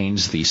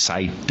maintains the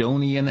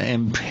Sidonian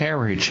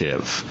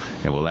Imperative,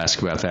 and we'll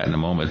ask about that in a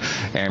moment.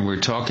 And we're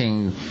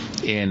talking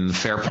in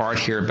fair part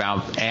here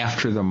about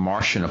After the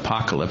Martian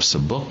Apocalypse, a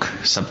book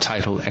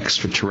subtitled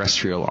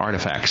Extraterrestrial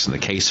Artifacts in the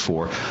Case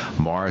for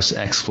Mars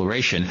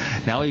Exploration.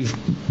 Now we've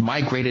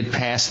migrated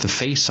past the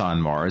face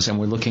on Mars, and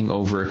we're looking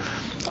over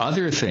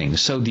other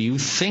things. So do you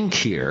think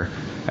here,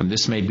 and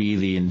this may be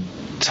the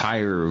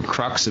entire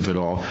crux of it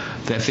all,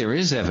 that there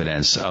is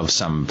evidence of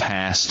some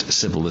past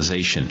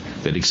civilization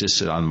that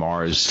existed on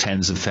Mars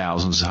tens of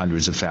thousands,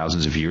 hundreds of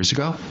thousands of years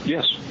ago?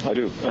 Yes, I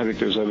do. I think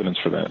there's evidence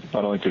for that.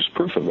 I don't think there's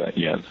proof of that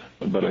yet,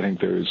 but I think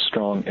there is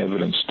strong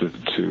evidence to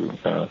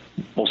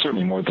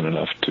certainly more than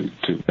enough to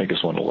make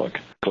us want to look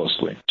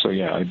closely. So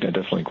yeah, I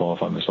definitely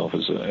qualify myself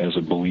as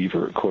a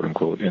believer, quote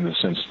unquote, in the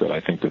sense that I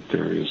think that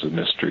there is a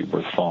mystery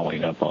worth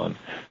following up on.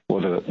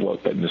 What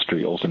that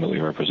mystery ultimately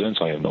represents,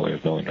 I have no way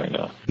of knowing right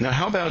now. Now,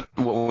 how about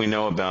what we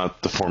know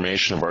about the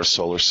formation of our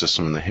solar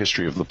system and the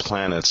history of the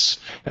planets?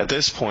 At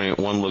this point,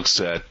 one looks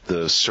at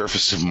the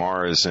surface of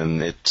Mars,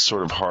 and it's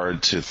sort of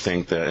hard to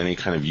think that any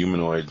kind of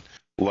humanoid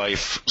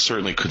life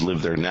certainly could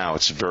live there now.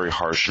 It's a very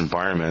harsh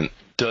environment.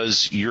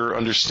 Does your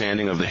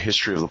understanding of the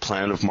history of the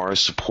planet of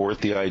Mars support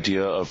the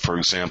idea of, for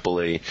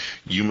example, a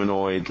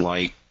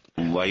humanoid-like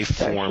life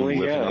form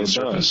living on the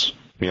surface?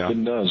 Yeah.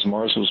 It does.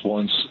 Mars was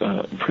once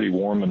pretty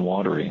warm and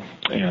watery,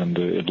 and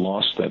it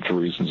lost that for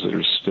reasons that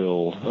are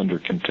still under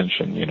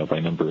contention, by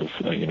a number of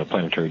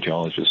planetary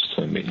geologists.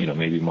 And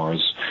maybe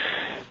Mars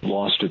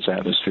lost its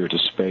atmosphere to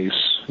space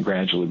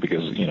gradually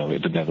because it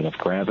didn't have enough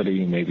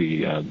gravity.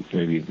 Maybe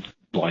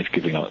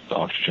life-giving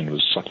oxygen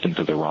was sucked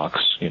into the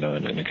rocks, in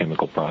a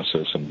chemical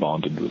process and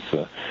bonded with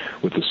the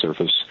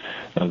surface.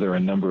 There are a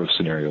number of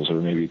scenarios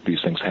where maybe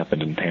these things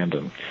happened in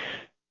tandem.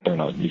 They're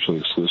not mutually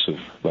exclusive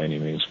by any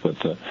means, but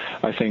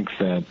I think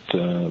that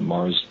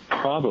Mars was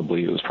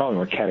probably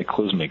more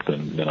cataclysmic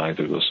than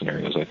either of those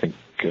scenarios. I think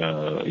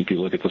if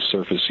you look at the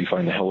surface, you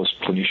find the Hellas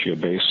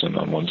Planitia Basin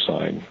on one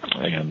side,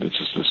 and it's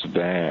just this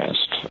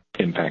vast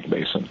impact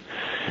basin.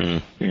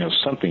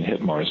 Something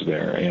hit Mars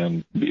there,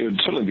 and it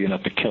would certainly be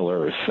enough to kill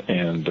Earth,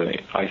 and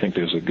I think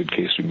there's a good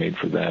case to be made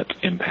for that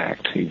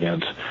impact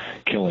event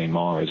killing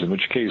Mars, in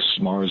which case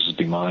Mars'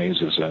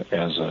 demise as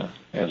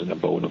an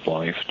abode of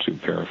life, to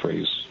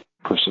paraphrase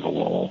Percival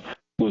Lowell,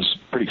 was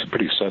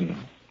pretty sudden,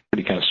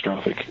 pretty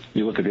catastrophic.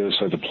 You look at the other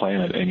side of the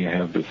planet, and you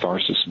have the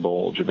Tharsis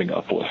Bulge, a big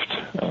uplift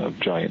of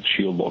giant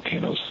shield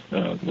volcanoes.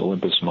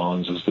 Olympus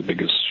Mons is the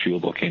biggest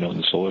shield volcano in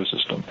the solar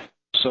system.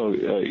 So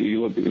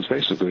you look, it's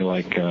basically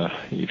like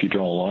if you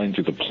draw a line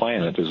through the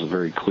planet, there's a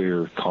very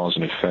clear cause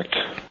and effect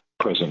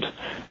present.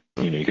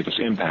 You get this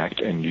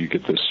impact, and you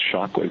get this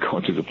shockwave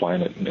going through the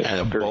planet. And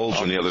a bulge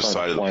on the other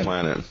side of the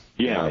planet.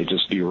 Yeah, it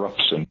just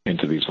erupts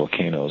into these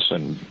volcanoes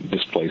and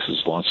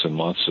displaces lots and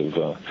lots of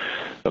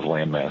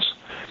landmass.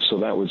 So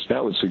that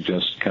would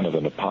suggest kind of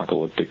an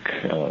apocalyptic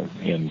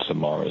end to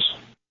Mars.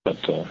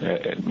 But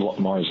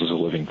Mars is a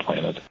living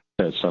planet.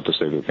 It's not to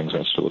say there are things that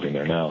are still living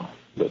there now,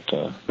 but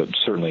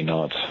certainly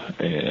not.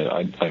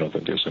 I don't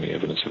think there's any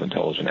evidence of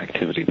intelligent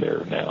activity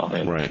there now.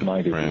 And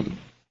neither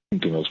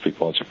do most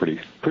people. It's a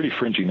pretty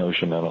fringy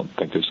notion. I don't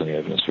think there's any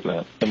evidence for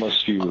that,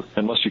 unless you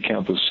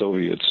count the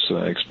Soviets'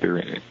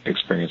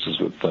 experiences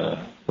with the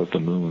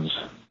moons.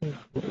 You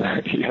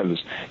have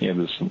this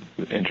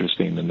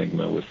interesting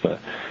enigma with the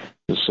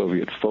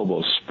Soviet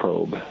Phobos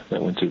probe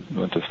that went to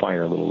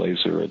fire a little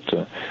laser at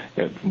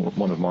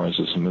one of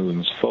Mars's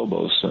moons,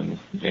 Phobos, and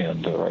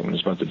right when it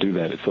was about to do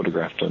that, it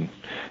photographed an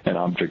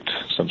object.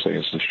 Some say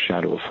it's the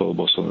shadow of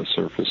Phobos on the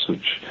surface,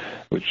 which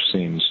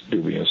seems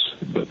dubious,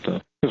 but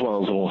it's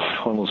one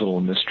of those little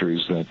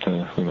mysteries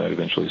that we might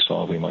eventually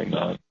solve. We might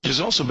not.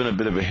 There's also been a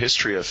bit of a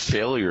history of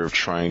failure of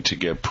trying to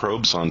get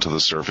probes onto the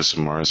surface of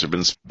Mars. There have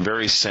been some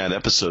very sad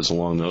episodes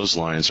along those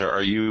lines.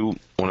 Are you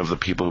one of the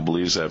people who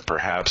believes that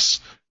perhaps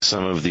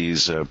some of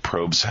these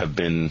probes have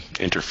been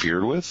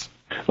interfered with?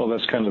 Well,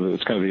 that's kind of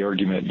the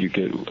argument you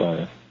get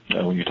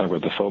when you talk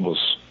about the Phobos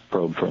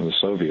probe from the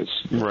Soviets.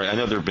 Right. I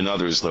know there have been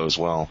others though as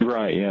well.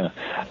 Right. Yeah.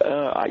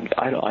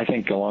 I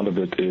think a lot of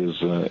it is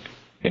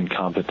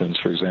incompetence.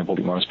 For example,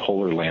 the Mars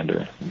Polar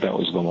Lander. That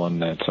was the one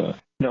that.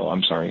 No,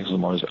 I'm sorry. It was the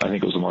Mars. I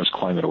think it was the Mars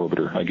Climate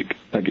Orbiter. I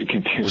get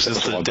confused. Was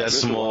this the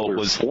decimal? We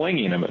were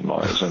flinging them at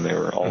Mars, and they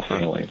were all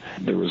failing.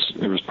 There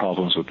was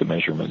problems with the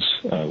measurements.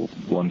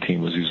 One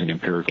team was using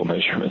empirical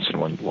measurements, and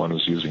one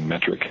was using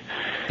metric.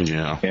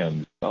 Yeah.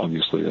 And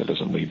obviously, that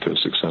doesn't lead to a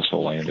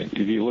successful landing.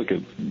 If you look at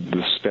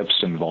the steps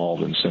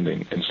involved in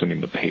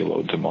sending the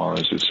payload to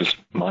Mars, it's just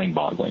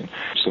mind-boggling.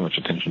 So much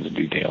attention to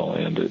detail,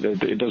 and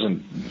it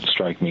doesn't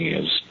strike me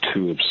as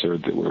too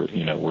absurd that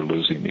we're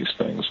losing these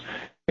things.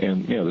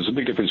 And, there's a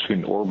big difference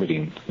between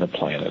orbiting a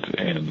planet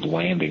and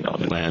landing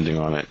on it. Landing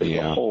on it,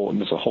 yeah.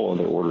 There's a whole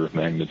other order of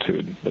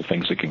magnitude of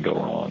things that can go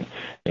wrong.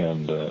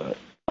 And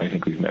I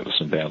think we've met with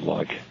some bad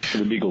luck.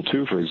 The Beagle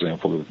 2, for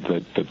example,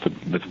 that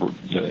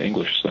the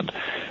English sent,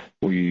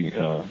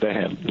 that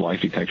had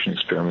life detection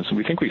experiments, and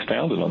we think we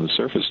found it on the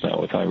surface now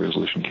with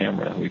high-resolution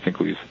camera. We think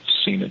we've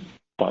seen it,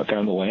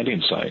 found the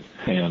landing site.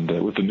 And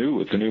with the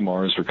new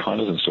Mars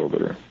Reconnaissance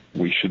Orbiter,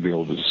 we should be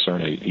able to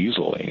discern it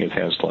easily. It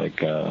has like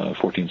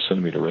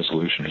 14-centimeter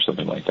resolution or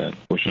something like that,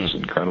 which is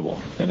incredible.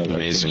 And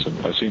amazing.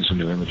 I've seen some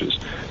new images.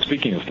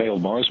 Speaking of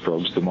failed Mars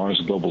probes, the Mars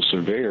Global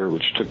Surveyor,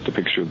 which took the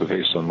picture of the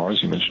face on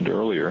Mars you mentioned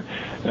earlier,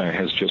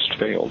 has just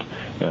failed.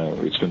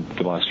 It's been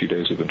the last few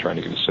days we've been trying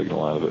to get a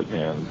signal out of it,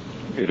 and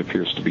it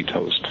appears to be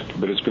toast.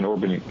 But it's been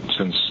orbiting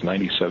since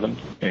 97,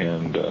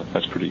 and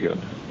that's pretty good.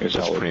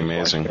 That's pretty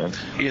amazing.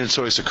 It's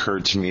always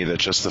occurred to me that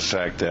just the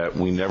fact that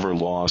we never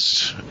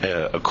lost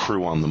a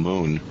crew on the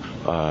moon,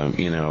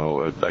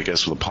 I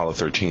guess with Apollo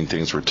 13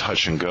 things were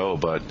touch and go,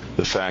 but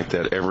the fact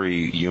that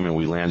every human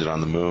we landed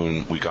on the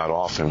moon, we got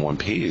off in one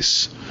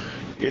piece.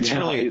 It's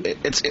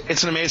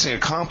an amazing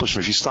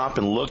accomplishment if you stop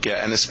and look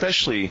at, and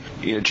especially,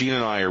 Gene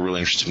and I are really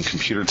interested in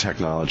computer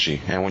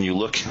technology, and when you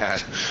look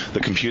at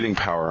the computing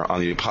power on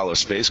the Apollo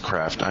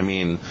spacecraft, I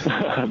mean,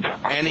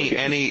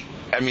 any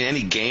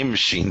game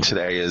machine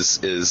today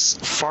is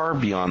far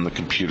beyond the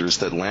computers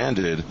that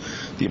landed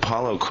the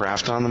Apollo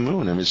craft on the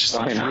moon. I mean, it's just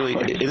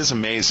it is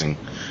amazing.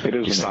 It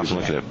is. You stop and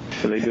look at it.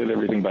 So they did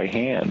everything by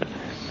hand.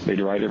 They'd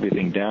write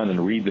everything down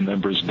and read the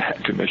numbers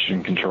back to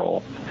mission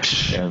control,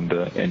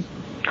 and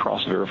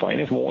cross-verify.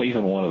 And if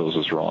even one of those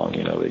is wrong,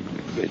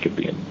 they could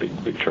be in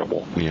big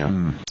trouble. Yeah.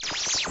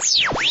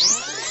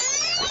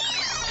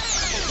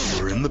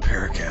 You're in the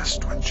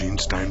Paracast with Gene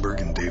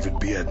Steinberg and David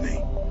Biedney.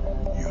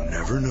 You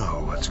never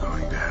know what's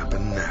going to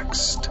happen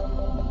next.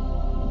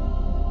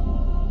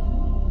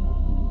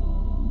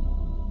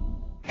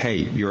 Hey,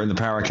 you're in the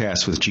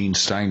Paracast with Gene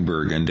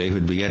Steinberg and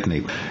David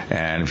Biedney.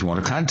 And if you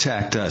want to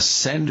contact us,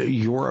 send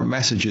your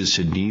messages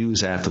to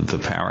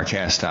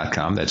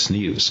news@theparacast.com. That's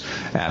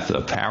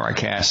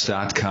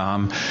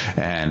news@theparacast.com.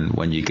 And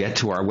when you get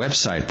to our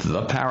website,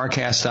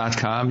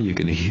 theparacast.com, you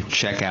can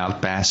check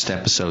out past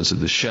episodes of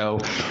the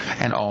show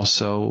and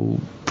also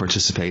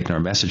participate in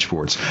our message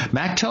boards.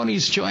 Mac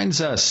Tonnies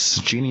joins us,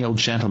 genial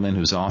gentleman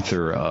who's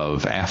author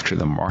of After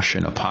the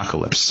Martian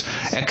Apocalypse,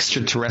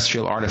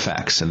 Extraterrestrial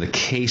Artifacts, and the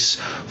Case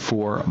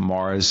for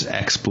Mars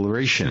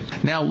Exploration.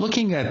 Now,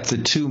 looking at the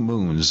two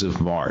moons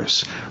of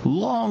Mars,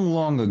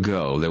 long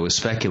ago there was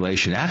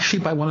speculation,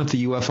 actually by one of the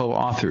UFO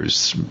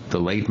authors, the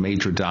late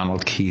Major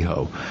Donald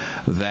Kehoe,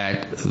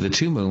 that the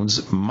two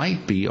moons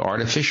might be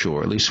artificial,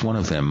 or at least one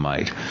of them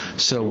might.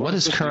 So what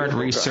does current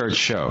research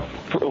show?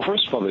 Well,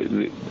 first of all,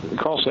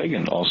 Carl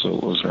Sagan also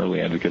was an early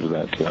advocate of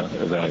that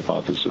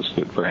hypothesis,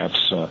 that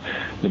perhaps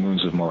the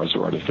moons of Mars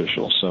are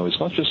artificial. So it's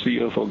not just the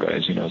UFO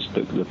guys,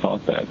 that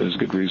thought that. There's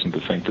good reason to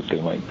think that they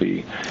might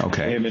be.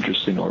 Okay. They have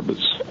interesting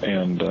orbits,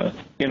 and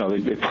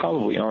they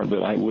probably aren't,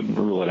 but I wouldn't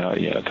rule it out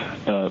yet.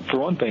 For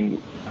one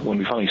thing, when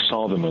we finally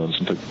saw the moons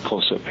and took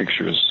close-up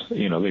pictures,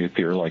 they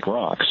appear like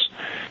rocks,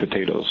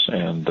 potatoes,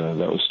 and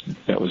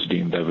that was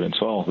deemed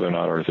evidence. Well, they're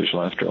not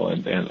artificial after all,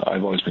 and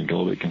I've always been a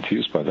little bit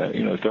confused by that.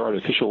 If they're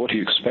artificial, what do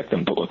you expect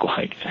them to look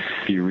like?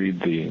 If you read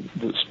the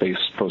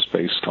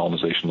pro-space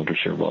colonization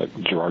literature by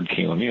Gerard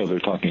K. O'Neill, they're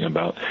talking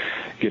about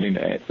getting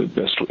a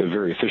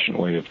very efficient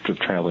way of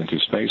traveling through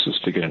space is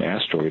to get an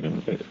asteroid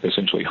and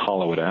essentially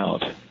hollow it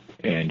out,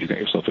 and you get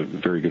yourself a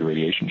very good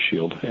radiation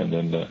shield, and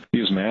then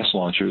use mass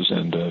launchers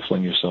and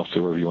fling yourself to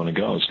wherever you want to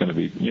go. It's going to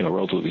be,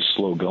 relatively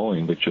slow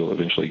going, but you'll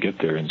eventually get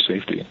there in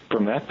safety.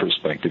 From that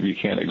perspective, you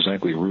can't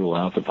exactly rule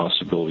out the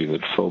possibility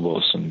that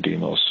Phobos and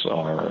Deimos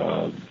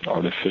are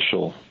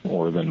artificial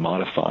or been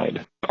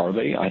modified. Are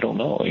they? I don't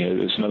know.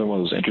 It's another one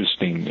of those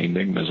interesting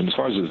enigmas. And as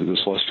far as the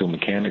celestial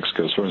mechanics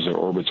go, as far as their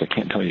orbits, I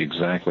can't tell you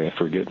exactly. I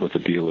forget what the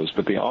deal is.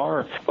 But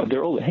I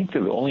think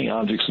they're the only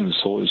objects in the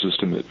solar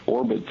system that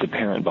orbit the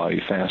parent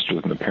body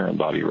faster than the parent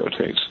body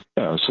rotates.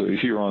 So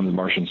if you're on the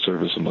Martian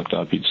surface and looked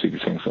up, you'd see the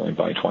thing going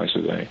by twice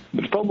a day.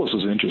 But Phobos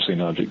is an interesting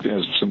object. It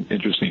has some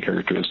interesting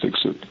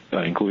characteristics,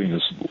 including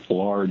this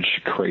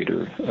large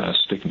crater,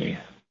 Stickney,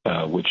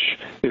 which,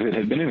 if it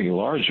had been any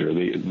larger,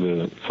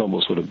 the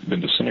Phobos would have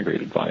been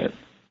disintegrated by it.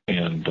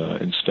 And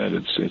instead,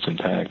 it's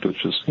intact,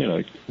 which is,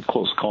 a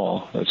close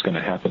call. That's going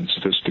to happen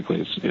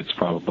statistically. It's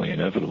probably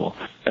inevitable.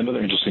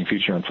 Another interesting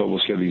feature on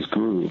Phobos, you have these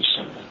grooves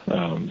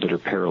that are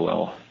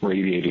parallel,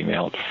 radiating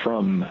out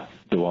from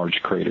the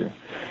large crater.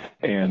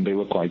 And they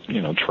look like,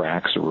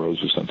 tracks or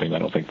roads or something. I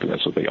don't think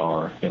that's what they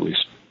are, at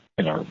least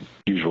in our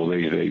usual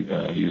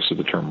day-to-day use of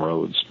the term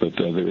roads. But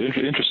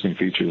they're interesting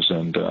features,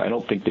 and I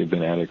don't think they've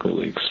been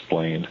adequately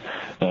explained.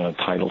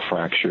 Tidal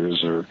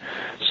fractures or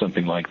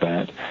something like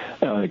that.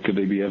 Could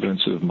they be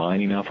evidence of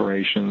mining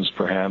operations?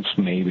 Perhaps,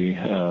 maybe.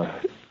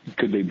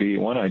 Could they be?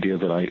 One idea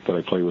that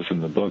I play with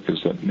in the book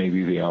is that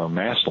maybe they are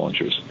mass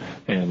launchers,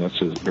 and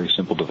that's a very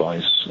simple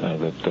device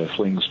that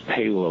flings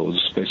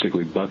payloads,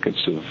 basically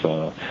buckets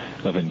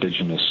of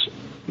indigenous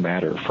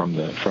matter from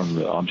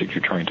the object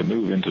you're trying to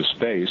move into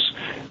space.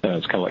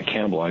 It's kind of like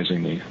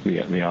cannibalizing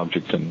the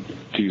object and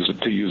to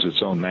use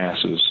its own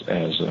masses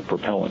as a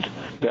propellant.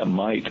 That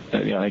might,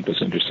 I think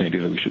that's an interesting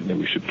idea that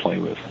we should play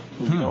with.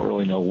 We don't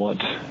really know when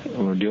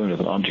we're dealing with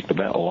an object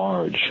that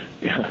large.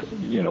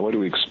 What do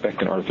we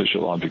expect an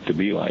artificial object to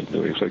be like?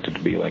 Do we expect it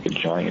to be like a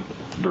giant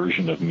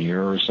version of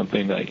Mir or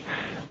something?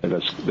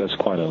 That's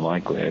quite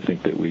unlikely. I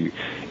think that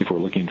if we're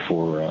looking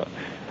for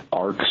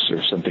arcs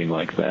or something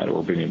like that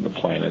orbiting the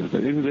planet,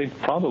 they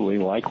probably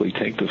likely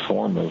take the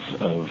form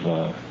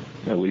of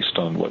at least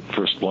on what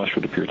first blush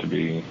would appear to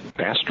be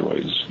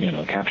asteroids,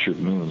 captured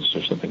moons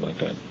or something like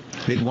that.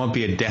 It won't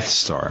be a Death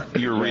Star.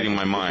 You're reading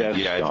my mind.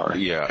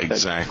 Yeah,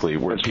 exactly.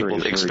 Where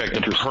people expect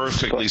a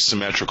perfectly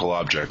symmetrical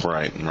object.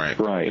 Right.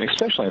 Right,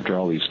 especially after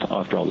all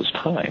this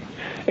time.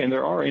 And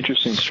there are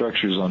interesting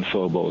structures on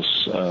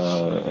Phobos.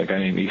 A guy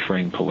named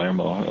Ephraim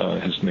Palermo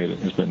has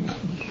been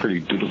pretty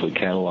dutifully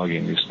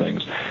cataloging these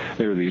things.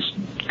 There are these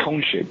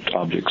cone-shaped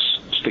objects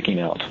sticking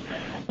out.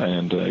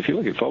 And if you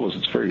look at Phobos,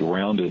 it's very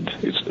rounded.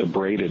 It's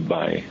abraded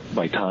by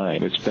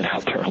time. It's been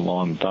out there a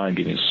long time,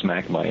 getting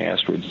smacked by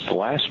asteroids. It's the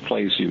last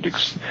place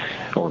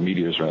or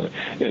meteors rather.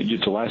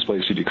 It's the last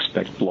place you'd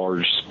expect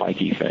large,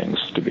 spiky things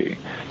to be.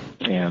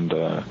 And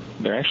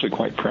they're actually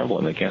quite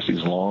prevalent. They cast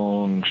these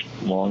long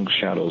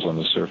shadows on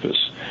the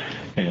surface.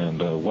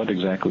 And what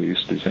exactly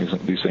these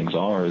things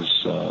are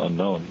is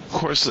unknown. Of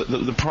course,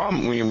 the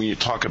problem when you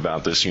talk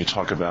about this, and you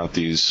talk about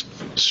these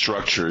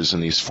structures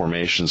and these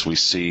formations we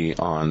see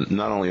on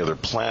not only other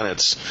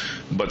planets,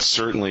 but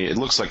certainly it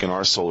looks like in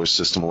our solar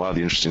system, a lot of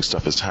the interesting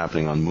stuff is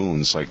happening on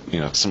moons. Like,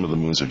 some of the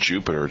moons of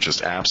Jupiter are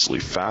just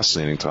absolutely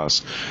fascinating to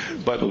us.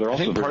 But they're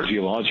also very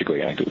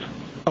geologically active.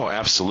 Oh,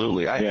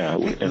 absolutely.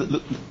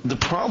 The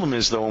problem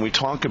is, though, when we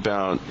talk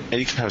about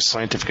any kind of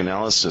scientific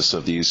analysis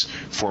of these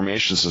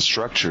formations and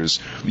structures,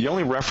 the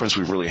only reference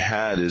we've really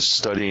had is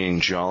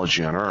studying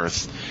geology on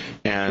Earth,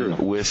 and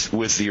with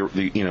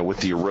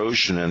the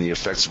erosion and the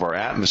effects of our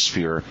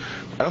atmosphere,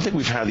 I don't think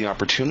we've had the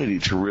opportunity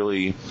to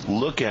really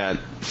look at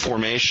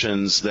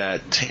formations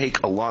that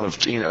take a lot of,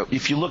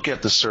 if you look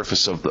at the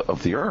surface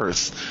of the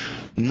Earth,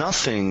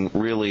 nothing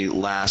really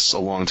lasts a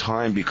long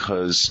time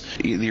because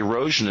the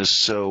erosion is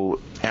so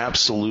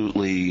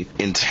absolutely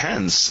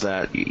intense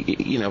that,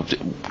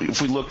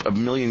 if we look a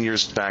million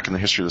years back in the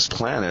history of this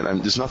planet,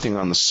 there's nothing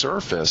on the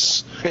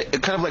surface.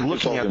 Kind of like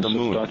looking at the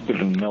moon. It's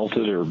been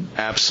melted or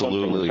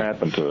absolutely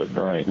happened to it,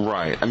 right?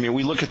 Right. I mean,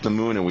 we look at the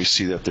moon and we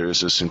see that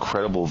there's this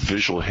incredible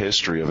visual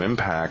history of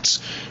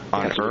impacts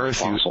on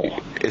Earth.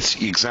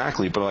 It's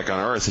exactly, but like on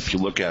Earth, if you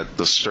look at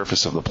the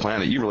surface of the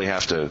planet, you really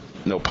have to,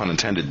 no pun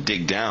intended,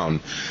 dig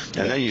down.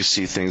 And then you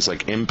see things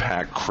like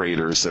impact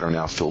craters that are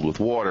now filled with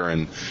water,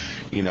 and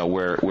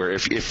where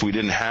if we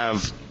didn't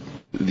have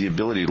the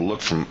ability to look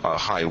from a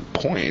high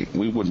point,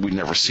 we'd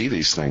never see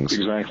these things.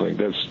 Exactly.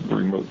 That's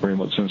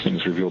remote sensing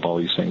has revealed all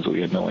these things that we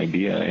had no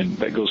idea, and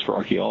that goes for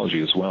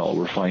archaeology as well.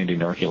 We're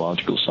finding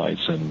archaeological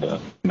sites and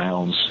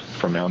mounds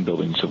from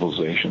mound-building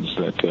civilizations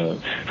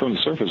that, from the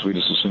surface, we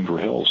just assumed were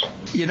hills.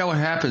 What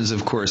happens,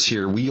 of course,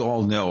 here, we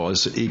all know,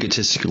 as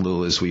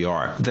egotistical as we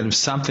are, that if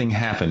something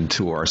happened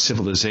to our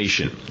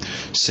civilization,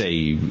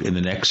 say, in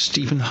the next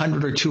even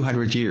 100 or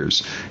 200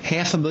 years,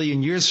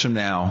 500,000 years from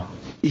now,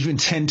 even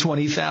 10,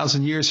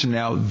 20,000 years from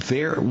now,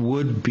 there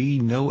would be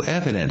no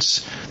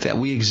evidence that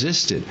we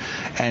existed.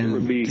 And it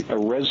would be a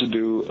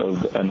residue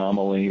of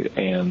anomaly,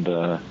 and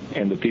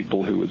the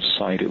people who would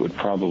cite it would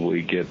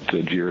probably get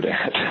jeered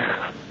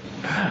at.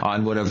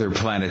 On whatever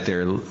planet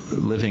they're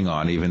living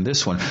on, even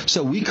this one.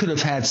 So we could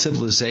have had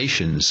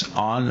civilizations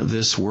on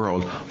this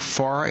world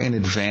far in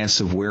advance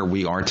of where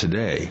we are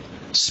today.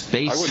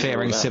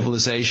 Spacefaring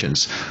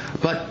civilizations.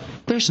 But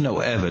there's no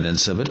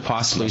evidence of it.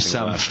 Possibly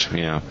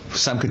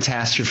some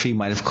catastrophe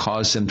might have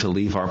caused them to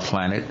leave our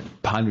planet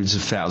hundreds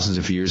of thousands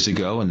of years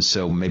ago, and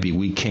so maybe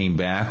we came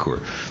back,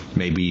 or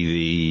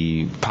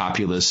maybe the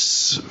populace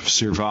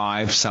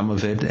survived some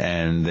of it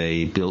and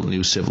they built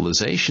new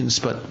civilizations,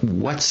 but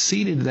what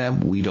seeded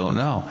them, we don't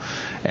know.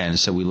 And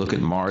so we look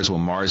at Mars. Well,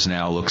 Mars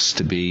now looks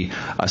to be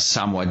a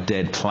somewhat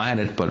dead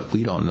planet, but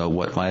we don't know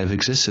what might have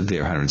existed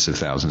there hundreds of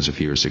thousands of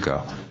years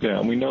ago. Yeah,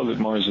 and we know that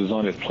Mars is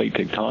on its plate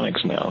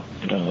tectonics now.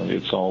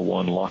 It's all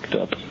one locked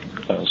up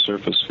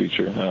surface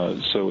feature,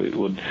 so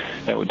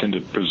that would tend to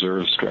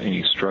preserve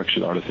any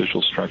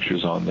artificial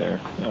structures on there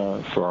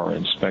for our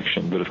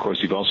inspection. But of course,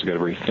 you've also got a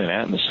very thin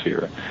atmosphere.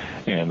 atmosphere,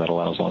 and that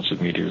allows lots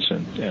of meteors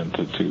and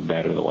to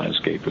batter the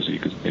landscape, as you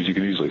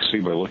can easily see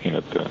by looking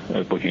at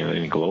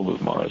any globe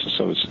of Mars.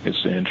 So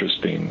it's an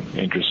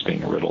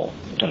interesting riddle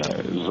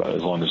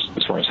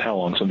as far as how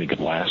long something could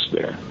last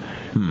there.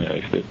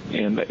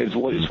 And it's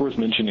worth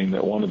mentioning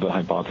that one of the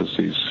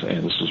hypotheses,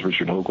 and this was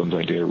Richard Hoagland's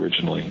idea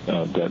originally,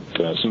 that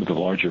some of the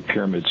larger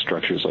pyramid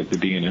structures, like the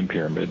D&M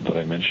pyramid that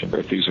I mentioned,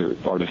 if these are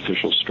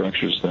artificial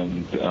structures,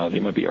 then they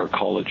might be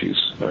arcologies,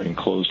 or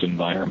enclosed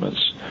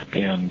environments,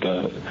 and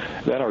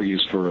that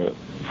argues for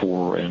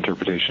an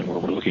interpretation where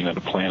we're looking at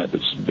a planet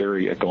that's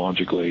very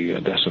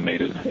ecologically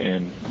decimated,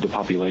 and the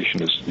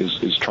population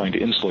is trying to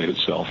insulate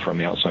itself from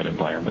the outside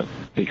environment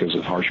because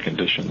of harsh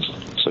conditions,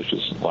 such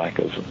as lack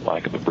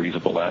of a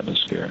breathable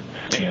atmosphere.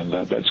 And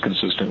that's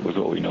consistent with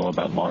what we know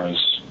about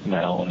Mars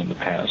now and in the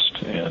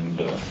past, and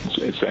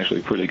it's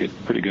actually a pretty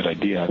good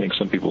idea. I think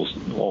some people,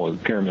 the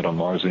pyramid on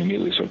Mars, they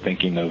immediately start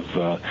thinking of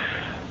the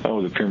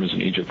pyramids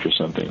in Egypt or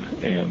something,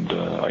 and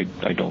I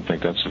don't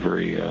think that's a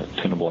very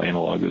tenable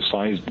analog. The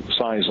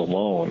size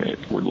alone,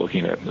 we're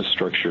looking at a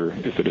structure,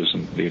 if it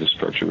isn't data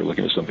structure, we're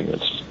looking at something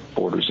that's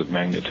orders of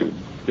magnitude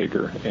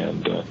bigger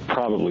and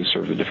probably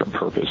serves a different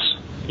purpose,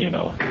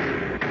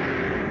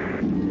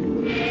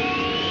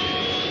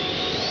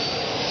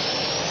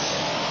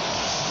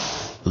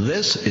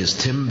 This is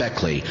Tim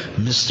Beckley,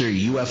 Mr.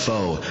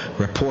 UFO,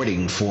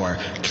 reporting for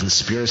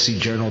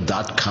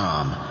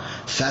ConspiracyJournal.com.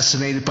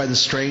 Fascinated by the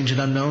strange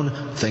and unknown,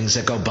 things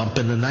that go bump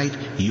in the night,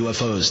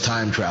 UFOs,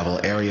 time travel,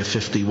 Area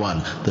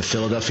 51, the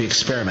Philadelphia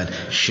experiment,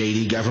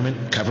 shady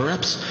government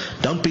cover-ups?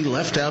 Don't be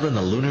left out in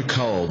the lunar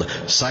cold.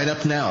 Sign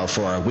up now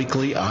for our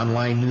weekly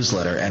online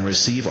newsletter and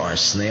receive our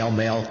snail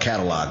mail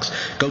catalogs.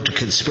 Go to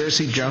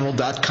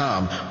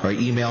ConspiracyJournal.com or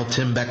email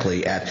Tim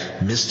Beckley at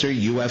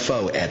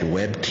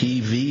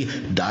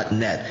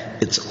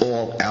MrUFO@webtv.net. It's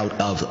all out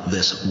of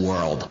this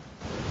world.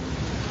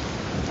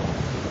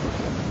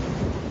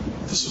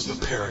 This is the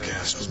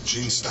Paracast with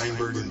Gene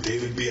Steinberg and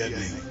David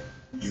Biedney.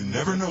 You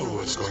never know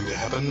what's going to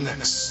happen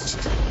next.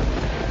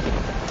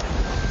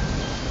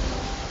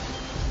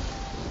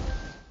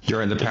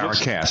 You're in the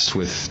Paracast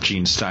with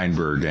Gene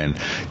Steinberg and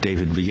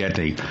David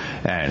Biedney.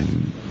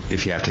 And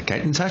if you have to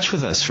get in touch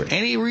with us for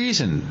any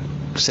reason,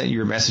 send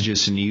your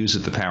messages to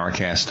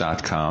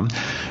news@theparacast.com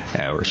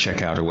or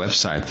check out our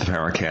website,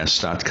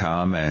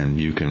 theparacast.com, and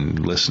you can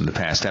listen to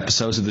past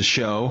episodes of the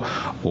show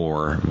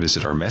or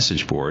visit our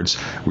message boards.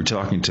 We're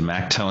talking to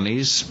Mac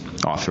Tonnies,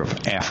 author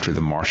of After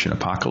the Martian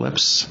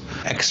Apocalypse,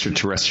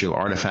 Extraterrestrial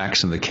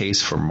Artifacts in the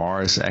Case for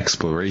Mars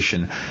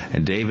Exploration.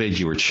 And David,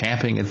 you were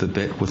champing at the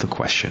bit with a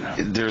question.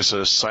 There's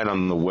a site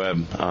on the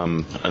web,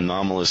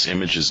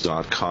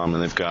 anomalousimages.com,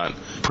 and they've got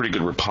pretty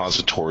good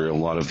repository of a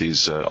lot of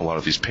these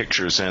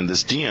pictures. And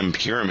this DM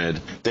pyramid,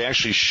 they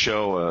actually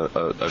show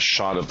a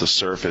shot of the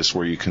surface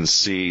where you can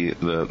see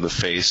the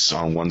face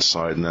on one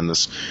side, and then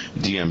this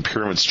DM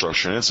pyramid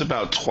structure, and it's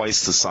about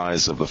twice the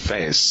size of the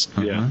face.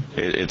 Yeah,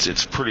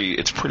 it's pretty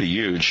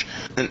huge,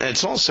 and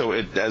it's also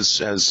as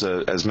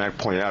Mac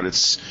pointed out,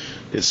 it's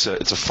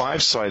a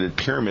five-sided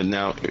pyramid.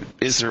 Now,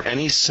 is there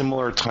any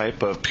similar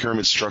type of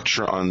pyramid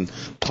structure on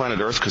planet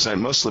Earth? Because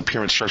most of the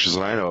pyramid structures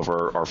that I know of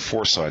are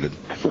four-sided.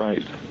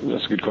 Right,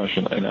 that's a good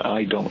question, and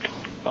I don't.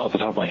 Off the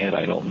top of my head,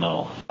 I don't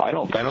know. I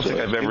don't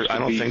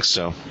think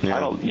so.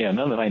 Yeah.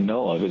 None that I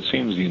know of. It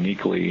seems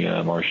uniquely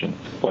Martian,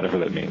 whatever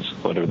that means,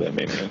 whatever that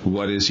may mean.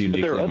 What is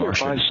uniquely Martian? There are other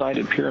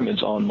five-sided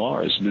pyramids on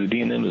Mars. The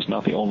D&M is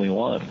not the only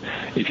one.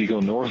 If you go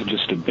north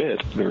just a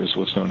bit, there is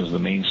what's known as the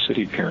Main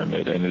City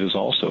Pyramid, and it is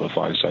also a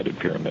five-sided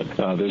pyramid.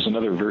 There's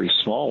another very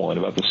small one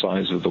about the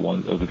size of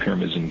the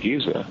pyramids in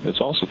Giza.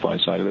 It's also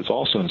five-sided. It's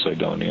also in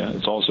Cydonia.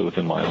 It's also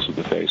within miles of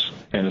the face,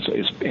 and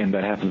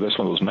that happens. That's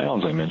one of those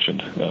mounds I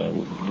mentioned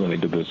when they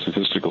did the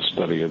statistical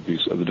study of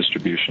the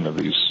distribution of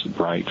these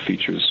bright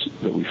features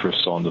that we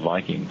first saw in the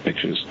Viking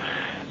pictures.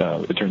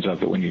 It turns out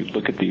that when you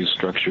look at these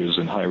structures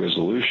in high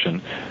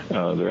resolution,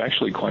 they're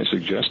actually quite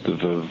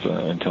suggestive of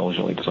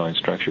intelligently designed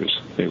structures.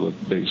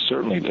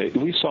 If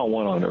we saw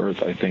one on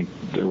Earth, I think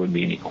there wouldn't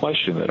be any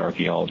question that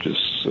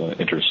archaeologists'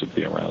 interest would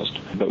be aroused.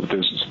 But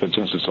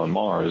since it's on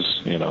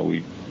Mars,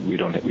 we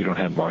don't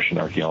have Martian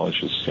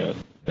archaeologists yet.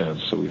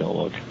 So we don't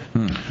look.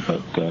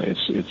 But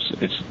it's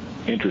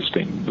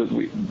interesting.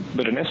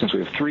 But in essence, we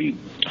have three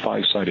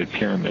five-sided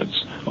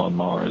pyramids on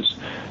Mars,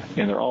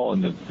 and they're all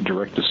in the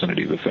direct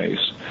vicinity of the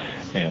face.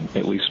 And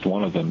at least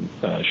one of them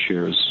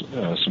shares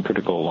some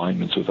critical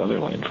alignments with other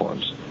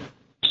landforms.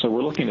 So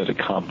we're looking at a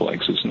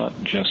complex. It's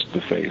not just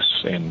the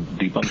face, and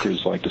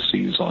debunkers like to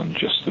seize on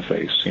just the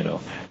face,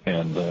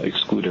 and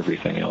exclude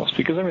everything else,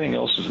 because everything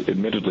else is,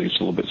 admittedly, it's a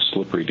little bit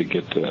slippery to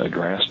get a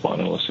grasp on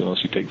unless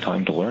you take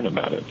time to learn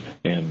about it.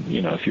 And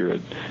if you're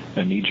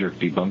a knee-jerk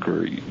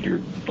debunker,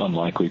 you're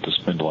unlikely to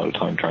spend a lot of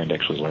time trying to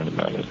actually learn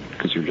about it,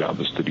 because your job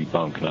is to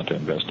debunk, not to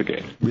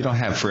investigate. We don't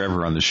have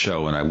forever on the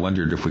show, and I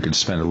wondered if we could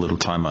spend a little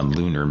time on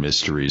lunar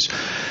mysteries.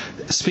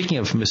 Speaking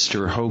of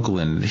Mr.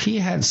 Hoagland, he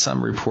had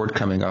some report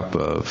coming up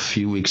of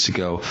few weeks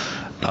ago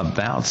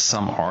about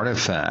some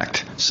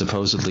artifact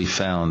supposedly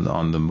found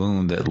on the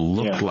moon that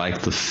looked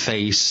like the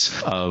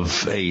face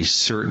of a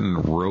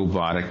certain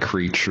robotic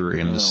creature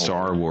in the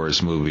Star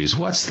Wars movies.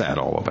 What's that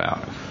all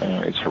about?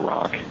 It's a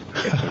rock.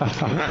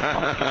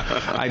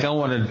 I don't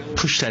want to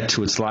push that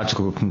to its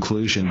logical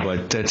conclusion,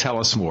 but tell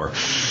us more.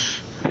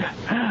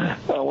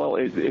 Well,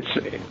 it's.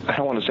 I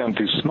don't want to sound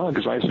too smug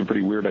because I have some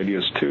pretty weird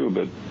ideas too,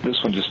 but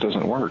this one just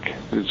doesn't work.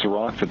 It's a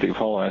rock that the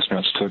Apollo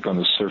astronauts took on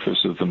the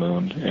surface of the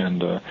moon,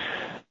 and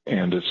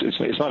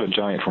it's not a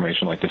giant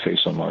formation like the face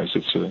on Mars.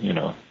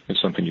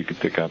 It's something you could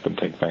pick up and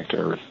take back to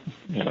Earth.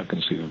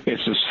 Conceive.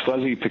 It's this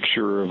fuzzy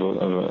picture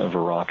of a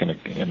rock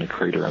in a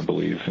crater, I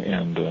believe,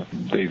 and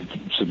they've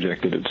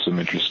subjected it to some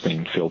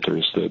interesting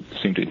filters that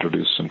seem to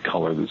introduce some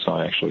color that's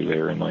not actually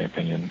there, in my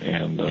opinion,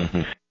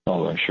 and.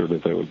 Although I'm sure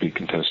that would be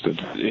contested.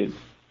 It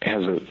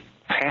has a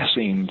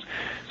passing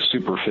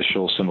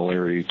superficial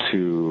similarity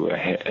to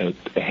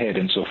a head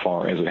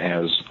insofar as it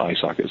has eye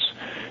sockets.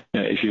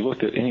 Now, if you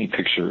looked at any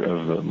picture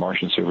of the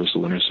Martian surface, the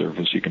lunar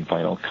surface, you can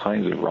find all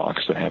kinds of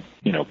rocks that have,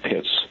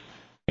 pits.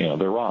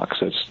 They're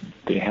rocks.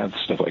 They have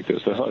stuff like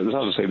this. That's not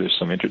to say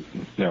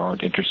there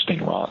aren't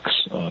interesting rocks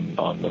on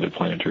other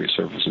planetary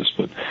surfaces,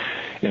 but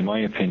in my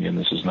opinion,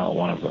 this is not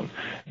one of them.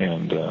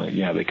 And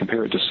they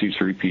compare it to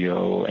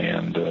C-3PO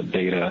and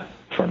Data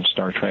from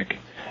Star Trek,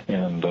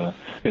 and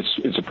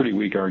it's a pretty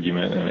weak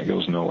argument, and it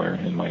goes nowhere,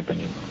 in my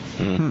opinion.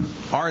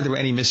 Are there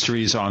any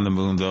mysteries on the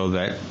moon, though,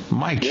 that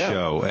might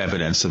show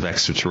evidence of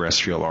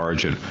extraterrestrial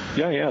origin?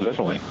 Yeah,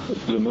 definitely.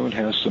 The moon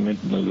has some.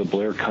 The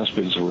Blair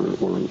cuspids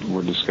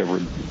were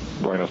discovered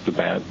right off the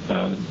bat.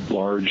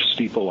 Large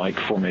steeple-like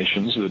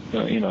formations that,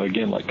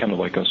 again, kind of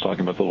like I was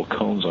talking about the little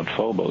cones on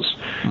Phobos.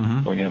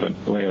 When you have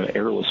an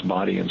airless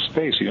body in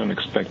space, you don't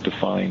expect to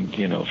find,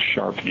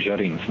 sharp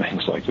jutting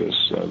things like this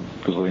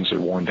because the things are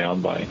worn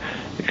down by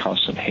the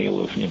constant hail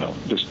of,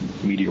 just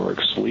meteoric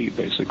sleet,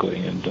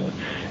 basically,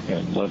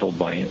 and leveled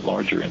by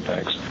larger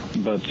impacts.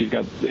 But you've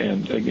got,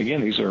 and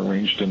again, these are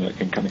arranged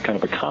in kind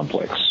of a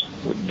complex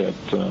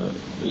that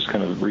is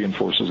kind of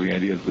reinforces the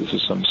idea that this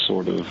is some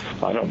sort of,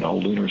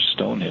 lunar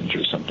Stonehenge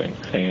or something.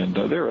 And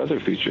there are other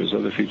features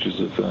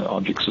of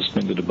objects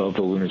suspended above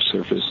the lunar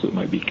surface that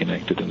might be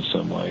connected in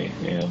some way.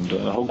 And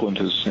Hoagland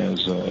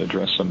has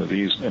addressed some of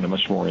these in a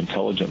much more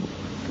intelligent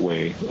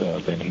way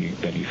than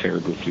he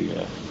fared with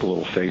the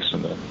little face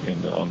on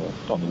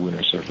the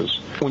lunar surface.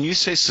 When you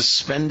say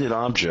suspended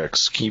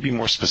objects, can you be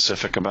more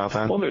specific about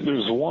that? Well,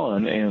 there's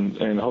one, and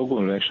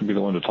Hoagland would actually be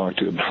the one to talk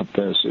to about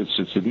this.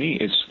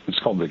 It's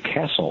called the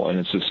Castle, and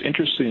it's this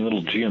interesting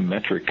little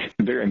geometric,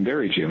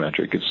 very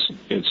geometric.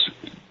 It's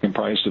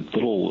comprised of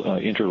little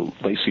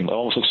interlacing. It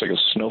almost looks like a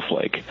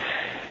snowflake.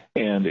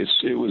 And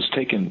it was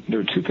taken. There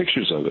are two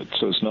pictures of it,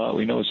 so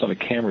we know it's not a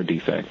camera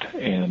defect,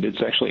 and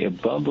it's actually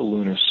above the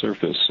lunar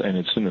surface, and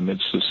it's in the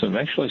midst of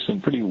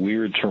some pretty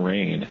weird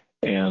terrain.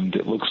 And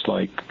it looks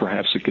like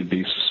perhaps it could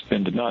be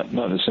suspended, not in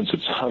the sense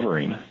it's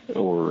hovering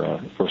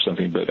or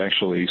something, but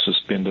actually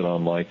suspended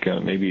on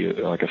maybe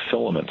like a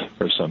filament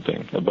or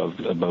something above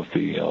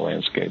the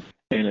landscape.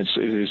 And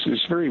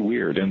it's very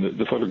weird, and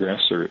the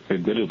photographs are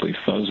admittedly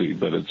fuzzy,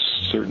 but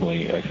it's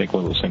certainly, I think,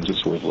 one of those things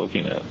that's worth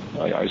looking at.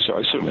 I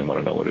certainly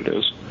want to know what it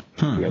is.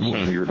 We have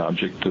some weird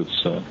object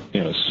that's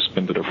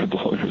suspended over the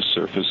lunar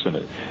surface,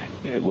 and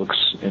it looks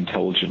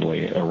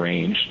intelligently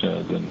arranged.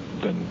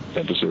 Then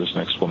that deserves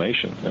an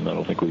explanation, and I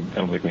don't think we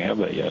have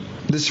that yet.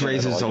 This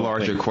raises a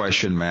larger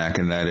question, Mac,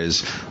 and that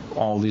is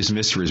all these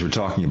mysteries we're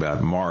talking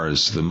about,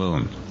 Mars, the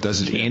moon.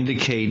 Does it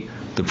indicate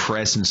the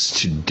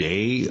presence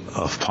today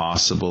of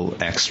possible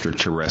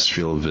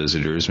extraterrestrial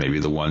visitors, maybe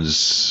the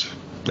ones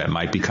that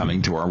might be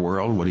coming to our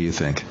world? What do you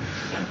think?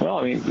 Well,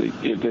 I mean,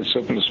 it's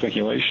open to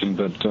speculation,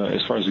 but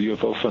as far as the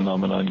UFO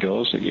phenomenon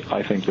goes,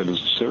 I think that is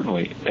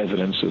certainly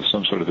evidence of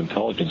some sort of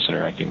intelligence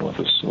interacting with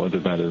us. Whether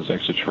that is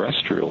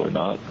extraterrestrial or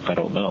not, I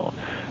don't know.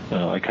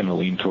 I kind of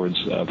lean towards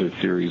other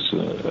theories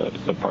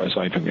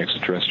aside from the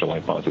extraterrestrial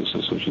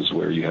hypothesis, which is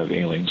where you have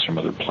aliens from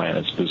other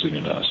planets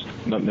visiting us.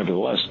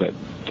 Nevertheless, that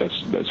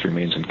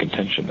remains in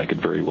contention. That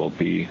could very well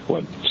be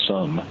what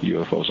some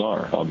UFOs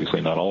are.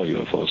 Obviously, not all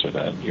UFOs are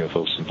that.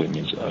 UFO simply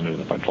means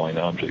unidentified flying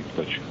object,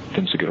 which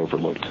tends to get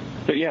overlooked.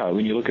 But yeah,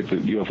 when you look at the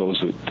UFOs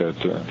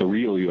that the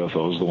real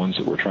UFOs, the ones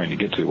that we're trying to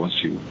get to,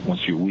 once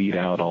you weed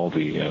out all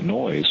the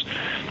noise,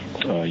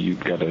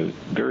 you've got a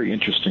very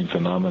interesting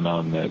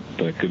phenomenon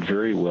that could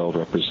very well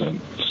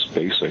represent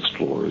space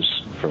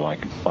explorers, for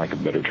lack of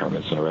a better term.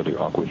 It's a rather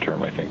awkward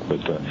term, I think, but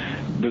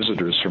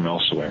visitors from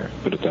elsewhere,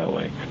 put it that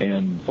way.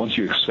 And once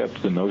you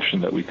accept the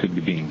notion that we could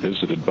be being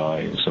visited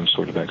by some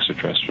sort of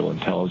extraterrestrial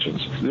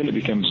intelligence, then it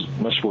becomes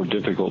much more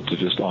difficult to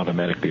just automatically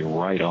automatically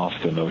write off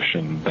the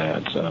notion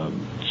that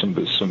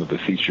some of the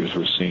features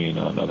we're seeing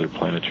on other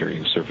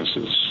planetary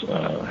surfaces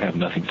have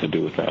nothing to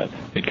do with that.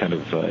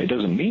 It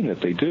doesn't mean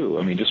that they do.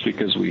 I mean, just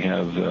because we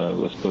have,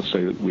 let's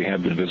say that we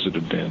have been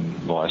visited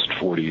in the last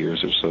 40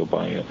 years or so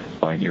by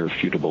an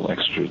irrefutable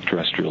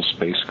extraterrestrial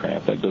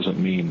spacecraft, that doesn't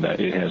mean that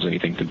it has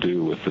anything to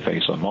do with the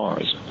face on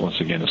Mars.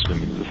 Once again,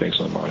 assuming that the face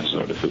on Mars is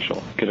artificial.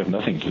 It could have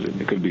nothing to do.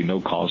 There could be no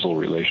causal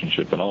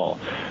relationship at all.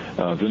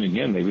 Then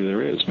again, maybe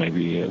there is.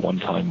 Maybe at one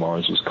time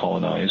Mars was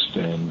colonized,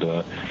 and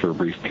for a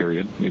brief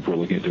period, maybe we're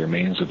looking at the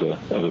remains of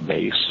a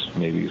base,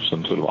 maybe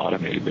some sort of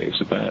automated base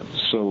at that.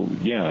 So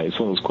yeah, it's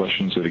one of those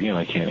questions that again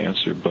I can't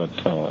answer, but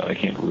I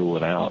can't rule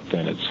it out.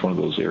 And it's one of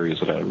those areas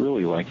that I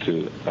really like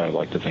to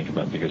think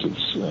about, because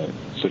it's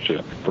such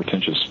a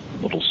portentous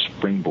little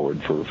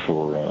springboard for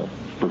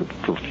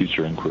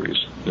future inquiries.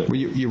 Well,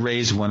 you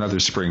raised one other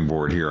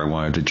springboard here I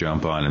wanted to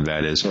jump on, and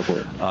that is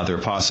other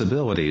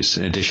possibilities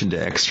in addition to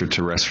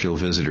extraterrestrial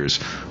visitors.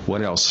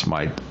 What else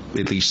might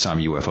at least some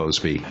UFOs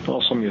be?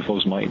 Well, some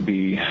UFOs might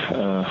be.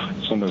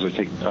 Sometimes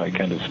I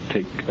kind of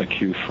take a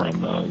cue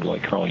from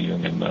like Carl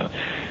Jung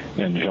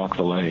and Jacques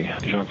Vallée.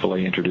 Jacques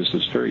Vallée introduced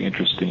this very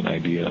interesting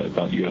idea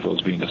about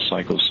UFOs being a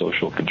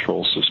psychosocial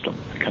control system,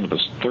 kind of a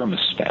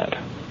thermostat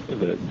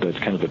that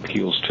kind of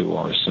appeals to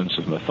our sense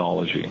of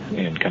mythology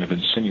and kind of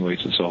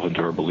insinuates itself into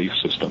our belief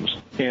systems.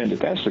 And if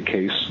that's the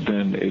case,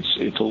 then it's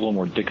a little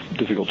more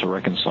difficult to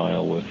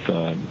reconcile with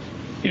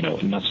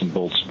nuts and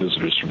bolts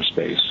visitors from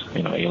space,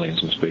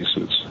 aliens in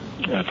spacesuits.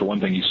 For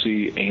one thing, you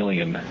see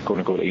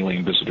quote-unquote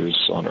alien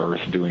visitors on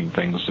Earth doing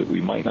things that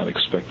we might not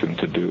expect them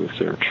to do if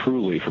they're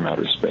truly from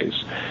outer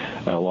space.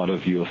 A lot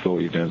of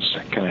UFO events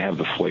kind of have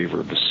the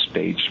flavor of the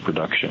staged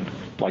production,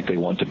 like they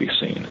want to be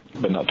seen,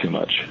 but not too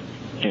much.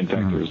 In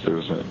fact, there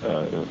was a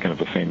kind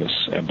of a famous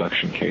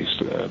abduction case.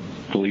 A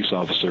police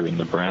officer in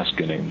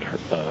Nebraska named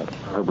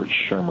Herbert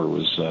Shermer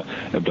was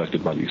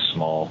abducted by these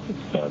small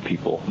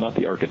people, not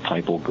the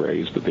archetypal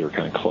Greys, but they were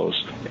kind of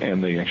close.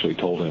 And they actually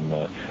told him,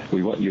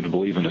 "We want you to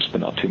believe in us, but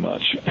not too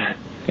much."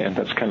 And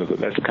that kind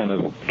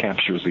of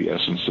captures the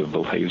essence of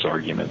the Hayes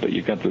argument, that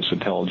you've got this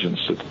intelligence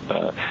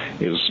that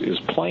is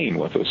playing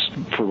with us,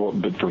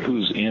 but for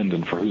whose end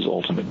and for whose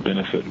ultimate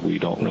benefit we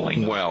don't really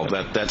know. Well,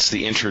 that's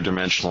the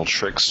interdimensional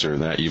trickster,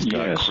 that you've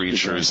got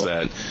creatures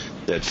exactly.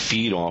 that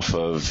feed off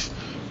of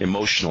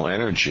emotional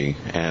energy,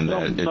 and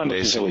not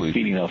necessarily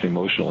feeding off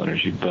emotional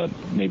energy, but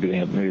maybe they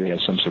have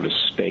some sort of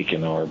stake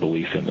in our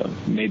belief in them.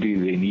 Maybe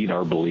they need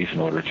our belief in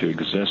order to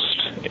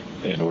exist,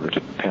 in order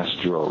to pass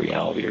through our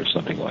reality, or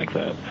something like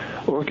that.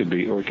 Or it could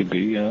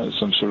be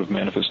some sort of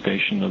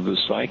manifestation of the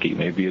psyche.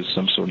 Maybe it's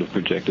some sort of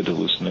projected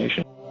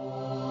hallucination.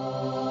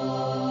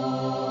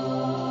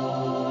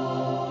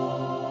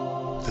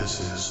 This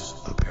is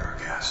the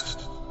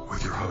Paracast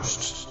with your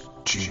hosts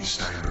Gene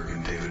Steinberg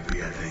and David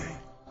Biedney.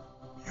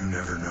 You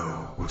never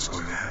know what's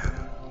going to happen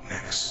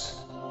next.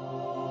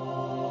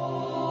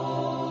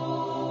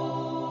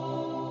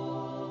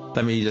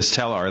 Let me just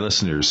tell our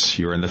listeners,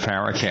 you're in the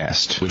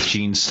Paracast with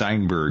Gene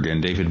Steinberg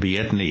and David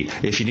Biedney.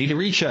 If you need to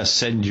reach us,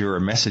 send your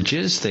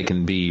messages. They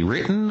can be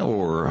written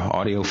or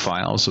audio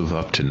files of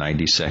up to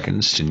 90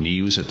 seconds to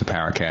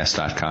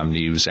news@theparacast.com,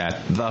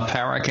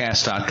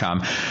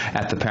 news@theparacast.com.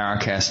 At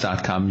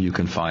theparacast.com, you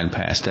can find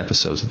past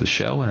episodes of the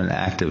show and an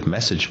active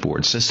message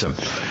board system.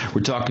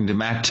 We're talking to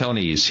Mac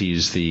Tonnies.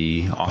 He's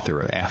the author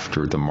of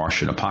After the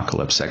Martian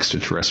Apocalypse,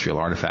 Extraterrestrial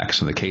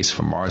Artifacts in the Case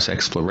for Mars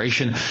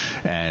Exploration,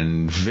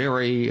 and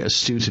very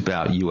astute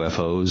about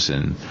UFOs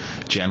and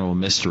general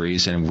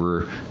mysteries, and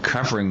we're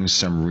covering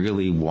some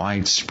really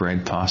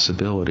widespread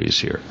possibilities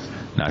here.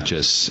 Not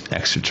just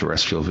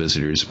extraterrestrial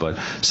visitors, but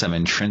some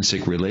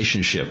intrinsic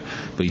relationship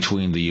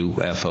between the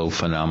UFO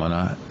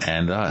phenomena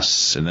and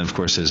us. And then, of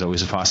course, there's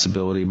always a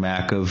possibility,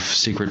 Mac, of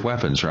secret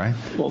weapons, right?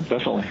 Well,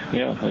 definitely,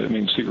 yeah. I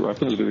mean, secret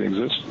weapons, do they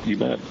exist? You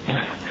bet.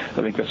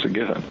 I think that's a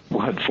given.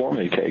 What form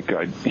they take,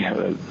 and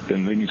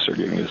then you start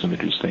getting into some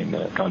interesting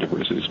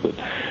controversies, but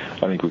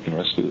I think we can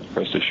rest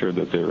assured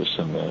that there are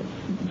some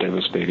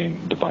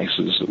devastating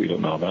devices that we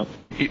don't know about.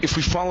 If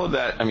we follow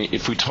that, I mean,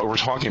 if we're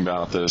talking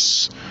about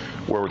this,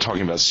 where we're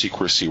talking about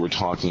secrecy, we're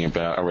talking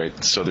about, all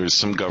right, so there's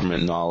some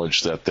government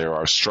knowledge that there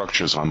are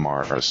structures on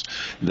Mars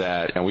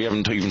and we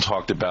haven't even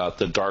talked about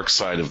the dark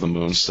side of the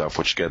moon stuff,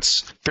 which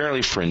gets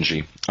fairly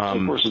fringy.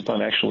 Of course, it's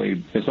not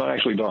actually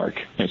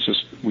dark. It's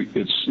just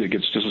it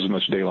gets just as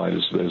much daylight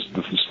as the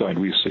side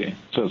we see.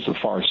 So it's the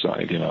far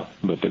side,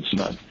 but it's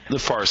not the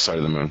far side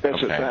of the moon.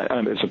 That's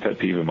it's a pet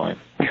peeve of mine.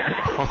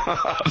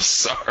 I'm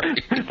sorry.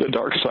 The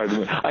dark side of the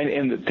moon,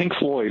 and Pink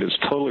Floyd is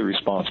totally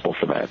responsible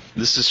for that.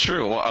 This is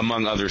true. Well,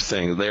 among other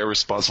things, they are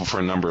responsible for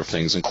a number of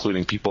things,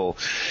 including people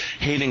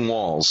hating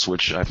walls,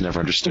 which I've never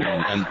understood,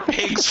 and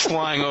pigs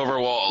flying over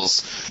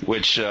walls,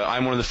 which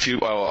I'm one of the few.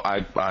 Well,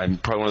 I'm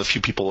probably one of the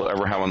few people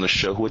ever have on the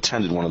show who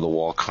attended one of the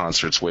Wall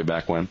concerts way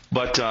back when.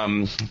 But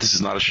this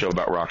is not a show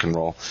about rock and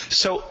roll.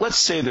 So let's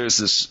say there's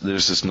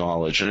this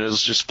knowledge, and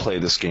let's just play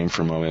this game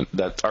for a moment,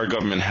 that our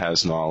government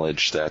has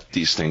knowledge that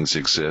these things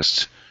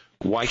exist.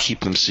 Why keep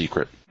them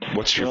secret?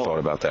 What's your thought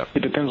about that?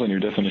 It depends on your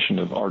definition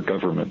of our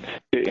government.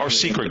 Our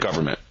secret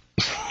government.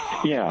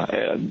 Yeah,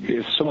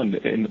 if someone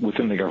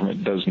within the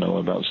government does know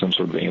about some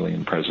sort of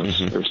alien presence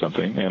or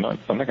something, and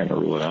I'm not going to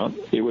rule it out,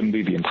 it wouldn't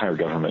be the entire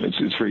government.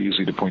 It's very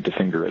easy to point the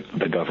finger at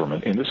the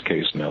government. In this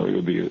case, no, it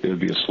would be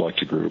a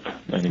select group.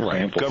 An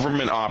example.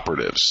 Government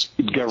operatives.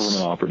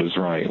 Government operatives,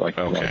 right? Like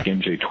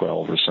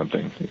MJ-12 or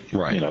something.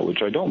 Right.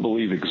 Which I don't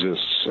believe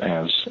exists,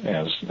 as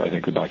I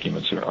think the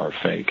documents are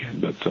fake.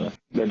 But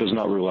that does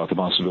not rule out the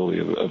possibility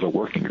of a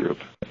working group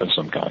of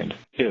some kind,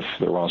 if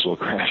the Roswell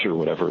crash or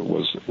whatever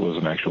was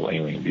an actual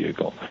alien vehicle.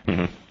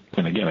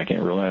 And again, I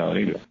can't rule it out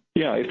either.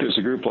 Yeah, if there's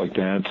a group like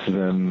that,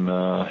 then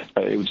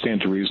it would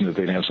stand to reason that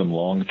they'd have some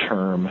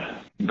long-term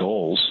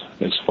goals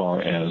as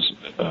far as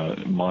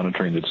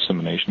monitoring the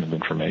dissemination of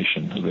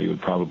information. They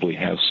would probably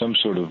have some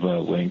sort of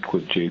link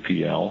with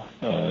JPL,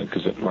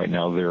 because right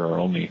now there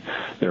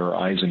are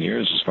eyes and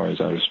ears as far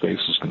as outer space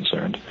is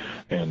concerned,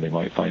 and they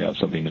might find out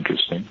something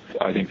interesting.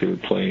 I think they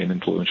would play an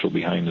influential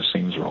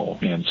behind-the-scenes role,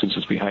 and since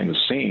it's behind the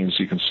scenes,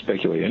 you can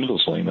speculate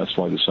endlessly, and that's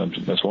why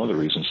that's one of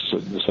the reasons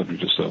the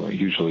subject is so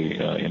hugely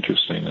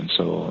interesting and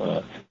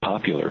so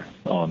popular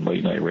on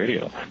late night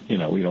radio. We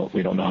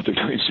don't know what they're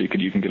doing, so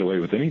you can get away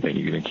with anything.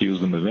 You can accuse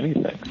them of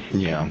anything.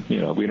 Yeah.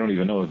 We don't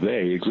even know if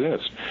they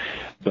exist.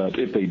 But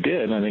if they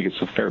did, I think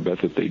it's a fair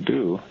bet that they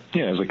do.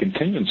 As a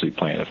contingency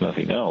plan, if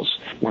nothing else.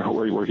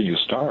 Where can you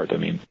start? I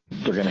mean,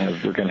 they're going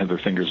to have their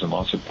fingers in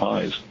lots of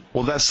pies.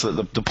 Well, that's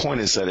the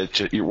point is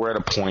that we're at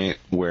a point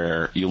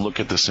where you look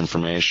at this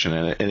information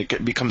and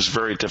it becomes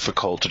very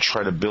difficult to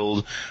try to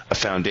build a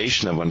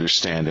foundation of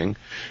understanding,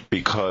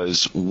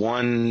 because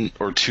one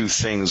or two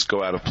things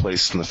go out of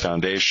place in the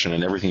foundation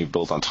and everything you've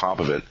built on top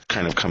of it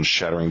kind of comes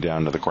shattering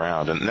down to the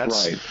ground. And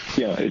that's right.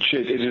 Yeah,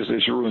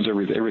 it ruins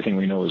everything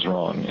we know is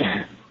wrong.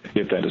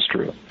 If that is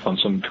true, on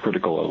some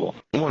critical level.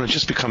 Well, it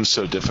just becomes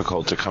so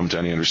difficult to come to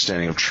any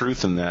understanding of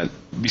truth in that,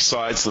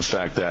 besides the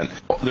fact that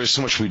there's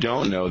so much we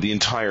don't know, the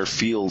entire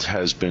field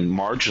has been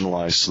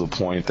marginalized to the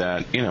point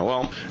that,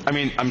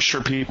 I'm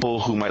sure people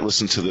who might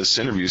listen to this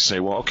interview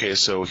say, well, okay,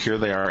 so here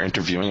they are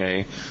interviewing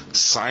a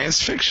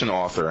science fiction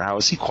author. How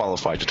is he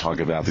qualified to talk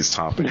about these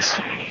topics?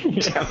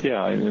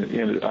 Yeah.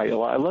 And I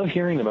love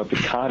hearing about the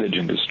cottage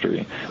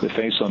industry, the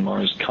Face on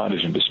Mars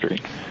cottage industry.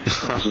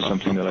 This is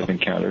something that I've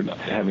encountered,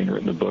 having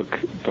written a book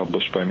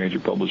published by a major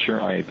publisher.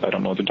 I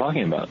don't know what they're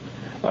talking about.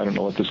 I don't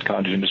know what this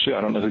cottage industry,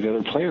 I don't know who the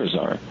other players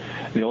are.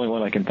 The only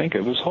one I can think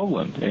of is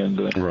Hoagland.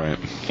 And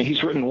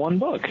he's written one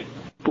book.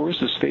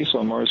 Where's this Face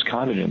on Mars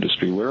cottage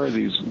industry? Where is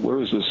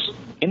this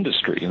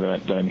industry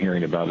that I'm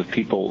hearing about of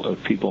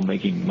people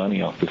making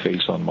money off the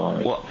Face on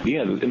Mars? Well,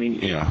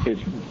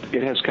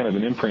 it has kind of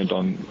an imprint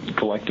on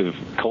collective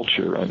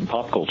culture and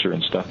pop culture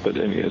and stuff. But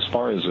as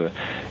far as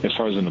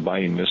an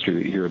abiding mystery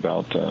that you hear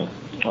about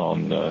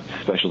on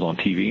specials on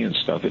TV and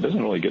stuff, it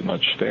doesn't really get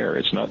much fare.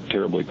 It's not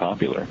terribly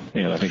popular,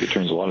 and I think it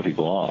turns a lot of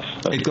people off.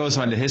 It goes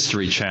on the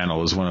History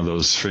Channel as one of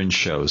those fringe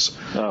shows.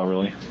 Oh,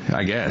 really?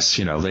 I guess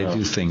they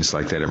do things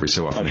like that every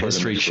so often. The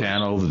History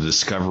Channel, the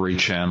Discovery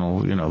Channel,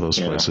 those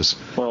places.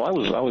 Well, I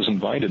was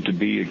invited to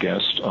be a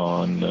guest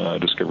on a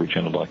Discovery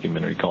Channel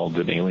documentary called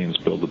 "Did Aliens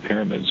Build the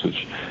Pyramids?"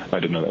 which I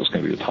didn't know that was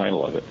going to be the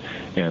title of it.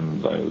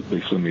 And they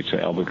flew me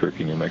to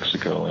Albuquerque, New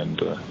Mexico,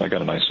 and I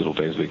got a nice little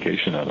day's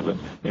vacation out of it.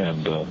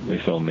 And they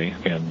filmed me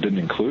and didn't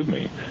include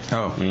me.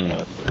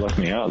 Left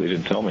me out. They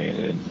didn't tell me. At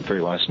the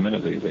very last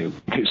minute, they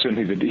sent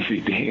me the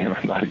DVD, and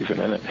I'm not even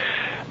in it.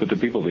 But the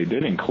people they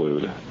did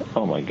include,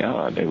 oh my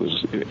God,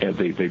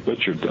 they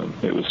butchered them.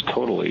 It was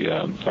totally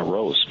a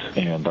roast,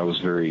 and I was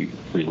very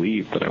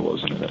relieved that I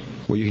wasn't in it.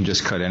 Well, you can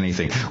just cut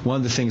anything. One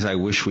of the things I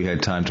wish we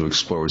had time to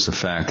explore was the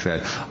fact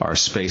that our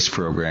space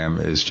program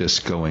is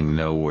just going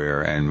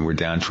nowhere, and we're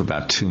down to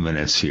about 2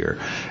 minutes here.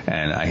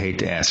 And I hate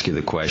to ask you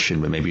the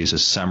question, but maybe as a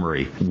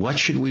summary, what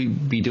should we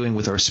be doing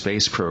with our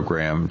space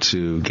program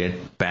to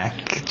get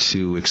back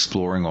to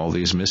exploring all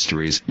these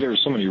mysteries? There are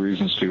so many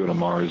reasons to go to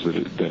Mars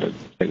that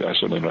I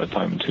certainly don't have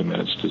time in 2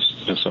 minutes to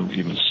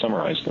even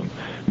summarize them.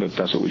 But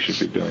that's what we should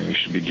be doing. We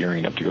should be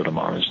gearing up to go to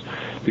Mars,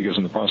 because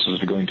in the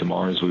process of going to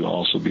Mars, we will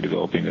also be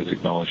developing the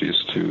technologies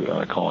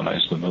to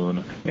colonize the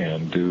moon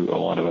and do a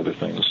lot of other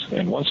things.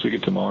 And once we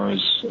get to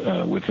Mars,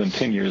 within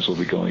 10 years, we'll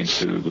be going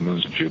to the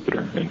moons of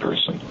Jupiter in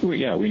person. We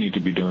need to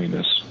be doing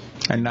this.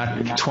 And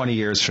not 20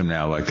 years from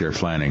now like they're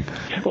planning.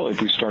 Well, if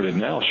we started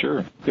now,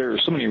 sure. There are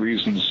so many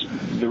reasons.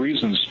 The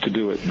reasons to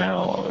do it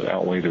now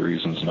outweigh the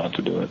reasons not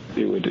to do it.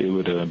 It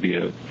would be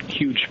a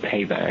huge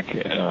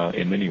payback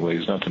in many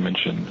ways, not to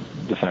mention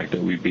the fact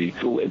that we'd be,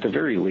 at the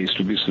very least,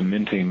 we'd be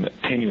cementing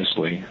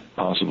tenuously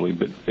possibly,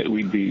 but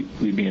we'd be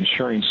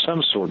ensuring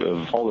some sort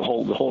of the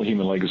whole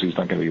human legacy is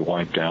not going to be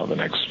wiped out in the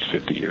next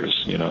 50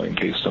 years, in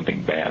case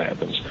something bad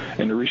happens.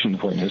 And we're reaching the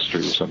point in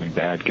history where something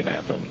bad can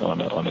happen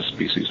on a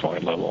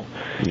species-wide level.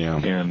 Yeah.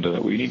 And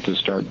we need to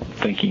start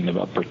thinking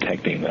about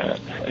protecting that.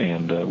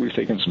 And we've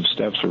taken some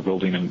steps. We're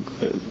building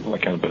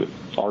like kind of an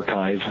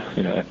archive,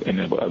 in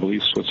I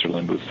believe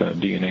Switzerland, with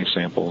DNA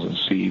samples and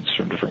seeds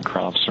from different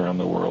crops around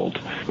the world.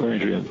 We're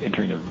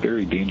entering a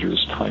very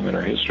dangerous time in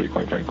our history,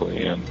 quite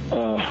frankly. And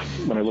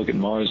when I look at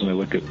Mars and I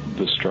look at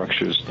the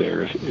structures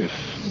there,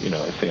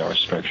 if they are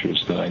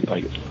structures, then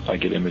I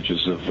get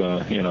images of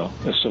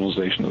a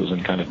civilization that was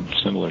in kind of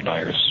similar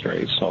dire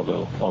straits,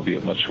 although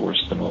albeit much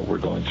worse than what we're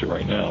going through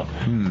right now.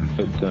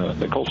 But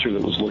the culture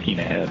that was looking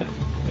ahead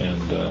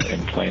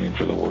and planning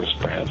for the worst,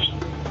 perhaps.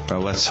 Well,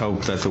 let's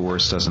hope that the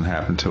worst doesn't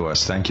happen to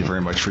us. Thank you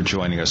very much for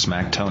joining us,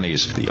 Mac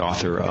Tonnies, the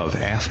author of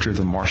After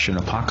the Martian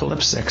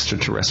Apocalypse,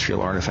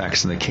 Extraterrestrial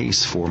Artifacts in the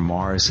Case for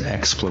Mars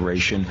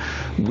Exploration.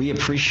 We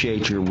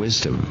appreciate your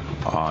wisdom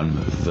on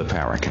the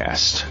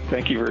Paracast.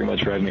 Thank you very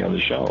much for having me on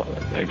the show.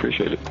 I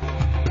appreciate it.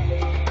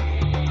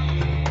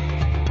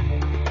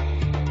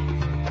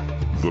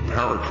 The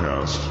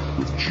Paracast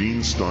with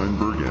Gene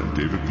Steinberg and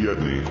David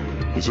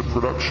Biedney is a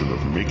production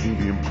of Making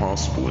the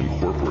Impossible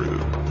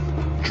Incorporated.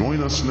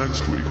 Join us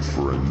next week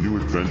for a new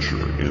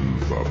adventure in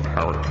the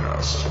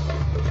Paracast.